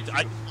I'm gonna beat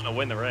just you. want to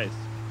win the race.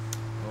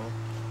 Well,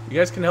 you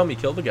guys can help me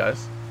kill the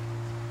guys.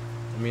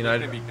 I mean,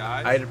 There's I'd gonna be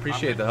guys. I'd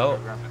appreciate I'm the gonna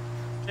help. grab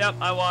it. Yep,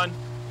 I won.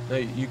 No,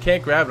 you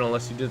can't grab it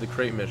unless you did the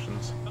crate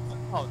missions.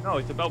 Oh, no,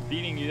 it's about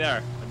beating you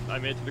there. I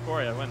made it to the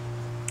quarry, I win.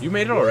 You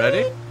made it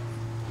already?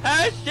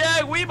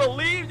 Hashtag we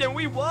believed and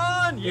we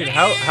won! Dude,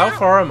 Yeah! how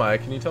far am I?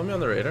 Can you tell me on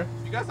the radar?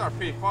 You guys are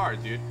pretty far,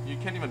 dude. You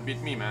can't even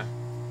beat me, man.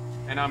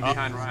 And I'm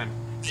behind Ryan.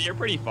 You're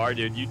pretty far,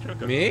 dude. You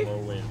took a Me? slow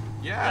win.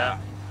 Yeah.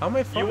 How am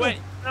I far? You went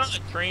on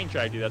a train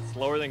track, dude. That's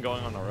slower than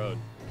going on the road.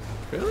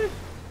 Really?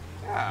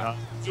 Yeah.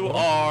 You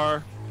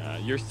are...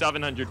 you're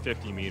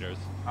 750 meters.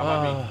 How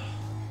about me?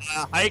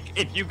 Hike,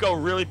 if you go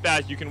really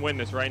fast, you can win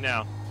this right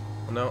now.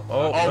 No.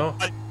 Oh, no.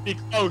 It's be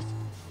close.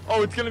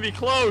 Oh, it's gonna be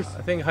close.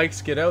 I think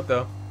Hikes get out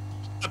though.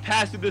 I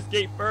passed through this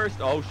gate first.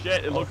 Oh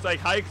shit! It looks like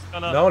Hike's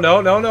gonna.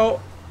 No.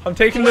 I'm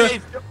taking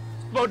Wait, the.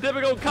 it's more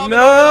difficult coming.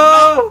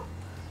 No.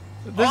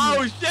 This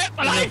Oh is- shit!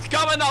 But Hike's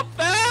coming up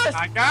fast.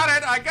 I got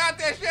it. I got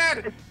this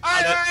shit.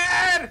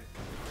 I ran.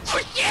 Oh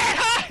shit!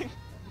 Hike!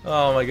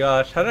 Oh my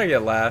gosh, how did I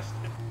get last?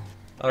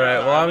 Alright,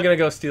 well I'm gonna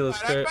go steal this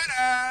crate.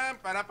 Ba-da-ba-dam,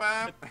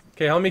 ba-da-bam.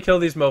 Okay, help me kill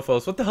these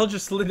mofos. What the hell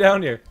just slid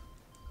down here?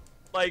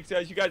 Like,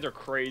 guys, you guys are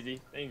crazy.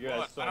 Thank you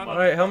guys so I don't much.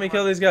 Alright, help me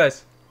kill these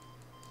guys.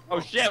 Oh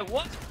shit!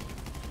 What?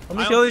 Help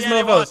me I kill don't these see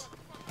anyone. mofos.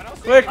 I don't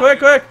see Quick!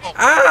 anybody.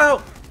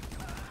 Ow!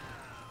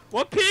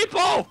 What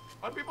people?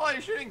 What people are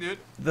you shooting, dude?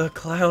 The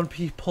clown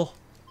people.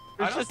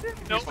 I There's don't just see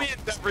any no people. means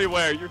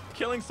everywhere. You're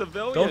killing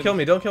civilians. Don't kill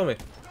me, don't kill me.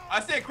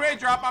 I see a crate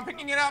drop. I'm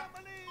picking it up.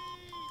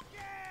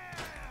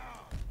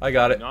 I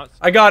got it. Not-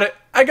 I got it.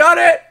 I got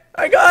it.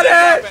 I got it.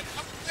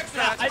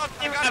 I didn't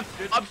even have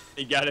options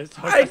to get it.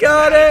 So I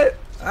got it.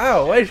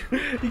 Ow! Wait,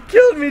 you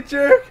killed me,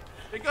 jerk.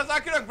 Because I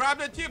could have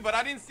grabbed it too, but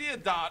I didn't see a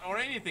dot or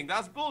anything.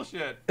 That's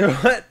bullshit.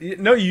 What?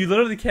 No, you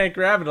literally can't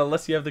grab it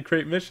unless you have the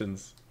crate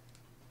missions.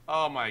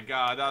 Oh my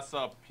god, that's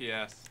so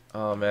PS.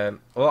 Oh man.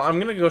 Well, I'm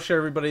gonna go show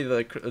everybody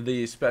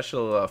the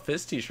special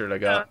Fizz T-shirt I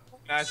got.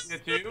 Can I see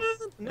it too?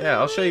 Yeah,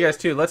 I'll show you guys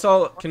too. Let's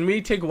all. Can we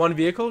take one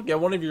vehicle? Get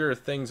one of your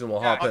things and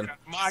we'll hop in.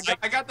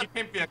 I got the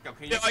pimp vehicle.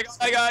 Can you I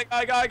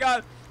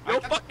got. Yo,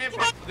 the pimp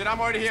vehicle. Dude,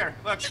 I'm already here.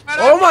 Look.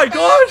 Oh my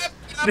gosh!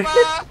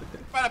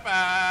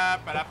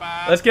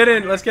 Let's get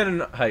in. Let's get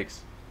in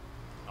hikes.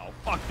 Oh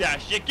fuck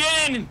that shit!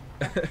 Get in.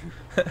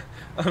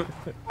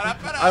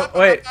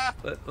 Wait.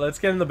 Let's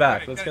get in the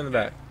back. Let's get in the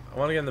back. I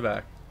want to get in the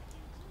back.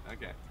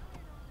 Okay.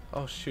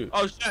 Oh shoot.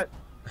 Oh shit.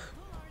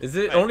 Is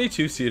it only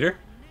two-seater?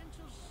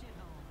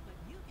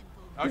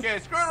 Okay,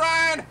 screw it,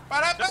 Ryan.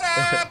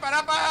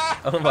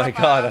 Oh my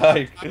god,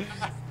 Hike.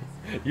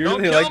 You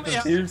really like the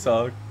theme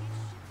song.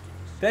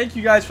 Thank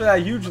you guys for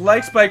that huge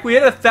like spike. We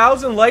hit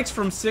 1,000 likes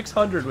from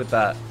 600 with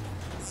that.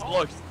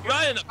 Look, you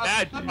got in a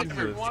bad Thank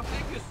you so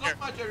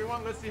much,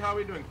 everyone. Let's see how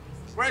we're doing.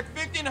 We're at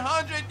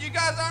 1,500. You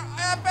guys are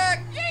epic.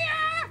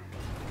 Yeah.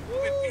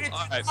 With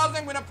 2,000,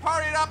 I'm gonna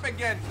party it up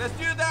again. Let's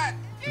do that.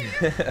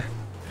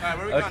 Alright,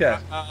 where we okay.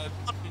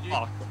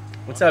 going?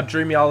 What's up,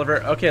 Dreamy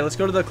Oliver? Okay, let's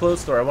go to the clothes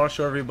store. I want to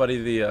show everybody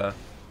the.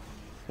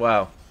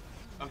 Wow.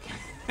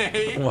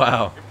 Okay.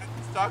 Wow.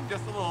 Stuck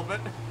just a little bit.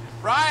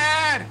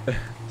 Ryan!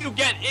 You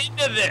get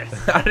into this.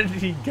 How did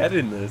he get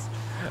in this?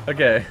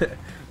 Okay,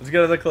 let's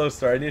go to the clothes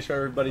store. I need to show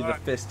everybody the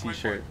Fist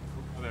T-shirt.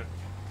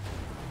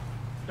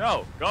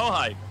 Go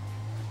Hike.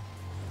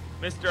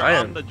 Mr.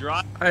 On the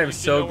drive. I am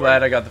so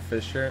glad I got the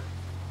Fist shirt.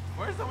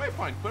 Where's the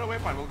waypoint? Put a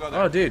waypoint. We'll go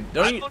there. Oh, dude,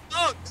 don't you?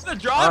 It's the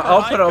driver.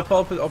 I'll put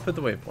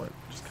the waypoint.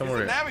 Just come over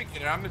here. He's the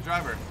navigator. I'm the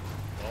driver.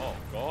 Oh,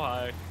 go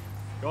Hike.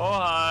 Go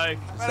Hike.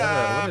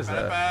 What is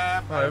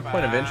that? Oh, I have a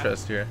point of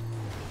interest here.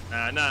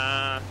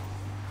 Nah.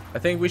 I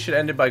think we should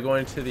end it by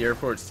going to the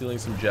airport, stealing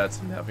some jets,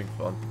 and having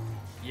fun.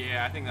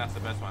 Yeah, I think that's the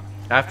best one.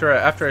 After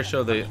I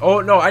show the.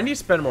 Oh no, I need to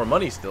spend more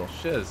money still.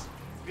 Shiz.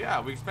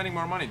 Yeah, we're spending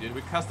more money, dude. We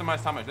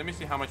customized how much. Let me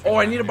see how much. Oh,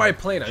 I need to buy a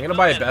plane. I'm gonna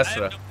buy a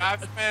Vestra.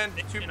 I've spent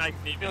 2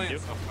 million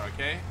so far,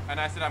 okay? And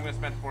I said I'm gonna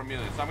spend 4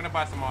 million, so I'm gonna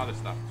buy some other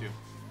stuff too.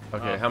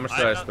 Okay, how much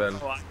did I spend?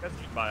 I guess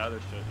you can buy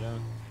other shit, yeah.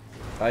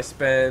 I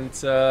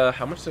spent.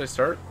 How much did I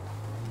start?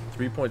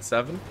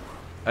 3.7.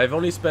 I've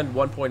only spent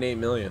 1.8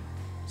 million,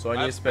 so I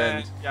need to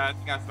spend. Yeah, I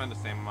think I spent the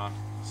same amount.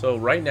 So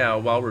right now,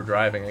 while we're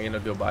driving, I'm gonna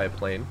go buy a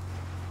plane.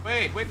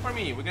 Wait for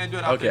me. We're gonna do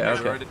it after.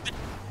 Okay.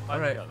 All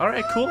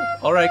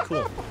right,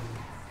 cool.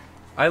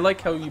 I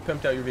like how you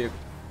pimped out your vehicle.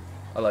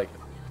 I like it.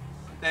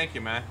 Thank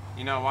you, man.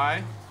 You know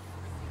why?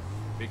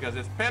 Because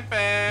it's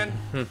pimpin'.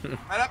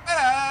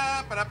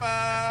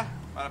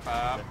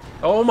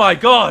 Oh my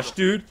gosh,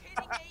 dude.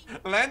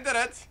 Landed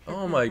it.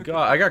 Oh my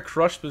god, I got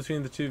crushed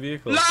between the two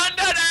vehicles.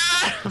 Landed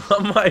it! Oh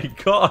my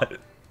god.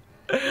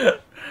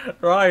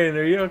 Ryan,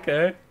 are you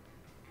okay?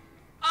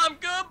 I'm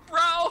good,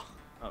 bro.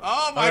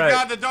 Oh my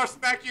god, the door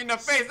smacked you in the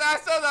face. I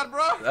saw that,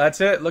 bro.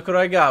 That's it. Look what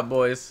I got,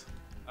 boys.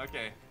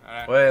 Okay.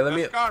 Alright. Wait, let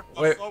me.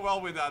 Wait. So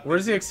well with that.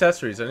 Where's the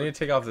accessories? I need to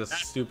take off this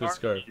stupid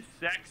scarf.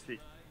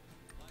 Sexy.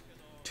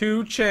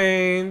 2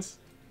 chains.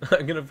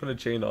 I'm gonna put a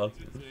chain on.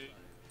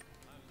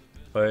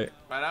 Wait.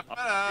 Right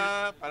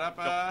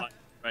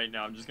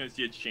now, I'm just gonna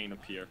see a chain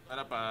appear.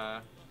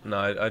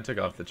 No, I took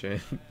off the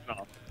chain.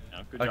 No,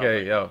 good job,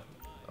 Okay, yo.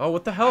 Oh,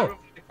 what the hell?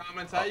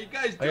 Comments, how you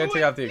guys I gotta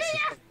take off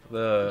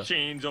the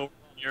chains over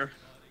here.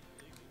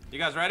 You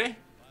guys ready?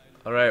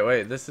 All right,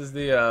 wait. This is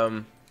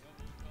the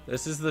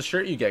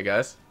shirt you get,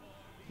 guys.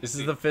 This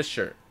is the Fist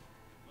shirt.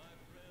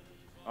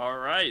 All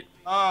right.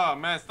 Oh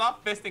man,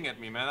 stop fisting at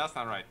me, man. That's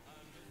not right.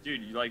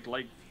 Dude, you like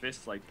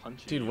fists like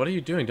punching. Dude, what are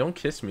you doing? Don't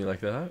kiss me like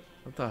that.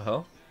 What the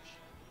hell?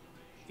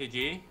 TG,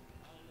 do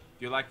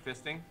you like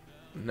fisting?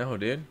 No,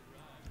 dude.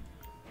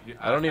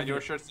 I don't even. Your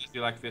shirt says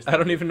you like fisting. I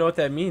don't even know what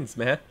that means,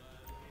 man.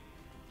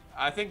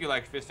 I think you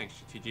like fisting,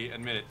 TG.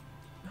 Admit it.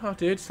 No,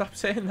 dude, stop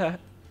saying that.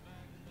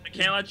 I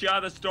can't let you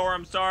out of the store.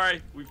 I'm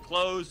sorry. We've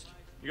closed.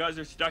 You guys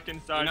are stuck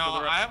inside. No,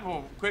 I have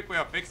a quick way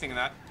of fixing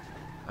that.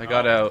 I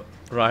got out.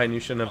 Ryan, you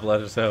shouldn't have let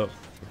us out.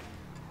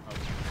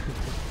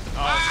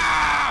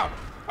 Ah!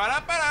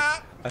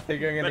 I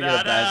think I'm gonna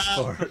get a bad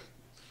score.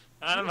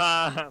 I'm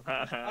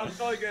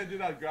totally gonna do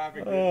that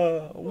graphic.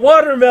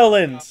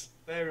 Watermelons!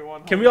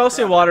 Everyone, can we all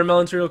say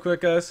watermelons real quick,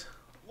 guys?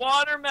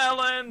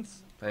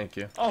 Watermelons! Thank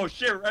you. Oh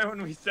shit, right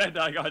when we said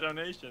that, I got a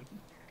donation.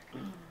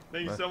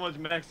 Thank you so much,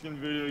 Mexican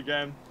video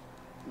game.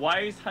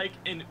 Why is Hike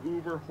an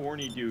uber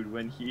horny dude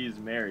when he is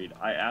married?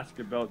 I asked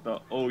about the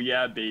oh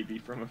yeah baby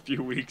from a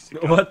few weeks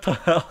ago. What the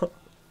hell?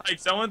 Like,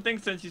 someone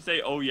thinks since you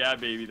say oh yeah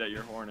baby that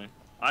you're horny.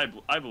 I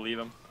believe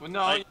him. Well,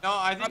 no, I think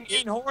I'm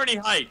being horny,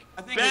 Hike.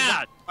 I think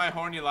bad. He's my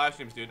horny live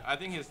streams, dude. I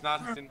think he's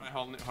not seen my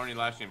horny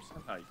live streams.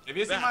 Have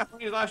you seen my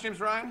horny live streams,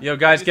 Ryan? Yo,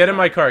 guys, get in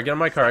my car. Get in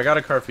my car. I got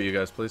a car for you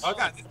guys, please. Oh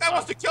god, this guy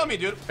wants to kill me,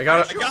 dude. I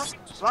got a car.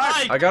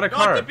 I got a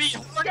car. Oh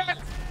my god!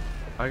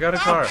 I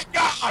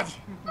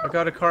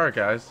got a car,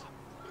 guys.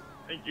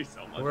 Thank you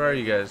so much. Where are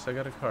you guys? I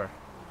got a car.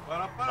 You're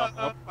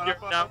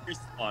now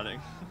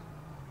respawning.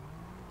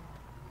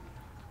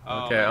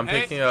 Okay, I'm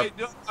picking up.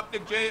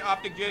 Optic J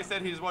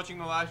said he's watching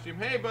the live stream.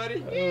 Hey,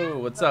 buddy. Oh,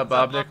 what's up,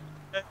 Optic?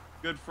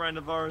 Good friend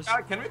of ours.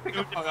 Can we pick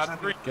up?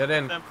 Get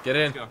in. Get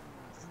in.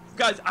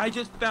 Guys, I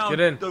just found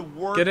the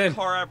worst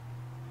car ever.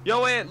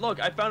 Yo, wait, look,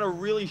 I found a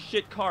really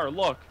shit car.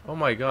 Look. Oh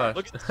my gosh.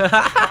 Look at this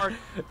car.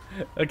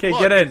 Okay, Look,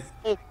 get in. it's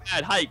so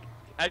bad. Hike.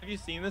 Have you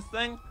seen this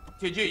thing?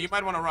 TG, you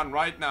might want to run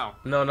right now.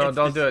 No,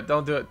 don't do it.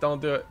 Don't do it.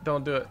 Don't do it.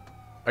 Don't do it.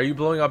 Are you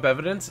blowing up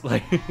evidence?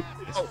 Like.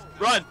 Oh,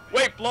 run.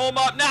 Wait, blow him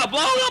up now. Blow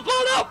him up. Blow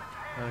him up.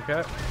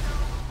 Okay.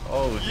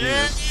 Oh,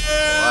 jeez.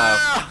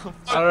 Yeah. Wow.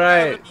 All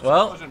right.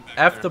 Well,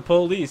 F the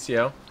police,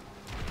 yo.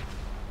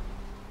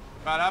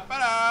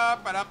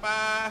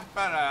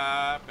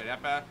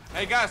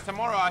 Hey guys,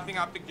 tomorrow I think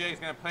Optic J is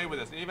gonna play with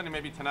us, even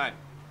maybe tonight.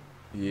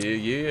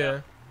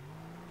 Yeah.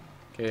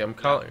 Okay, I'm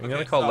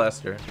gonna call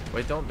Lester.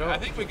 Wait, don't. I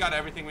think we got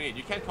everything we need.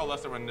 You can't call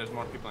Lester when there's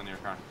more people in your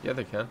car. Yeah,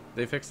 they can.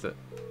 They fixed it.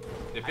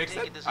 They fixed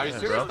it? Are you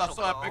serious? That's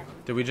so epic.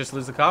 Did we just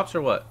lose the cops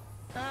or what?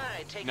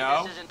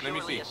 No. Let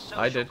me see.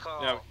 I did.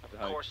 Yeah.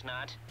 Of course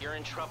not. You're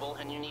in trouble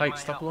and you need Hike, my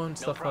stop help. blowing No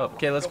stuff problem. up.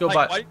 Okay, let's Yo, go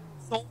Hike, buy. why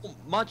so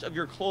much of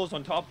your clothes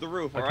on top of the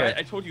roof? All Okay. right,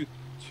 I told you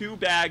 2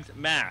 bags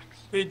max.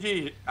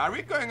 PG, are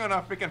we going on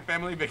a freaking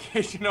family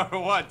vacation or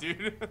what,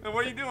 dude?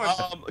 What are you doing?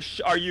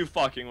 Are you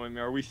fucking with me?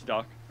 Are we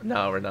stuck?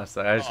 No, we're not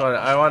stuck.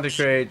 I want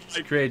to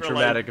create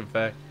dramatic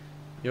effect.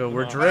 Yo,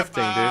 we're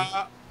drifting,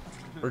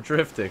 dude. We're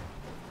drifting.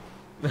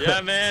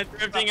 Yeah, man,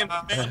 drifting in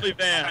the family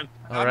van.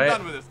 All right. I'm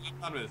done with this.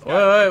 I'm done with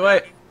this.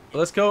 Wait.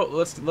 Let's go.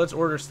 Let's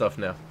order stuff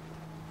now.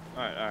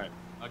 All right.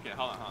 Okay,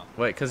 hold on.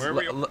 Wait, cause Where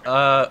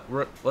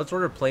let's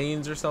order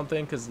planes or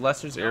something, cause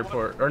Lester's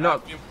airport or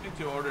not. We need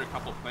to order a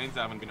couple planes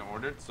that haven't been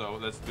ordered, so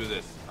let's do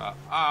this.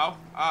 Ow.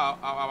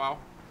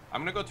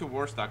 I'm gonna go to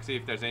Warstock, see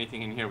if there's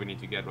anything in here we need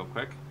to get real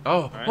quick.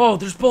 Oh,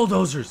 there's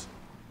bulldozers.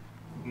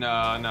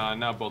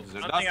 No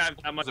bulldozers. I don't think I have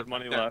that much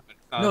money left.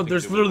 No,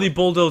 there's literally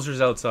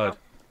bulldozers outside.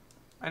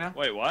 I know.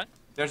 Wait, what?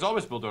 There's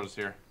always bulldozers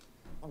here.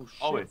 Oh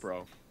shit, Always.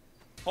 bro.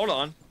 Hold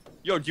on.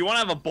 Yo, do you want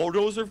to have a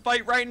bulldozer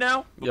fight right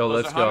now? Yo,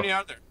 let's How go. many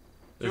are there?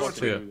 There's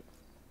two.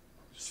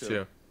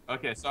 Two.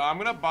 Okay, so I'm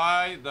gonna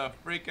buy the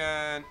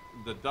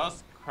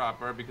dust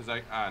cropper because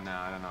I don't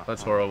know.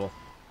 That's horrible.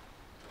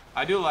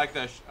 I do like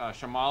the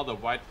Shamal, the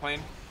white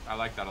plane. I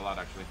like that a lot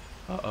actually.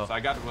 So I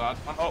got one.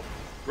 Oh,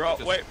 bro,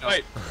 wait.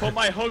 Put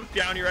my hook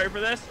down. You ready for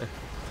this?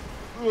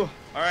 All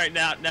right,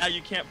 now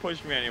you can't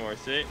push me anymore.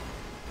 See?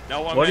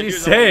 Now what are you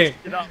saying?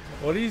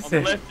 What are you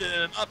saying? I'm lifting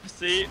it up.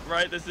 See?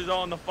 Right? This is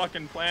all in the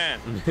fucking plan.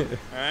 All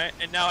right,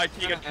 and now I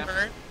take a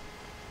turn.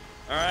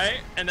 All right,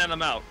 and then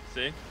I'm out.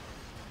 See?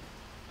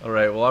 All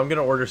right. Well, I'm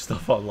gonna order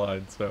stuff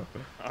online. So.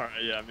 All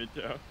right. Yeah, me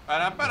too.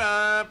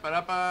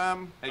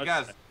 Hey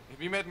guys, have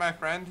you met my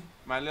friend,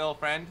 my little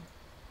friend,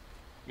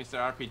 Mr.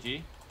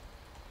 RPG?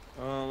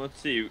 Let's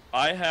see.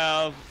 I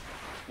have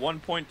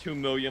 1.2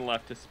 million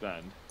left to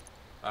spend.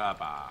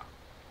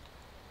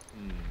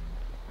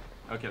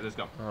 Okay, let's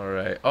go. All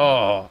right.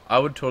 Oh, I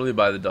would totally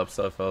buy the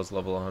Dubsta if I was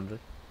level 100.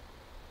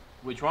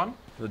 Which one?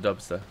 The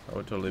Dubsta. I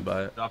would totally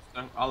buy it.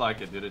 I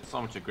like it, dude. It's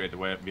so much a great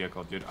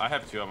vehicle, dude. I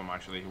have 2 of them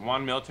actually.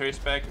 1 military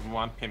spec and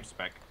 1 pimp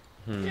spec.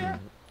 Yeah.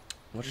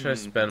 What should I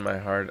spend my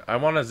heart? I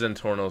want a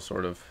Zentorno,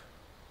 sort of.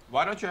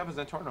 Why don't you have a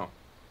Zentorno?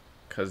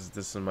 Because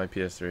this is my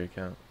PS3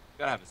 account.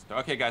 Gotta have a Zentorno.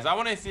 Okay, guys, I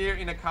want to see here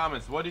in the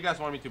comments. What do you guys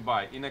want me to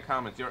buy? In the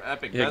comments, your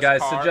epic. Yeah, best guys,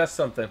 car, suggest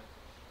something.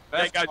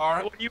 Best guys,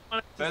 car. what do you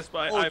want to Best.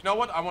 buy? Oh, you know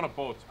what? I want a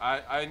boat.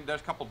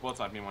 There's a couple boats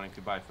I've been wanting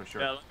to buy for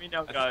sure. Yeah, let me know,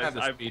 Let's guys. have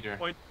the I have speeder.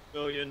 1.2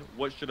 million.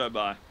 What should I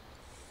buy?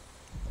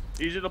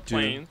 These are the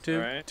planes, do,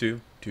 right?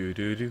 do. I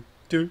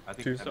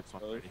think we have this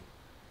one already.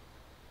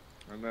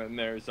 And then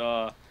there's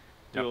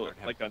Yep,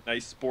 like a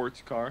nice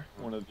sports car,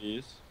 one of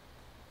these.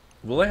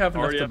 Will I have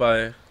enough Already to have-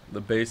 buy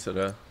the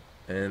Basetta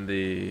and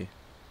the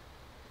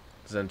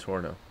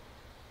Zentorno?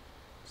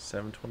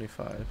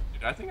 725.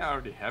 Dude, I think I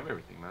already have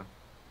everything, man.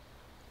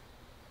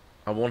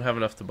 I won't have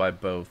enough to buy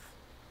both.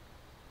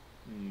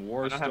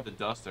 War I don't stuff. have the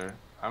Duster.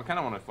 I kind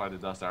of want to fly the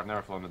Duster. I've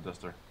never flown the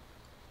Duster.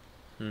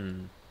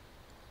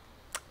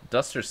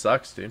 Duster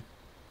sucks, dude.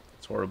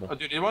 It's horrible. Oh,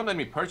 dude, it won't let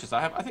me purchase.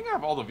 I think I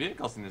have all the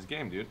vehicles in this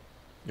game, dude.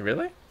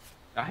 Really?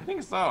 I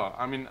think so.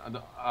 I mean,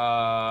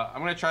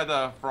 I'm gonna try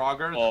the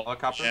Frogger, the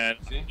helicopter. Yeah,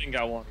 See? I think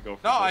I want to go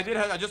for No, this. I did.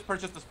 I just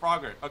purchased this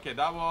Frogger. Okay,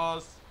 that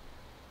was.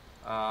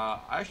 I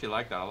actually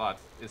like that a lot.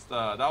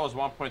 That was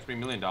 1.3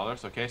 million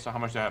dollars. Okay, so how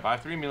much do I have? I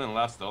have 3 million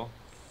left still.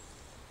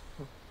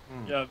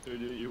 Yeah,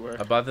 dude, you were.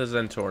 I bought the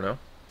Zentorno.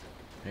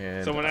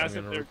 And Someone I'm asked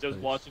if gonna they're just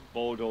replace- watching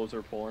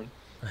bulldozer porn.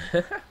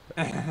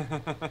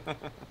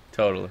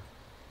 Totally.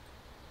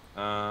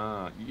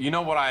 You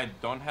know what I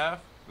don't have?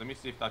 Let me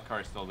see if that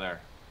car is still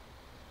there.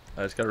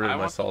 I just got rid of my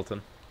want-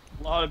 Sultan.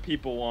 A lot of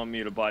people want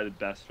me to buy the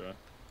Bestra.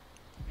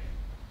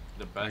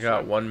 The I best.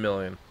 got 1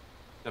 million.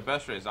 The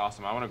best is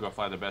awesome. I want to go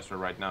fly the best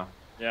right now.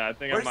 Yeah, I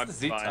think Where's I might the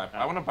Z buy type?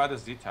 that. I want to buy the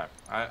Z type.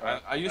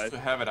 I used to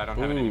have it. I don't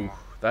have it Ooh, anymore.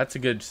 that's a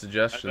good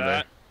suggestion there.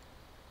 That.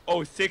 Oh,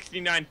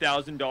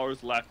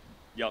 $69,000 left.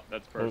 Yup,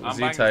 that's perfect. Oh, I'm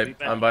buying the Z-type.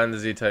 Z-type. I'm buying the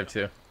Z-type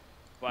too.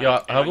 Fine. Yeah,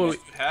 Okay, how I about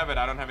used to have it.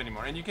 I don't have it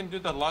anymore. And you can do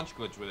the launch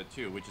glitch with it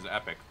too, which is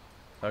epic.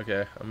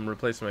 Okay, I'm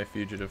replacing my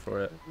Fugitive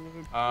for it.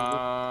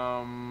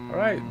 Alright,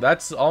 Alright,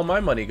 that's all my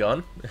money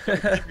gone.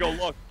 Go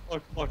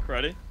look,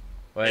 ready?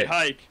 Wait, Hey,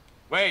 Hike.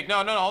 Wait,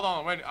 no, hold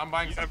on. Wait, I'm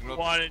buying You something. ever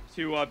wanted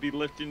to be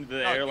lifted into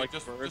the air like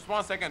just a bird?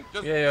 1 second.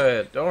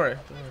 Yeah. Don't worry.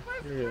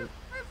 You're good.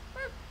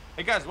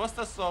 Hey guys, what's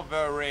the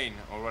Sovereign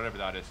or whatever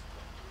that is?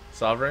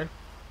 Sovereign?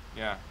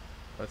 Yeah.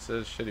 That's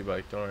a shitty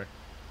bike. Don't worry.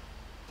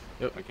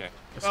 Yep. Okay.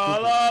 La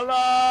la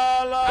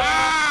la la.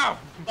 Ah!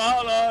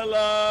 La la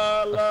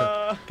la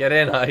la. Get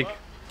in, Hike.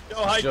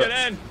 Yo, Hike,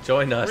 get in.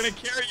 Join us. We're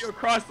gonna carry you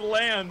across the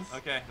lands.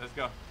 Okay, let's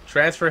go.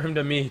 Transfer him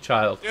to me,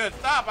 child. Dude,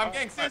 stop! I'm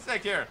getting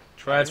seasick here.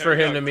 Transfer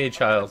him to me,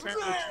 child.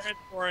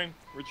 We're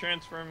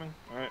transferring.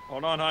 All right,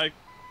 hold on, Hike.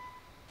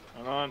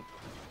 Hold on.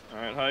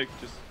 All right, Hike.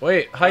 Just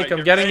wait, Hike. right,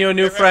 I'm getting you a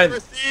new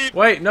friend.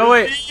 Wait, no,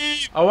 wait.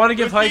 I want to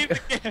give Hike.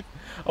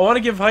 I want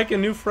to give Hike a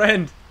new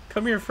friend.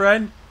 Come here,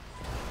 friend.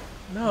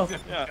 No.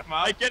 Yeah.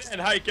 Hike, get in.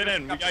 Hike, get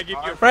in. We gotta give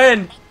you a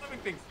friend.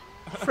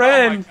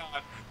 Friend. Oh my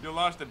God. You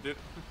lost him, dude.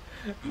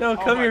 No,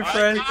 come here,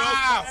 friend.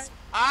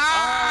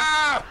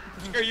 Ah!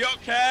 Are you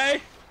okay?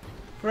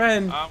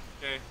 Friend.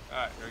 Okay.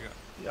 Alright, here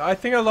we go. I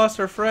think I lost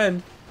our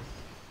friend.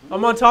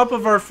 I'm on top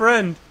of our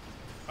friend.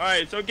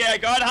 Alright, it's okay. I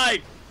got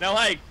Hike. Now,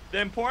 Hike,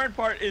 the important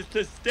part is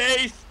to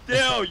stay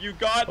still. You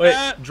got Wait,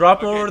 that?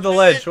 drop him over the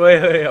ledge.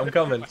 Wait, I'm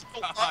coming.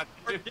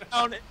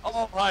 Down.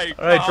 Oh, Hike.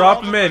 Alright,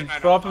 drop him in.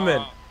 Drop him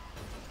in.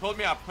 Put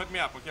me up.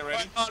 Okay,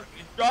 ready?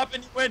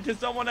 Dropping you into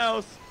someone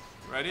else.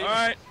 Ready?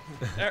 Alright.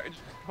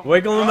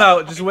 Wiggle him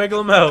out. Just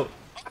wiggle him out.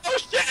 Oh,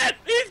 shit!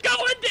 He's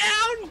going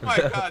down! Oh my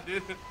God,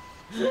 dude.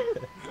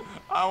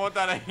 I want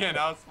that again.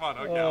 That was fun.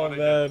 Okay, I want it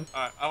again.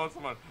 Alright, I want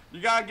some more. You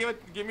gotta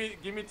give me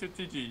to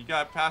TG. You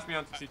gotta pass me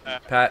on to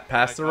TG.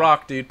 Pass the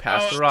rock, dude.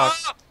 Pass the rock.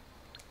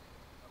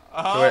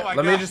 Oh Wait, my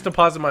let God. me just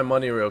deposit my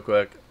money real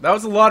quick. That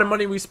was a lot of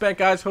money we spent,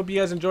 guys. Hope you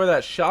guys enjoy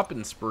that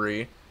shopping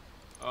spree.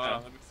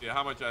 Let me see.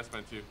 How much I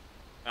spent too?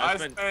 I I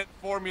spent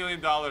 $4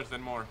 million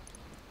and more.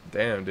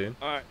 Damn, dude.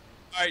 Alright,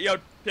 yo,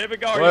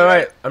 Typical.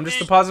 Wait. I'm just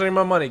depositing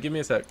my money. Give me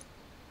a sec.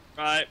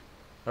 Alright.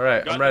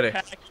 Alright, I'm ready.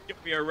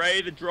 We are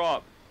ready to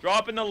drop.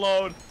 Drop in the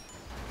load.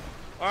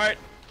 Alright,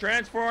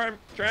 transfer.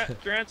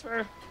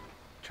 Transfer.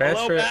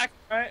 Hello, back.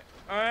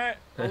 Alright.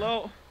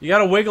 Hello. You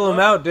gotta wiggle him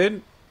out,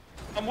 dude.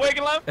 I'm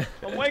wiggling.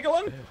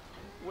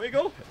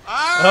 Wiggle.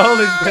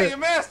 Ah! Holy shit. You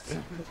missed!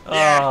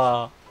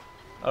 Yeah.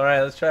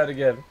 Alright, let's try it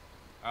again.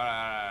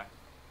 Alright.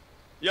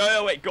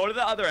 Yo, wait. Go to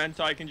the other end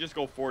so I can just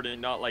go forward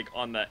and not like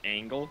on the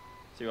angle.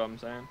 See what I'm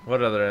saying?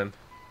 What other end?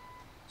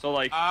 So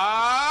like.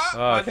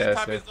 Oh, okay, this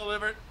I time see. is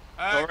delivered.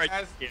 Go right.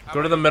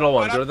 Go to the middle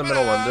one. Go to the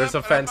middle one. There's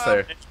a fence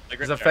there.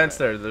 There's a fence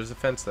there. There's a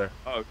fence there.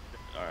 Oh,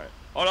 alright.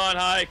 Hold on,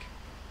 Hike.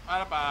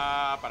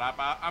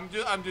 I'm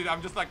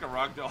just like a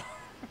rug doll.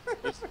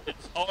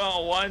 Hold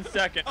on 1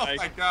 second, Oh Hike.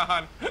 my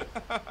God.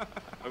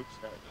 Oh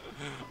shit.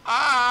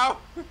 Ow!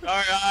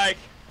 Alright, Hike.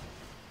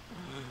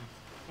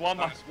 One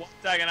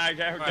second, Hike.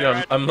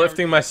 Yeah, I'm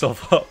lifting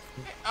myself up.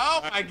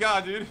 Oh my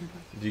God, dude.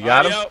 You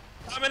got him? Yo,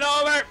 coming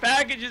over.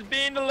 Package is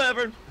being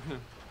delivered.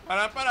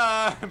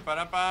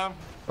 Oh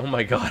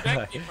my God.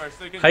 Gatekeeper,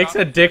 so you can Hike's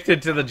drop-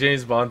 addicted to the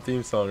James Bond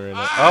theme song right now.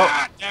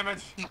 Ah, damn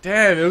it. Oh,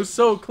 damn, it was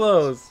so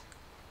close.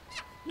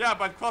 Yeah,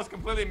 but close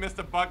completely missed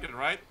the bucket,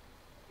 right?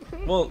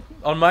 Well,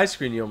 on my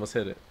screen, you almost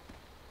hit it.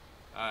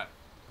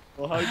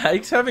 Alright.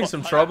 Hike's having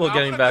some trouble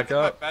getting back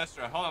up.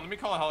 Hold on, let me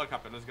call a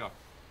helicopter. Let's go.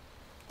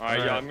 Alright,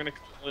 yo, Alright. I'm gonna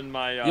call in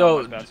my,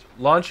 Yo, my best.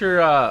 launch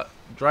your,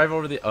 drive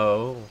over the,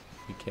 oh,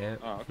 you can't.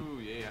 Oh, Ooh,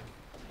 yeah.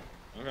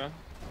 okay.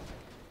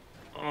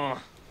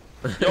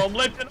 Yo, I'm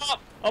lifting up!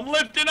 I'm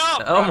lifting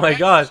up! Oh my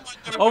gosh.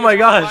 Oh my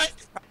gosh.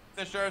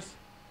 Fishers.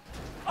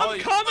 I'm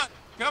coming!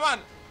 Come on.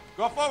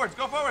 Go forwards.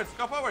 There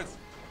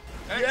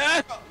you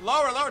Yes. go.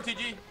 Lower,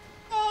 TG.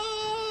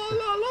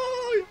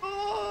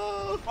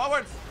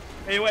 Forwards.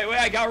 Hey, wait,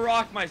 I gotta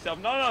rock myself.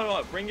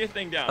 No, bring your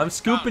thing down. I'm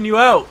scooping you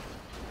out.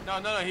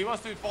 No, he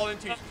wants to fall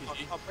into you,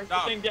 TG. Bring your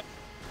thing down.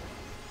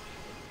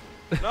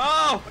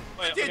 No!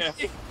 Wait, okay.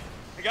 TG.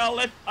 I gotta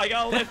lift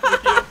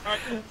with you.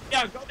 Alright,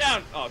 yeah, go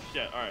down. Oh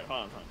shit, alright,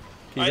 hold on.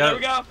 You Alright, got there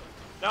we go.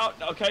 No,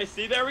 okay,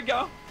 see, there we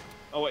go.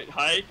 Oh wait,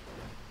 Hike.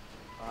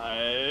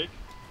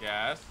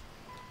 Yes.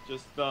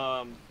 Just,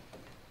 I'm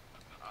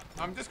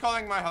just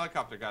calling my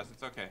helicopter, guys.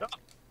 It's okay.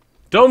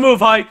 Don't move,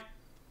 Hike.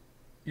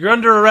 You're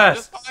under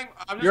arrest.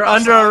 You're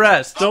under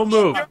arrest. Don't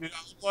move. I'll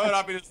blow it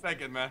up in a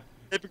second, man.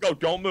 Typical,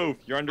 don't move.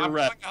 You're under I'm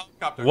arrest. calling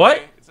a helicopter, What?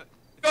 okay?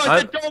 No, I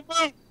said don't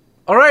move!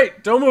 All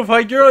right, don't move,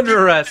 Hike. You're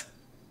under arrest.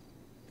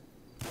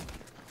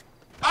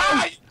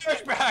 Ah, you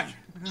douchebag!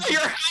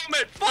 Your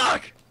helmet,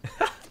 fuck!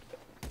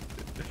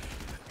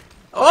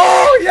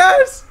 Oh,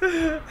 yes!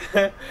 It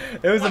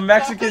was a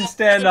Mexican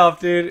standoff,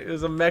 dude. It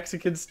was a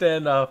Mexican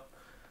standoff.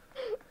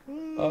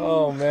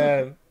 Oh,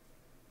 man.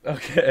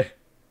 Okay.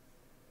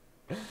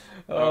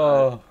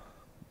 Oh.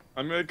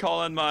 I'm gonna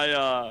call in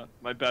my,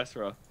 my best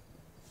row.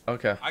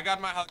 Okay. I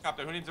got my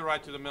helicopter. Who needs a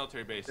ride to the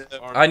military base?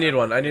 Or I need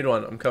one.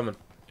 I'm coming.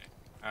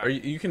 All Or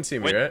right. you can see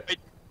me, Wait, right? wait,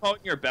 calling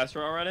your best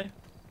row already?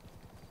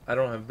 I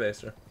don't have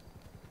Baser.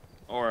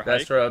 Or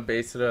Hike? Bestra,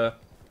 Basra.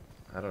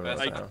 I don't know.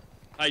 Bestra. now.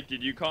 Hike,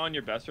 did you call in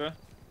your best row?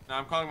 No,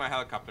 I'm calling my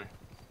helicopter.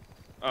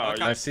 Oh, are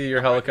I you, see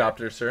your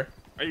helicopter, sir.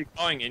 are you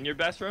calling in your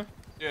best row?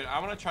 Dude, I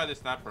want to try this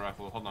sniper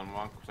rifle. Hold on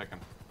 1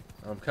 second.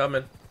 I'm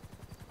coming.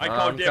 I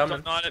call dibs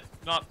coming. on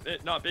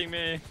not being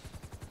me.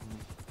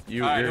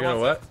 You're gonna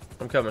what?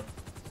 I'm coming.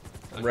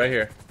 I'm right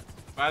here.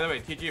 By the way,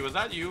 TG, was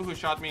that you who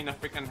shot me in the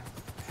freaking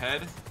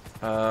head?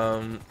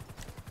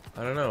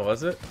 I don't know.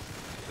 Was it?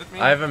 Is it me?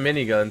 I have a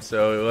minigun,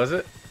 so was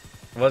it?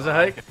 Was it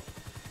Hike? Okay.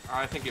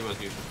 I think it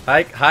was you.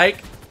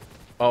 Hike.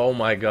 Oh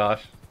my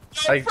gosh.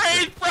 No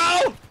praise,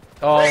 bro.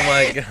 Oh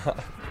my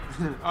god.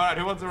 All right,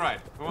 who wants a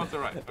ride? Who wants a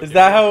ride? Okay, Is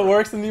that how it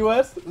works in the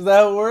U.S.? Is that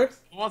how it works?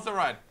 Who wants a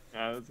ride?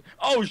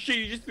 Oh shit!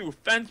 You just threw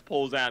fence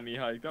poles at me,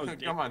 Hike. That was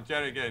Come on,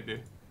 Jerry, get it,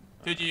 dude.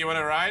 TG, you want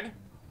a ride?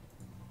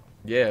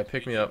 Yeah,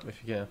 pick me up if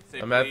you can. Say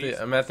I'm please.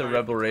 at the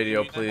Rebel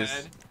radio, Shoot me in the please.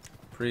 head.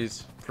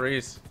 Freeze.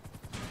 Freeze.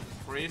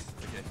 Freeze?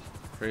 Okay.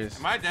 Freeze.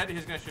 Am I dead?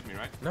 He's gonna shoot me,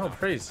 right? No,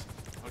 freeze.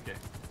 Okay.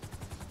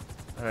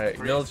 Alright,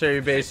 Freeze.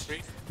 military base.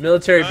 Freeze.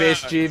 Military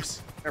base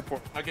jeeps.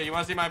 Airport. Okay, you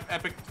wanna see my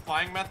epic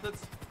flying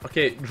methods?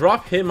 Okay,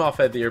 drop him off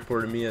at the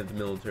airport and me at the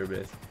military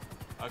base.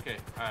 Okay,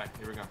 alright,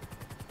 here we go.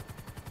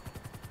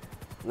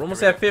 We're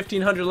almost at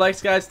 1,500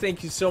 likes, guys.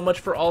 Thank you so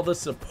much for all the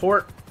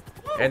support.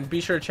 And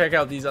be sure to check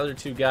out these other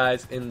two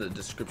guys in the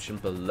description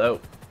below.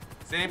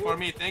 Same for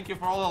me. Thank you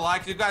for all the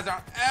likes. You guys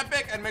are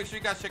epic, and make sure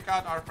you guys check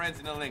out our friends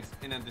in the links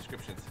in the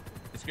descriptions.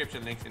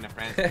 Description links in the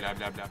friends. Blah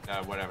blah blah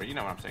blah. Whatever. You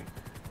know what I'm saying.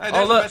 Hey,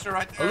 Oh look!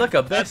 right there. Oh look,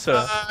 a That's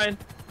Bessa. mine.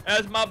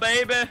 That's my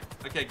baby.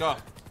 Okay, go.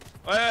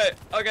 Wait.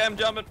 Okay, I'm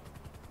jumping.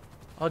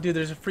 Oh, dude,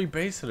 there's a free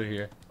base over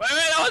here. Wait,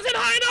 that wasn't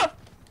high enough.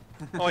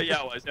 Oh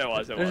yeah, it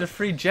was. There's a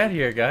free jet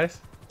here, guys.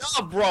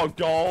 No, bro,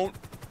 don't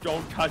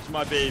touch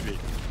my baby.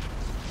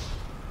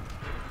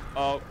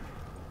 Oh.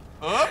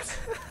 Oops.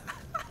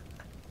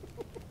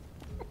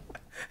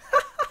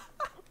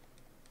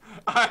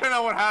 I don't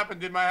know what happened,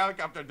 dude. My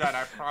helicopter died.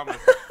 I promise.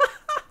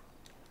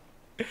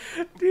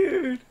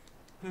 Dude.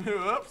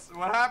 Oops.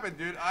 What happened,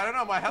 dude? I don't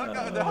know. My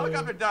helicopter. The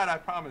helicopter died. I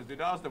promise, dude.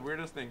 That was the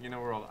weirdest thing in the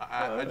world.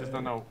 I just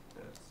don't know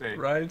what to say.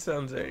 Ryan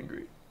sounds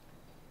angry.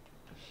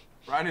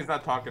 Ryan is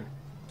not talking.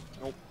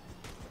 Nope.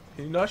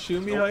 Can you not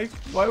shoot me, Hike?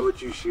 Why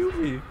would you shoot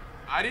me?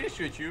 I didn't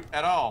shoot you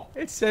at all.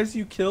 It says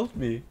you killed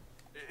me.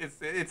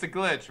 It's a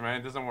glitch, man.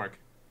 It doesn't work.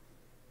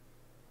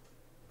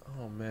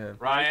 Oh man.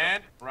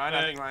 Ryan,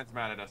 I think Ryan's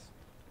mad at us.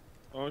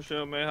 Don't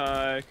shoot me,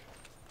 Hike.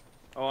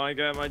 Oh, I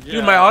got my jet.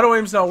 Dude, my auto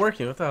aim's not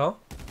working. What the hell?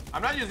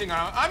 I'm not using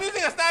I'm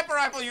using a sniper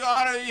rifle. You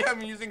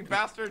I'm using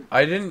bastard.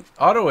 I didn't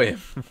auto aim.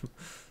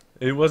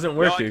 It wasn't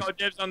working. No, I call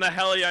dibs on the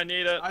heli. I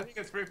need it. I think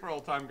it's free for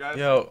all time, guys.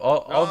 Yo,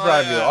 I'll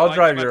drive you. I'll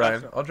drive you,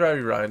 Ryan. I'll drive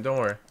you, Ryan. Don't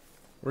worry.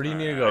 Where do you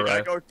need to go, I Ryan?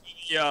 gotta go to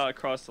the,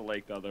 across the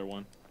lake, the other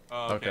one.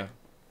 Oh, okay.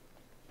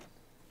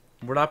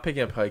 We're not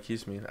picking up Hike.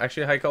 He's mean.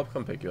 Actually, Hike, I'll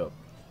come pick you up.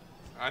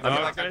 I feel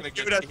like I'm gonna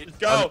Let's get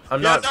go.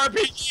 I'm yes, not-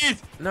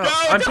 RPGs. No, Go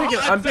I'm to picking.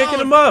 hot I'm picking zone.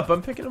 him up.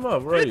 I'm picking him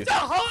up. Where are you? It's a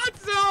hot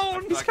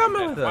zone. He's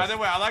coming with By us. the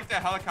way, I like the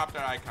helicopter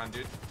icon,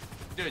 dude.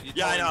 Dude, you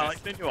Yeah, I totally know. I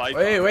missed. like the new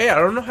icon. Wait. I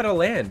don't know how to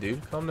land,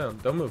 dude. Calm down.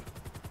 Don't move.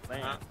 All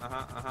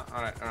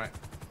right.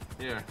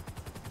 Here.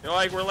 You're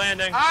like, we're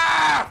landing.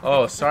 Ah!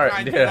 Oh, sorry,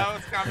 I dude. knew that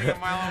was coming a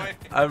mile away.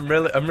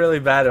 I'm really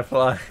bad at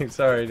flying.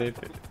 Sorry, dude.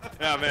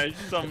 Yeah, man,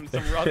 some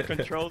rough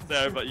controls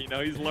there, but you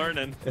know he's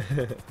learning.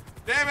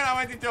 Damn it! I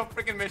went into a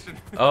freaking mission.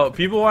 Oh,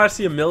 people want to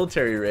see a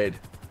military raid.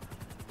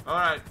 All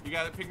right, you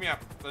gotta pick me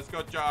up. Let's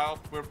go, Giles.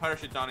 We're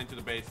parachute down into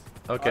the base.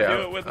 Okay, I'll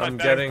do it with my I'm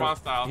bag getting. Spawn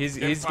style. He's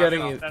James Bond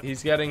getting style.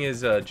 he's getting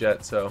his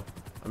jet. So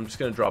I'm just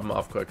gonna drop him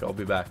off quick. I'll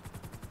be back.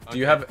 Do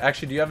you Okay.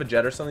 have do you have a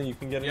jet or something you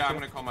can get Yeah, I'm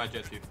into? gonna call my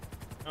jet too.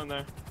 On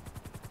there.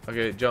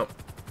 Okay, jump.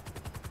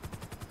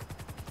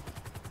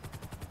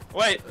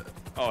 Wait.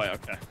 Oh, wait,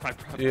 okay.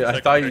 Dude, I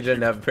thought you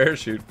didn't have a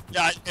parachute.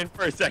 Yeah, I did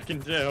for a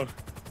second too.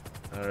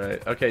 All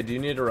right. Okay. Do you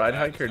need a ride,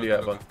 Hike, or do you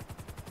have one?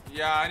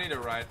 Yeah, I need a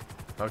ride.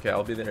 Okay,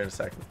 I'll be there in a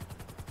second.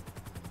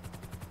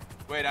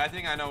 Wait, I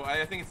think I know.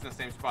 I think it's in the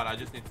same spot. I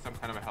just need some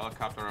kind of a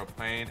helicopter or a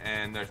plane,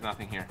 and there's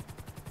nothing here.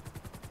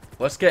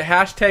 Let's get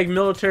hashtag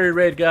military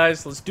raid,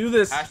 guys. Let's do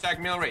this. Hashtag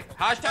meal rate.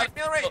 Hashtag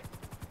meal rate.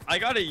 I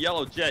got a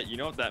yellow jet. You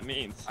know what that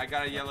means? I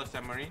got a yellow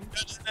submarine.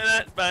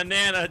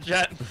 Banana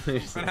jet.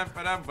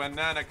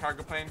 Banana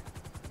cargo plane.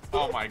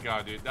 Oh my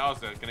god, dude. That was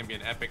gonna be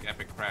an epic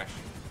crash.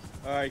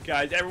 All right,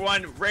 guys.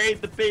 Everyone,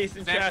 raid the base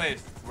in Same chat.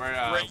 place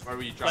where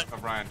we dropped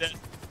O'Brien. This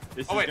Oh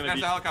is wait, gonna there's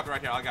be. a helicopter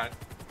right here. I got it.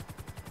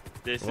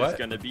 This What? is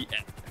gonna be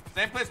epic.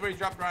 Same place where you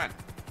dropped Ryan.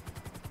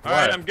 All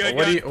right, What? I'm good.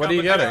 What do guys. you What are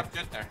you Jet getting?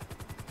 Jet there.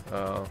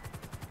 Oh.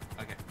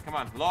 Okay, come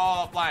on.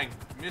 Low flying.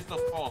 Miss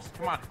those poles.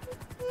 Come on.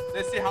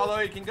 Let's see how low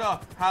you can go.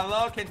 How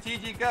low can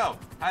TG go?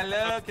 How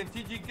low can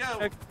TG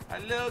go? How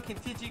low can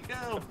TG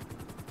go?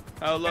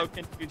 How low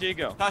can TG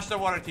go? Touch the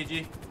water,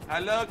 TG. How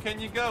low can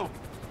you go?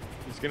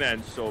 It's gonna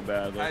end so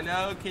badly.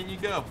 How low can you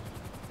go?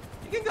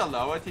 You can go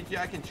lower, TG.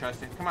 I can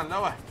trust it. Come on,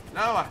 lower.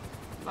 Lower.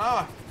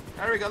 Lower.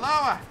 There we go.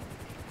 Lower.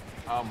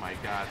 Oh my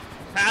god.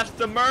 Half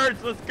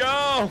submerged. Let's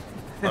go.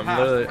 I'm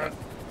literally.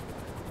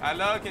 How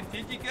low can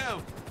TG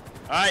go?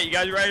 All right, you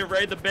guys ready to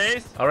raid the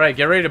base? All right,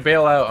 get ready to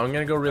bail out. I'm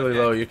gonna go really Okay.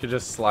 low. You could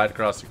just slide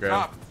across the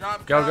ground.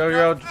 Drop. Go, go,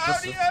 go.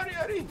 Just...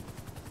 Howdy.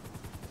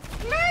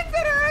 Landed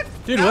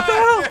it. Dude, what the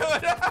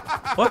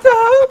hell? What the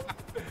hell?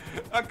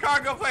 A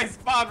cargo plane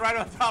spawned right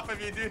on top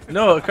of you, dude.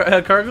 No,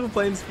 a cargo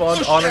plane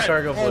spawned on a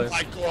cargo plane. Oh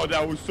my god,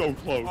 that was so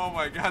close. Oh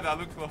my god, that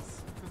looked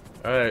close.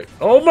 Alright.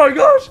 Oh my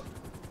gosh!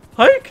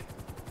 Hike!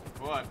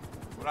 What?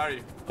 What are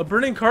you? A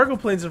burning cargo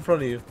plane's in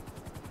front of you.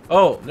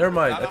 Oh, never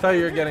mind. I thought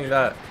you were getting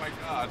that. Oh my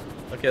god.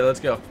 Okay, let's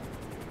go.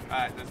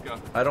 Alright, let's go.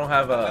 I don't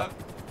have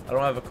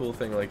a cool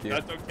thing like you.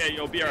 That's okay,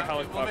 you'll be our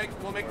helicopter.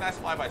 We'll make nice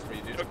flybys for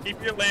you, dude. So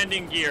keep your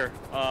landing gear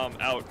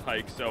out,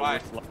 Hike, so we're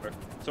slower.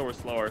 So we're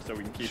slower, so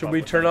we can keep. Should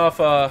we turn off?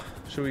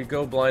 Should we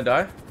go blind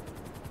eye?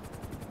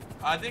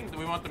 I think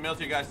we want the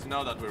military guys to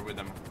know that we're with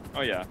them.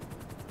 Oh yeah.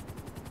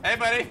 Hey,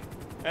 buddy.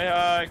 Hey,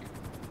 Hike.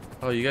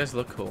 Oh, you guys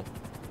look cool.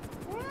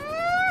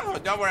 Woo!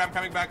 Don't worry, I'm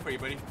coming back for you,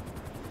 buddy.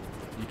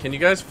 Can you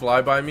guys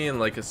fly by me and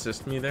like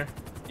assist me there?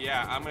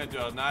 Yeah, I'm gonna do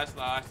a nice,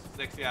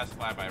 sexy ass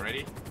flyby.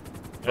 Ready?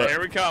 But here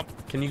we come.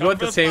 Can you go at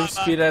the same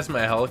speed as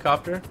my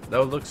helicopter? That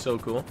would look so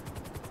cool.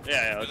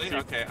 Yeah, let's see.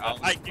 Okay,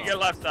 Hike, you get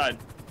left side.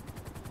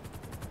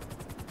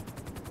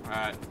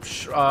 Alright.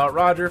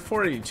 Roger,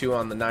 482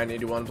 on the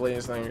 981,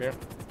 please. Thank you.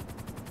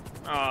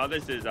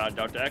 This is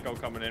Dr. Echo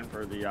coming in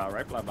for the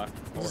right flyby.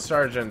 This is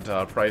Sergeant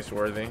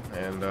Priceworthy,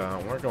 and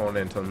we're going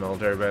into the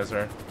military base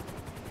here.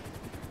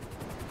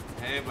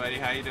 Hey, buddy,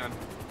 how you doing?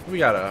 We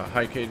got a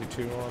Hike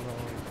 82 on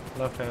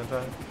the left-hand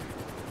side.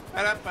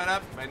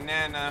 Ba-da,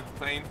 banana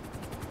plane.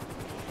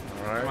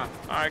 Alright. Come on.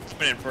 Alright,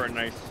 coming in for a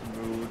nice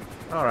smooth.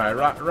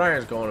 Alright,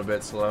 Ryan's going a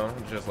bit slow,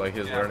 just like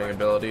his learning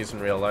abilities in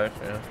real life,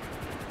 yeah.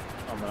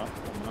 Oh no.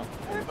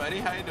 Hey, buddy,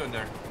 how you doing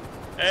there?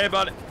 Hey,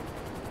 buddy.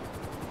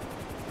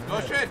 Go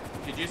shit.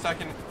 GG, so I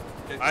can...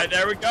 Alright,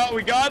 there we go.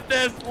 We got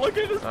this. Look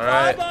at this.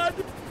 Alright.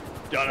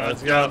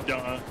 Let's go.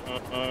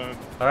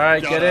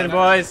 Alright, get in,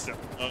 boys.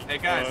 Hey,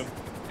 guys.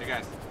 Hey,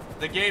 guys.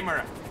 The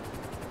gamer.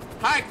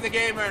 Hike the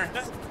gamer.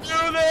 Let's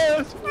do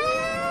this.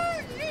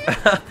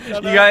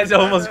 You guys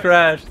almost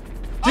crashed.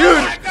 Dude!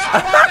 Oh my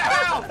god, what the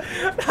hell?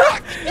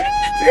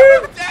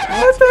 Dude!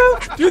 What the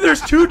hell? Dude,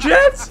 there's 2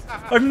 jets?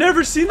 I've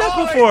never seen that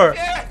before.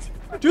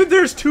 Shit. Dude,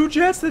 there's 2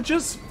 jets that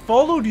just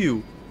followed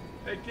you.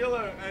 Hey,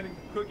 Killer and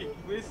Cookie,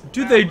 please.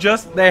 Dude,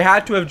 they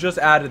had to have just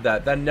added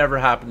that. That never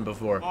happened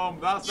before.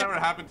 That's never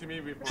happened to me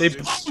before.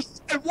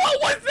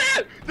 What was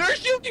that? They're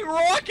shooting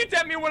rockets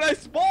at me when I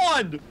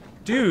spawned.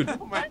 Dude.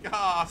 Oh my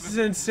god. This is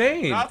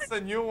insane. That's the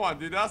new one,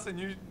 dude. That's the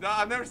new.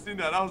 I've never seen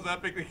that. That was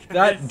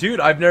epic. Dude,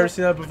 I've never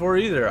seen that before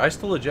either. I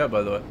stole a jet,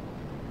 by the way.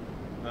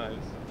 Nice.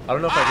 I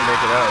don't know if I can make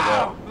it out,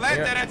 though.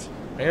 Landed it.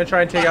 I'm gonna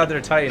try and take out their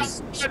Titan.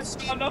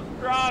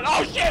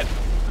 Oh shit!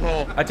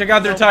 I took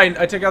out their Titan.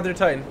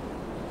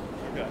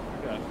 Okay.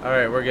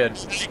 Alright, we're good.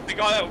 I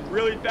got a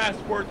really fast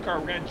sports car.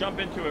 We're gonna jump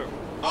into it.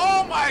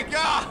 Oh my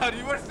god!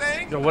 You were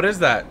saying? Yo, what is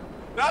that?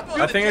 That was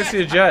I think I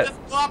see a jet.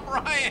 Just flop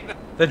Ryan.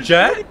 The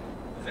jet?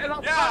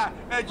 Yeah,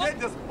 a jet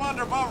just spawned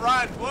above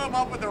Ryan, blew him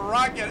up with a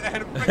rocket,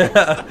 and freaking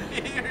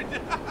disappeared.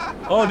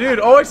 Oh, dude.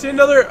 Oh, I see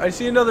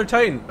another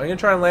Titan. I'm gonna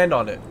try and land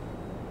on it.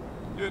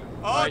 Dude,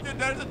 dude,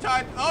 there's a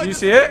Titan. Oh, you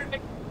see it?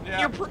 Yeah.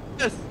 You're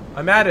precious.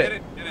 I'm at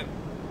it. Get in.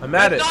 I'm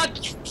at it.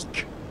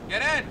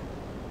 Get in.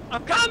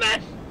 I'm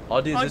coming.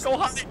 Oh, dude, this.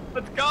 Uncle Hike,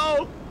 let's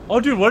go. Oh,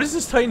 dude, what is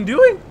this Titan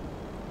doing?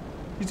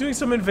 He's doing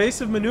some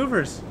invasive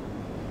maneuvers.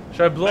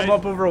 Should I blow him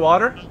up over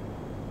water?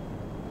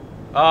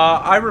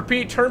 I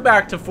repeat, turn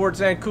back to Fort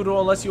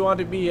Zancudo unless you want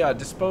to be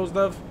disposed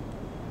of.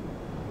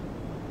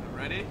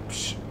 Ready?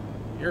 Psh,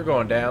 you're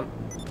going down.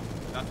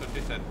 That's what she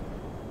said.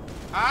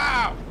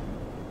 Ow!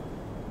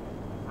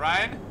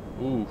 Ryan?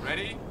 Ooh.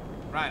 Ready?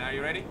 Ryan, are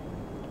you ready?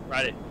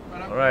 Ready.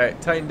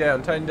 Alright, tighten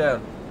down.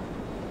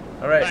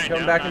 Alright,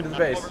 come back into the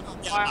base.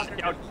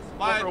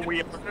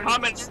 We are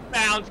coming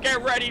inbound.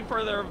 Get ready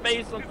for their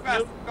invasive.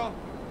 Go.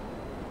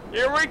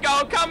 Here we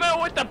go,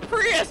 coming with the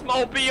Prius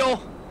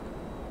mobile.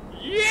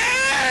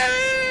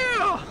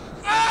 Yeah!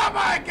 Oh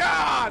my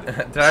god!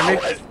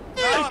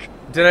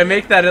 Did I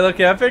make that look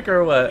epic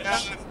or what? Yeah,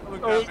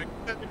 look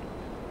epic.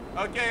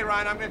 Okay,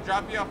 Ryan, I'm gonna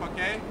drop you off,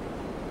 okay?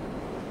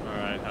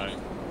 Alright, honey.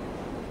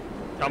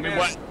 Tell me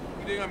what.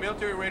 You're doing a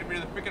military raid for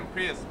the freaking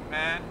Prius,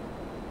 man.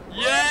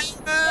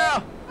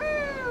 Yeah!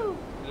 Woo!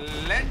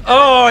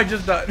 Oh, I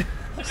just died.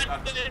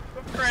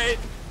 Great.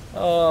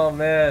 Oh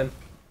man.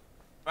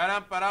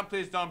 Ba-dum,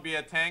 please don't be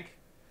a tank.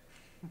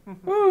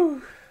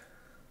 Woo.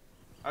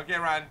 Okay,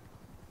 Ryan.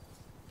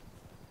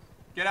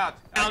 Get out.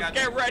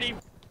 Get ready.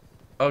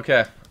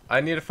 Okay, I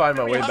need to find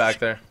my way back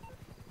there.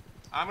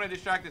 I'm gonna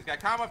distract this guy.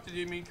 Come up to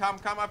me. Come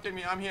after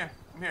me. I'm here.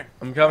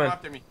 I'm coming. Come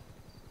after me.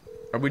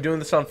 Are we doing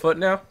this on foot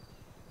now?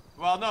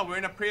 Well, no, we're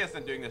in a Prius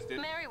and doing this,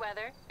 dude.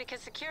 Merryweather, because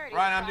security.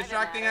 Ryan, I'm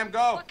distracting him.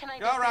 Go. What can I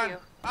go, do for Ryan. you?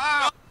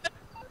 Ah!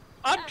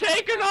 I'm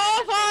taking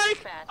off,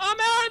 Ike. I'm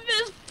out of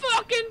this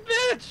fucking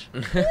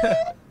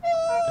bitch.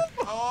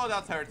 Oh,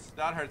 that hurts.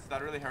 That hurts.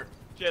 That really hurt.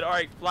 Shit,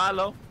 alright, fly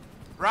low.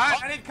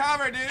 Ryan, I need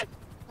cover, dude.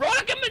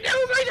 Rocket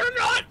maneuvers are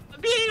not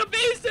being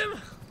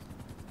evasive.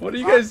 What are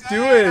you guys I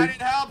doing?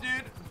 need help,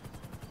 dude.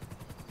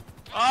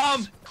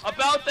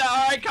 About that.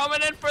 Alright,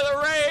 coming in for the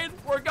raid.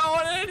 We're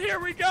going in. Here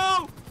we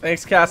go.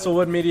 Thanks,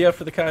 Castlewood Media,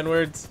 for the kind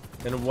words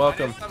and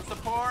welcome. I need some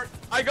support.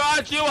 I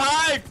got you,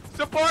 Hike.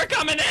 Support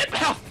coming in.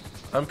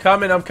 I'm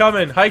coming. I'm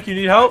coming. Hike, you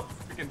need help?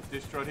 Freaking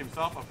destroyed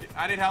himself. Okay,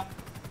 I need help.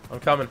 I'm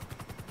coming.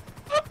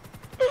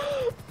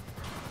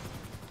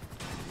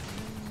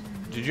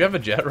 Did you have a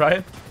jet,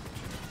 Ryan?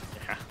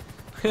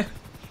 Yeah.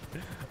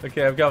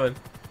 Okay, I'm coming.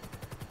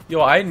 Yo,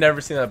 I ain't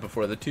never seen that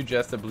before. The 2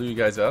 jets that blew you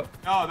guys up.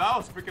 No, that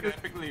was freaking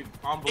epically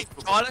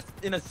unbelievable. It got us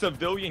in a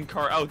civilian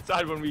car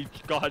outside when we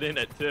got in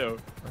it too.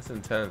 That's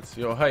intense.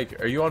 Yo,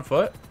 Hike, are you on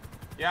foot?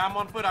 Yeah, I'm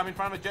on foot. I'm in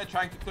front of a jet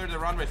trying to clear the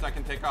runway so I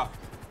can take off.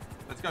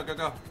 Let's go, go,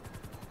 go.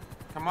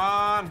 Come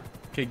on.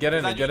 Okay, get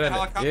in it, get the in it.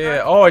 helicopter?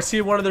 Yeah. Oh, I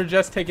see one of their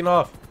jets taking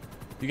off.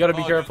 You gotta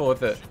be careful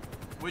with it.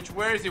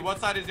 Where is he? What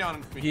side is he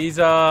on? He's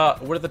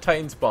where the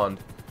Titans spawned.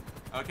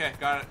 Okay,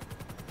 got it.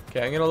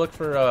 Okay, I'm gonna look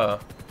for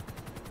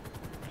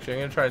actually, I'm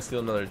gonna try and steal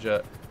another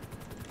jet.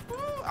 Woo,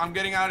 I'm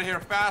getting out of here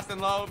fast and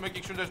low,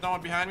 making sure there's no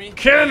one behind me.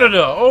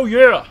 Canada! Oh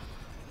yeah!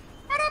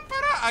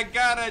 I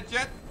got a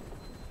jet.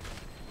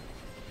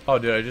 Oh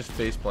dude, I just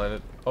face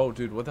planted. Oh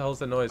dude, what the hell's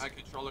that noise? My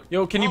controller.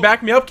 Yo, can you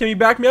back me up? Can you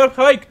back me up,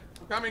 Hike?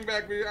 I'm coming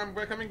back. I'm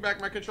coming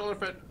back. My controller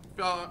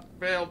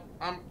failed.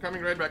 I'm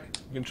coming right back.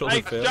 Controller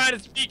I'm failed. trying to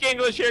speak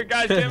English here,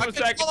 guys. Give him My a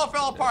second. controller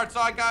fell apart,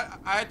 so I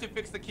had to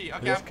fix the key.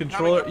 Okay. This I'm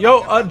controller. coming.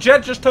 Yo, a jet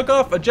just took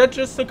off. A jet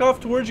just took off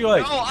towards you,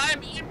 Hike. No,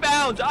 I'm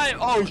inbounds.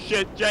 Oh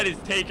shit, Jet is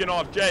taking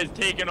off. Jet is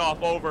taking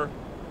off over.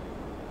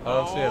 I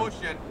don't see him. Oh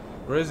shit.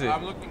 Where is he?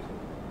 I'm looking.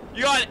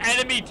 You got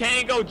enemy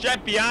Tango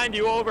Jet behind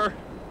you over.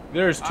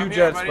 There's 2 I'm here,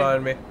 jets buddy.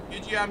 behind me.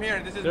 GG, I'm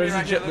here. This is There's me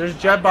right a jet. here. There's a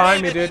jet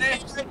behind me, dude.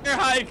 Right here,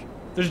 Hike.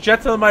 There's a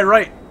jet to my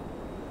right.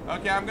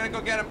 Okay, I'm gonna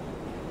go get him.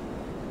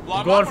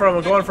 I'm going for him.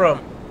 I'm going for him.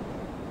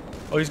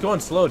 Oh, he's going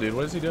slow, dude.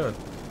 What is he doing?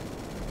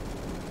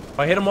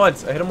 I hit him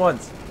once. I hit him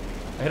once.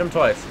 I hit him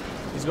twice.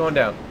 He's going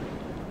down.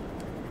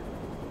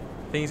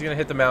 I think he's gonna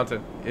hit the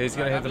mountain. Yeah, he's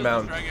gonna hit the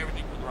mountain.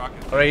 All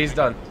right, he's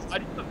done. I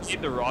just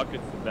think the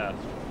rocket's the best.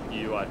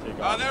 You take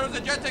Oh, off. there was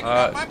a jet taking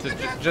off. My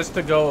jet. Just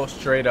to go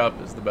straight up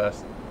is the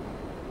best.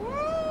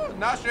 Woo!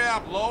 Not straight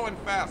up, low and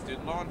fast,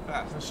 dude. Low and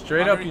fast.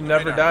 Straight up, you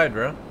never died,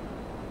 bro.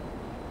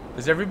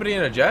 Is everybody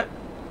in a jet?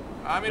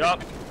 I'm in.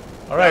 Yup.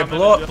 All right,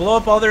 blow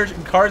up all their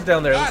cars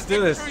down there. Let's Guys, do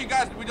make this. sure you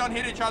guys, we don't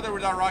hit each other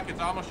with our rockets.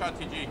 I almost shot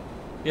TG.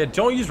 Yeah,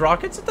 don't use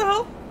rockets. What the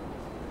hell?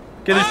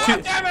 Okay, there's Oh,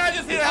 two. damn it! I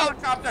just hit a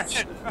helicopter.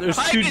 There's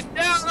Hike 2. is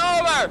down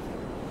over.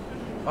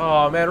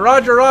 Oh man,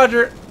 Roger,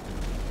 Roger.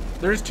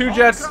 There's 2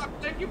 jets. Crap.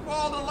 Thank you for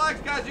all the likes,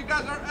 guys. You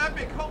guys are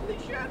epic. Holy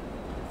shit.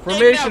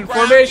 Formation, Ground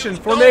formation,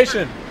 units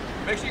formation.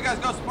 Make sure you guys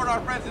go support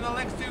our friends in the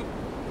links too.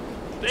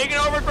 Taking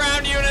over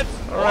ground units.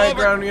 All right, over.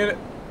 ground unit.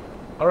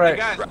 All right. Hey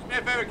guys, do me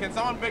a favor. Can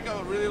someone make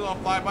a really low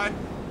flyby?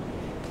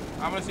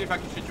 I'm gonna see if I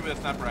can shoot you with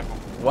a sniper rifle.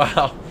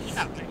 Wow.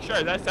 Yeah,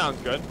 sure. That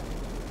sounds good.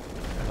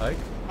 Like.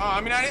 Oh,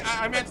 I mean,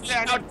 I meant to say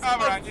I need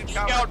cover. I need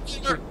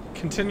cover.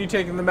 Continue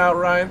taking them out,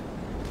 Ryan.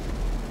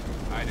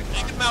 I need a Take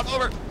car. them out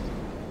over.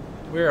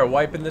 We are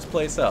wiping this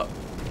place up.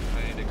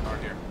 I need a car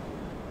here.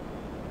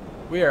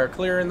 We are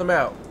clearing them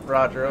out.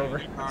 Roger, over.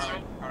 I need a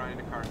car. I need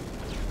a car.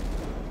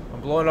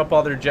 I'm blowing up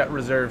all their jet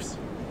reserves.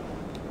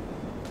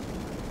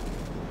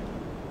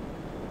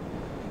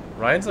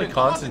 Ryan's like Dude,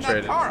 no one's in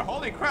concentrated. that car.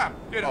 Holy crap,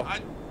 dude!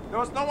 There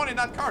was no one in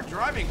that car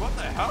driving. What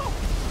the hell?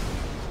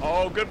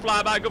 Oh, good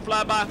flyby, good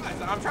flyby.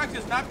 Guys, I'm trying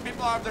to snap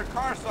people out of their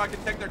cars so I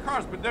can take their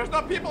cars, but there's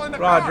no people in the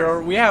Roger,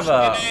 cars. we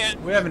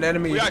have an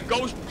enemy. We got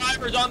ghost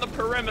drivers on the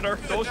perimeter.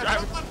 Dude, Ghost there's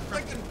drivers. no one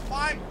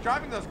freaking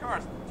driving those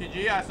cars.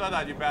 TG, I saw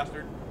that, you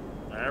bastard.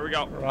 There we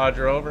go.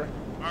 Roger, over.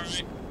 All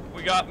right.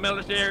 We got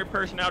military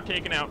personnel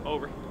taken out.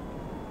 Over.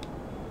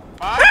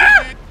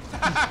 Bye,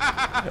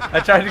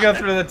 I tried to go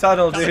through the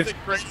tunnel, That was dude. the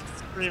greatest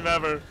scream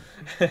ever.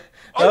 That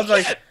Oh, was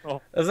like shit.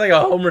 Oh. that was like a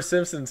Homer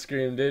Simpson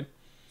scream, dude.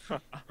 You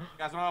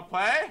guys wanna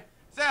play?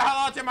 Say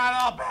hello to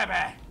my little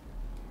baby.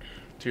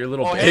 To your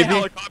little Oh, hey, baby.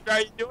 helicopter, how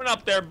you doing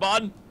up there,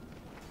 bud?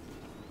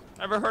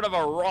 Ever heard of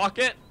a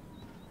rocket?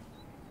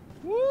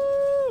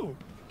 Woo!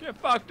 Get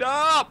fucked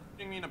up!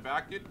 Shooting me in the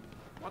back, dude.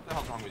 What the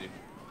hell's wrong with you?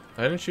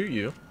 I didn't shoot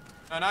you.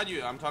 No, not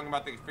you. I'm talking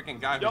about the freaking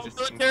guy who Yo, just.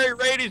 military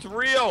raid is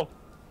real.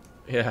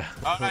 Yeah.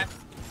 Alright.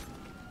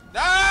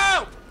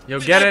 No! Yo,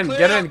 get in,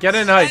 Hike,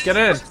 get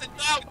in.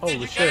 Holy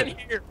Holy shit.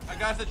 I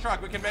got the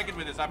truck. We can make it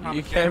with this. I promise.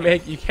 You can't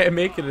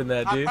make it in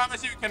that, I dude.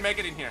 promise you, we can make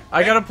it in here.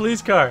 I got a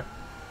police car.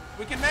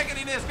 We can make it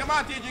in this. Come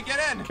on, TJ, get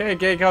in.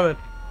 Okay, coming.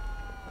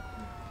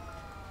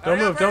 Don't Hurry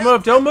move, up, don't hurry move,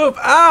 up. don't move.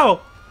 Ow!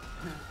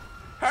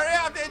 Hurry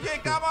up,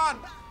 TJ. Come on.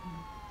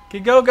 Okay,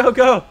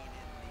 go.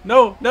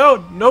 No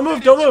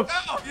move, don't move.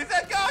 Go. You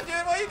said go, dude.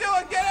 What are you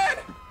doing? Get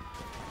in.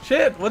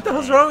 Shit, what the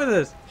hell's wrong with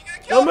this? You're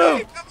gonna kill Don't me.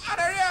 move. Come on,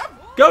 hurry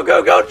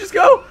up. Go, just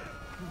go.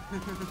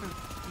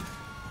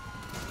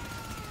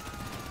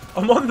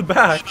 I'm on the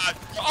back.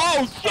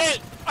 Oh shit!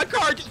 A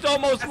car just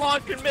almost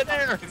launched in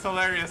midair. It's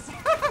hilarious.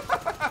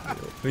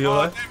 You know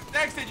what?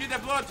 Thanks, TJ. They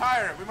blew a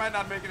tire. We might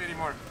not make it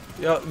anymore.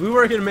 Yeah, we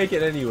weren't gonna make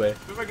it anyway.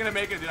 We were gonna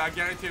make it, dude. I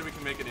guarantee you we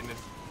can make it in this.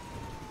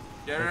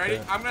 Get ready?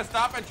 Okay. I'm gonna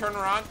stop and turn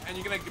around, and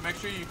you're gonna make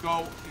sure you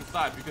go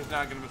inside because now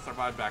I'm gonna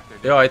survive back there.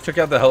 Dude. Yo, I took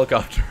out the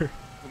helicopter.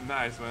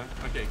 Nice, man.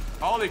 Okay.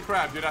 Holy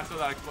crap, dude. I saw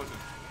that explosion.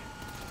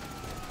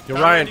 Yo,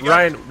 Alright,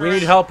 Ryan, we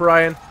need help,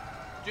 Ryan.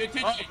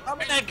 GT. Oh,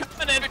 coming in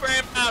for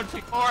him now,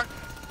 T4.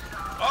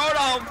 Oh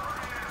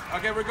no.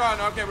 Okay, we're going.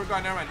 Okay, we're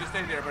going. Never mind. Just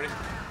stay there, buddy.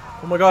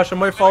 Oh my gosh, I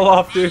might fall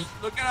off, dude.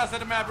 Look at us at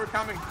the map. We're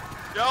coming.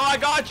 Yo, I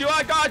got you.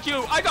 I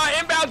got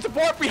inbound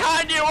support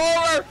behind you.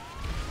 Over.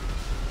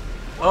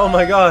 Oh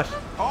my gosh.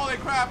 Holy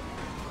crap.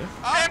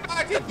 I'm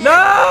back.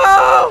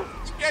 No!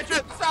 Get your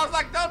sounds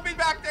like don't be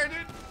back there,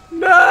 dude.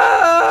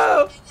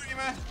 No!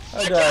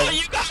 I Yo, died.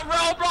 you got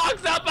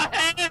roadblocks up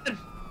ahead.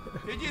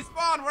 Did you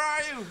spawn? Where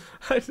are you?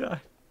 I died.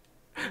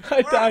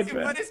 Where are man. you?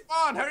 Buddy,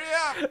 spawn. Hurry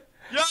up.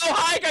 Yo,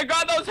 Hike, I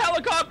got those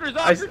helicopters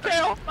off your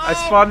tail. I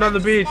spawned on the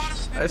beach.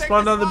 I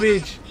spawned on the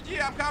beach.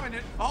 GG, I'm coming,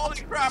 dude.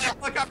 Holy crap. A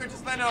helicopter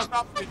just landed on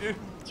top of me, dude.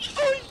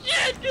 Oh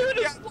shit, dude.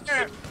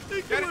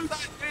 Get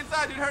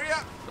inside, dude. Hurry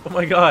up. Oh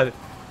my god.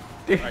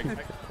 Dude,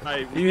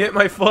 you hit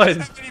my I foot. don't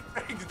have any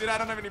brakes, dude. I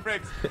don't have any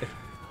brakes.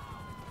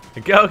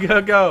 Go,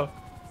 go, go.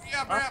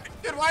 Yeah, bro.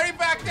 Dude, why are you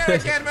back there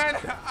again, man?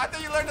 I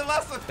thought you learned a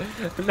lesson.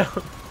 No.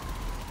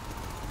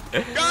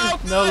 Go,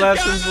 No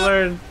lessons go.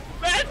 learned.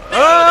 Let's do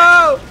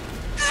Oh!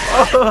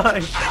 Oh my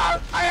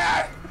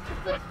god.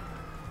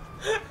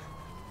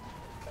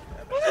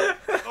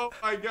 Oh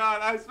my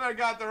god, I swear to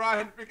God, the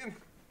Ryan freaking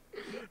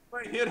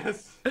hit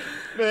us.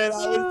 Man,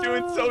 I was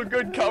doing so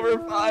good cover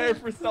fire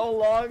for so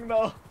long,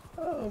 though.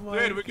 Oh my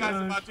Dude, we got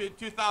gosh. about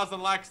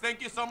 2,000 likes.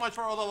 Thank you so much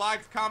for all the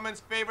likes, comments,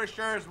 favors,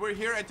 shares. We're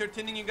here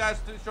entertaining you guys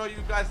to show you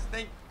guys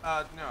think.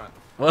 No.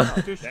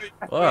 What? To show you,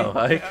 Wow,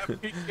 Ike.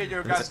 appreciate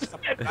your guys'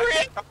 support.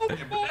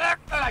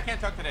 I can't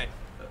talk today.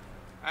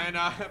 And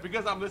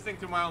because I'm listening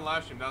to my own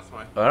live stream, that's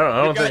why.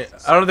 I don't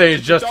think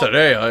it's just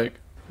today, Ike.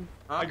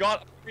 I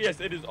got Prius.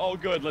 It is all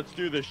good. Let's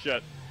do this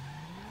shit.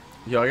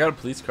 Yo, I got a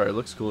police car. It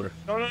looks cooler.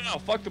 No.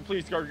 Fuck the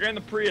police car. Get in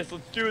the Prius.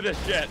 Let's do this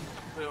shit.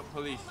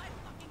 Police.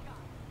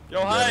 Yo,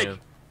 Yeah, Hike. man.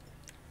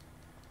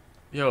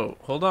 Yo,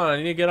 hold on. I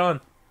need to get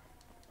on.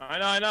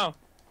 I know.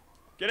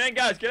 Get in,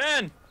 guys. Get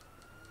in.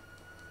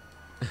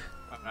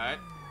 Alright.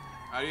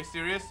 Are you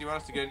serious? You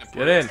want us to get in the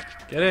Get in.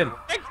 Get in.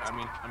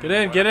 Get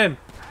in. Get in.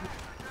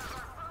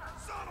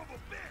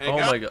 Hey, Oh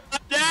go. my god. I'm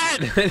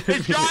dead.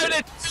 It's driving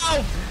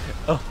itself.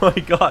 Oh my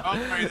god. Oh,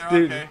 right there,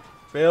 Dude, okay.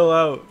 bail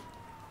out.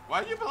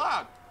 Why'd you pull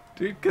out?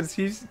 Dude, because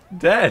he's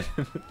dead.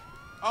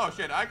 Oh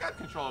shit, I got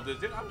control of this,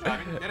 dude. I'm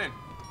driving. Get in.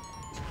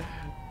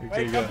 Okay,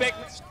 Wait, go. come pick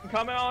me. I'm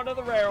coming onto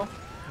the rail.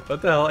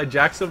 What the hell? I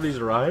jacked somebody's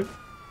ride?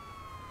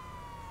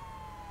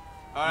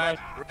 Alright,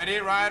 ready,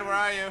 Ryan? Where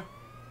are you?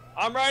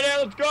 I'm right here.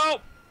 Let's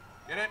go.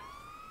 Get in.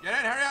 Get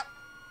in, hurry up.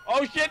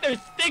 Oh shit, there's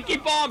sticky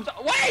bombs.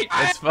 Wait.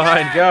 It's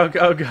fine. Go,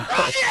 go, go.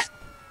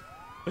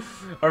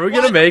 Are we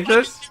gonna make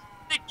this?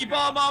 Sticky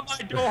bomb on my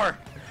door.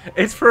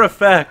 It's for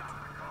effect.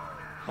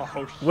 Oh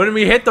shit. When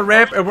we hit the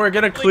ramp and we're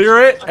gonna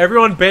clear it,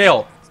 everyone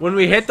bail. When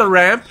we hit the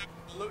ramp,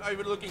 Are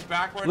you looking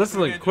backwards?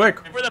 listen, quick.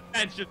 For the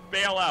bench, just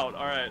bail out.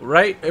 All right.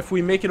 Right? If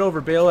we make it over,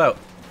 bail out.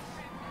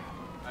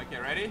 Okay,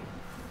 ready?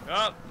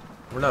 Up.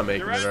 We're not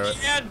making You're it, ready,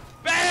 alright. and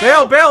bail.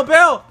 Bail, bail,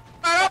 bail!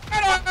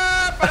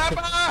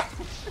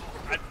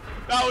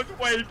 That was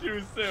way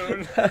too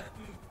soon. That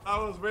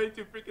was way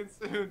too freaking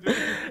soon, dude.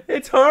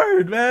 It's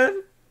hard,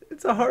 man.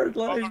 It's a hard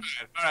life.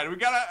 Alright, we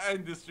gotta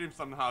end this stream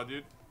somehow,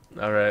 dude.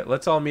 Alright,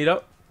 let's all meet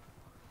up.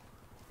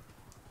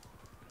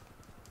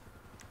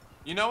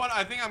 You know what?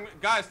 I think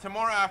guys,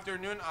 tomorrow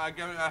afternoon, I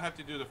have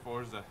to do the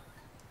Forza.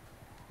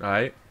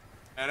 Alright.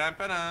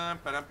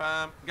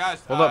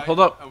 Guys, Hold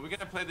up. We're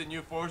gonna play the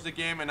new Forza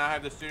game, and I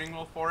have the steering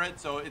wheel for it,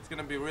 so it's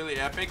gonna be really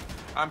epic.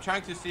 I'm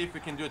trying to see if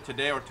we can do it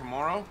today or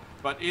tomorrow,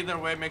 but either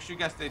way, make sure you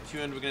guys stay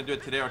tuned. We're gonna do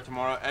it today or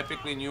tomorrow.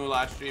 Epically new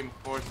live stream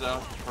Forza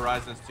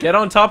Horizons 2. Get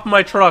on top of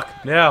my truck.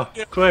 Now.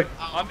 Quick.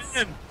 I'm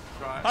in.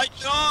 Try. Hi,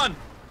 John.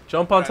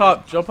 Jump on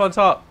top. Jump on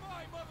top.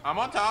 I'm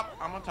on top.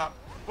 I'm on top.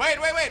 Wait.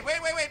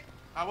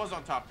 I was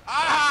on top.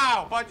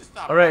 Ow! Why'd you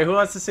stop? Alright, who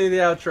wants to say the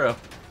outro?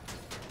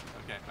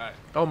 Okay, alright.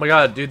 Oh my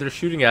god, dude, they're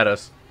shooting at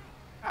us.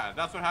 Yeah,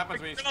 that's what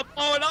happens when you We're gonna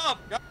blow it up.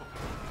 go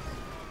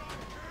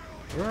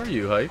Where are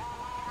you, Hype?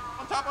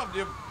 on top of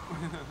you.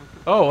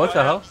 Oh, what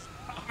the hell?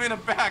 I'm in the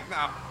back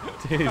now.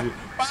 Dude,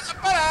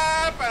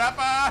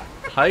 Ba-da-ba-da.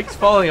 Hike's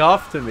falling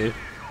off to me.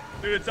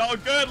 Dude, it's all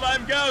good.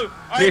 Let him go.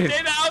 All right, Dude.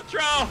 say the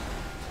outro.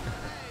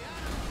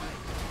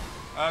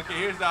 Okay,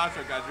 here's the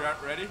outro, guys.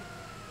 You ready?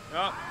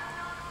 Yep.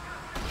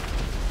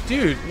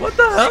 Dude, what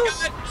the hell?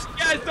 Thank you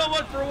guys so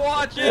much for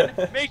watching.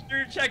 Make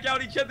sure to check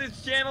out each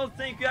other's channels.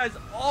 Thank you guys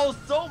all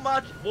so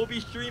much. We'll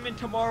be streaming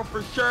tomorrow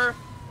for sure.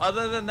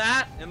 Other than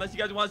that, unless you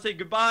guys want to say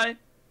goodbye,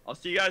 I'll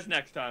see you guys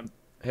next time.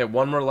 Hey,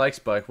 one more like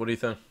spike. What do you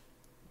think?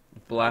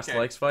 Blast Okay.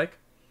 like spike?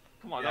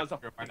 Come on, Yeah,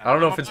 that was a... I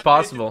don't know if it's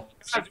possible.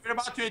 Guys, we're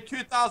about to hit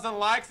 2,000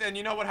 likes, and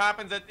you know what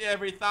happens at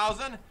every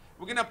 1,000?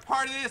 We're gonna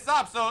party this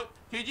up. So,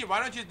 TG, why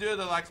don't you do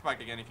the like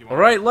spike again if you want?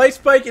 Alright, like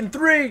spike in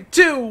 3,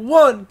 2,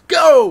 1,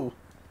 go!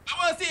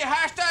 I want to see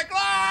hashtag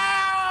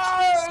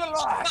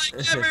like.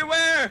 Like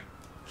everywhere.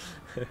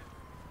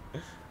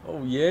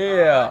 Oh,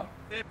 yeah.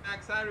 Hey,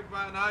 backside,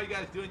 everybody. How you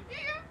guys doing?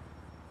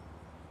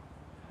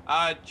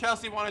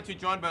 Chelsea wanted to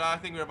join, but I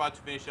think we're about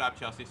to finish up.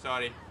 Chelsea,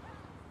 sorry.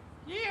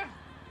 Yeah.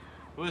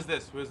 Who is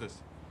this? Who is this?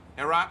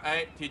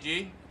 Hey,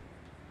 TG.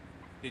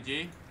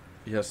 DG?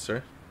 Yes,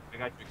 sir. I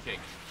got you a cake.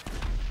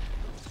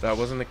 That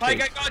wasn't a cake.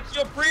 Mike, I got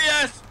you a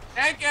Prius!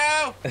 Thank you!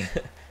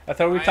 I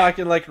thought we were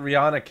talking like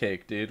Rihanna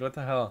cake, dude. What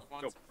the hell?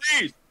 Go,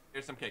 please!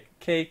 Here's some cake.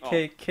 Cake.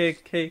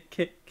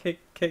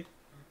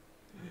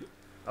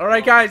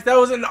 Alright, guys. That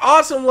was an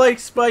awesome like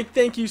spike.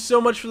 Thank you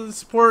so much for the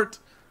support.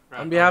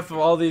 On behalf of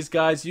all these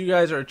guys, you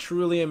guys are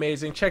truly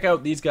amazing. Check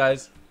out these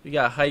guys. We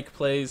got Hike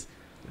Plays,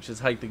 which is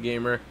Hike the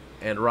Gamer,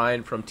 and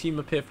Ryan from Team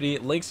Epiphany.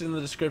 Links in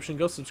the description.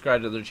 Go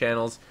subscribe to their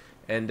channels,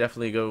 and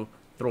definitely go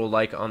throw a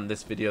like on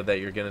this video that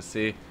you're going to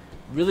see.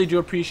 Really do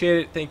appreciate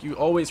it. Thank you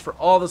always for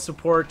all the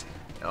support,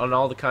 on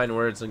all the kind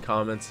words and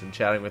comments and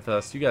chatting with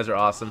us. You guys are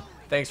awesome.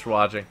 Thanks for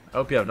watching. I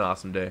hope you have an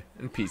awesome day,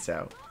 and peace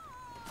out.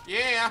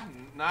 Yeah,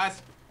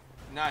 nice.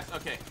 Nice.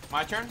 Okay,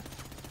 my turn?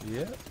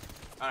 Yeah.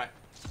 Alright.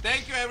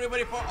 Thank you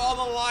everybody for all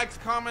the likes,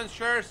 comments,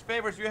 shares,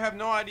 favors. You have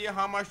no idea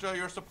how much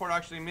your support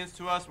actually means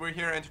to us. We're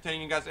here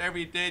entertaining you guys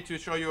every day to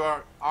show you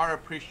our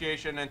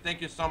appreciation, and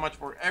thank you so much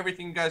for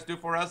everything you guys do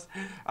for us.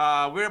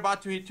 We're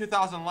about to hit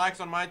 2,000 likes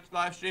on my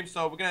live stream,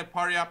 so we're gonna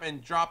party up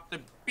and drop the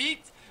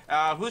beat.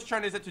 Whose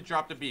turn is it to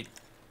drop the beat?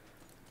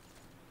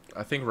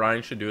 I think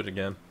Ryan should do it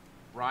again.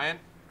 Ryan?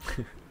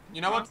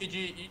 You know what,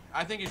 TG?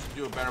 I think you should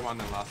do a better one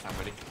than last time,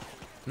 buddy.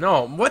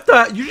 No, what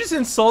the? You just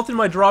insulted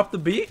my drop the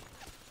beat?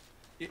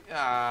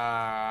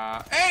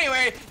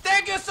 Anyway,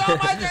 thank you so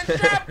much and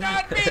drop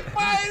that beat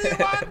by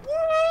everyone.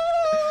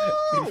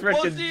 Woo!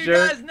 We'll see you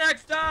guys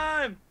next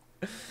time.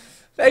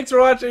 Thanks for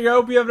watching. I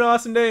hope you have an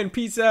awesome day and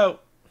peace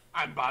out.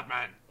 I'm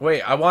Batman.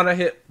 Wait, I want to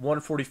hit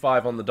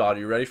 145 on the dot. Are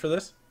you ready for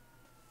this?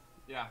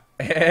 Yeah.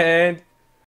 And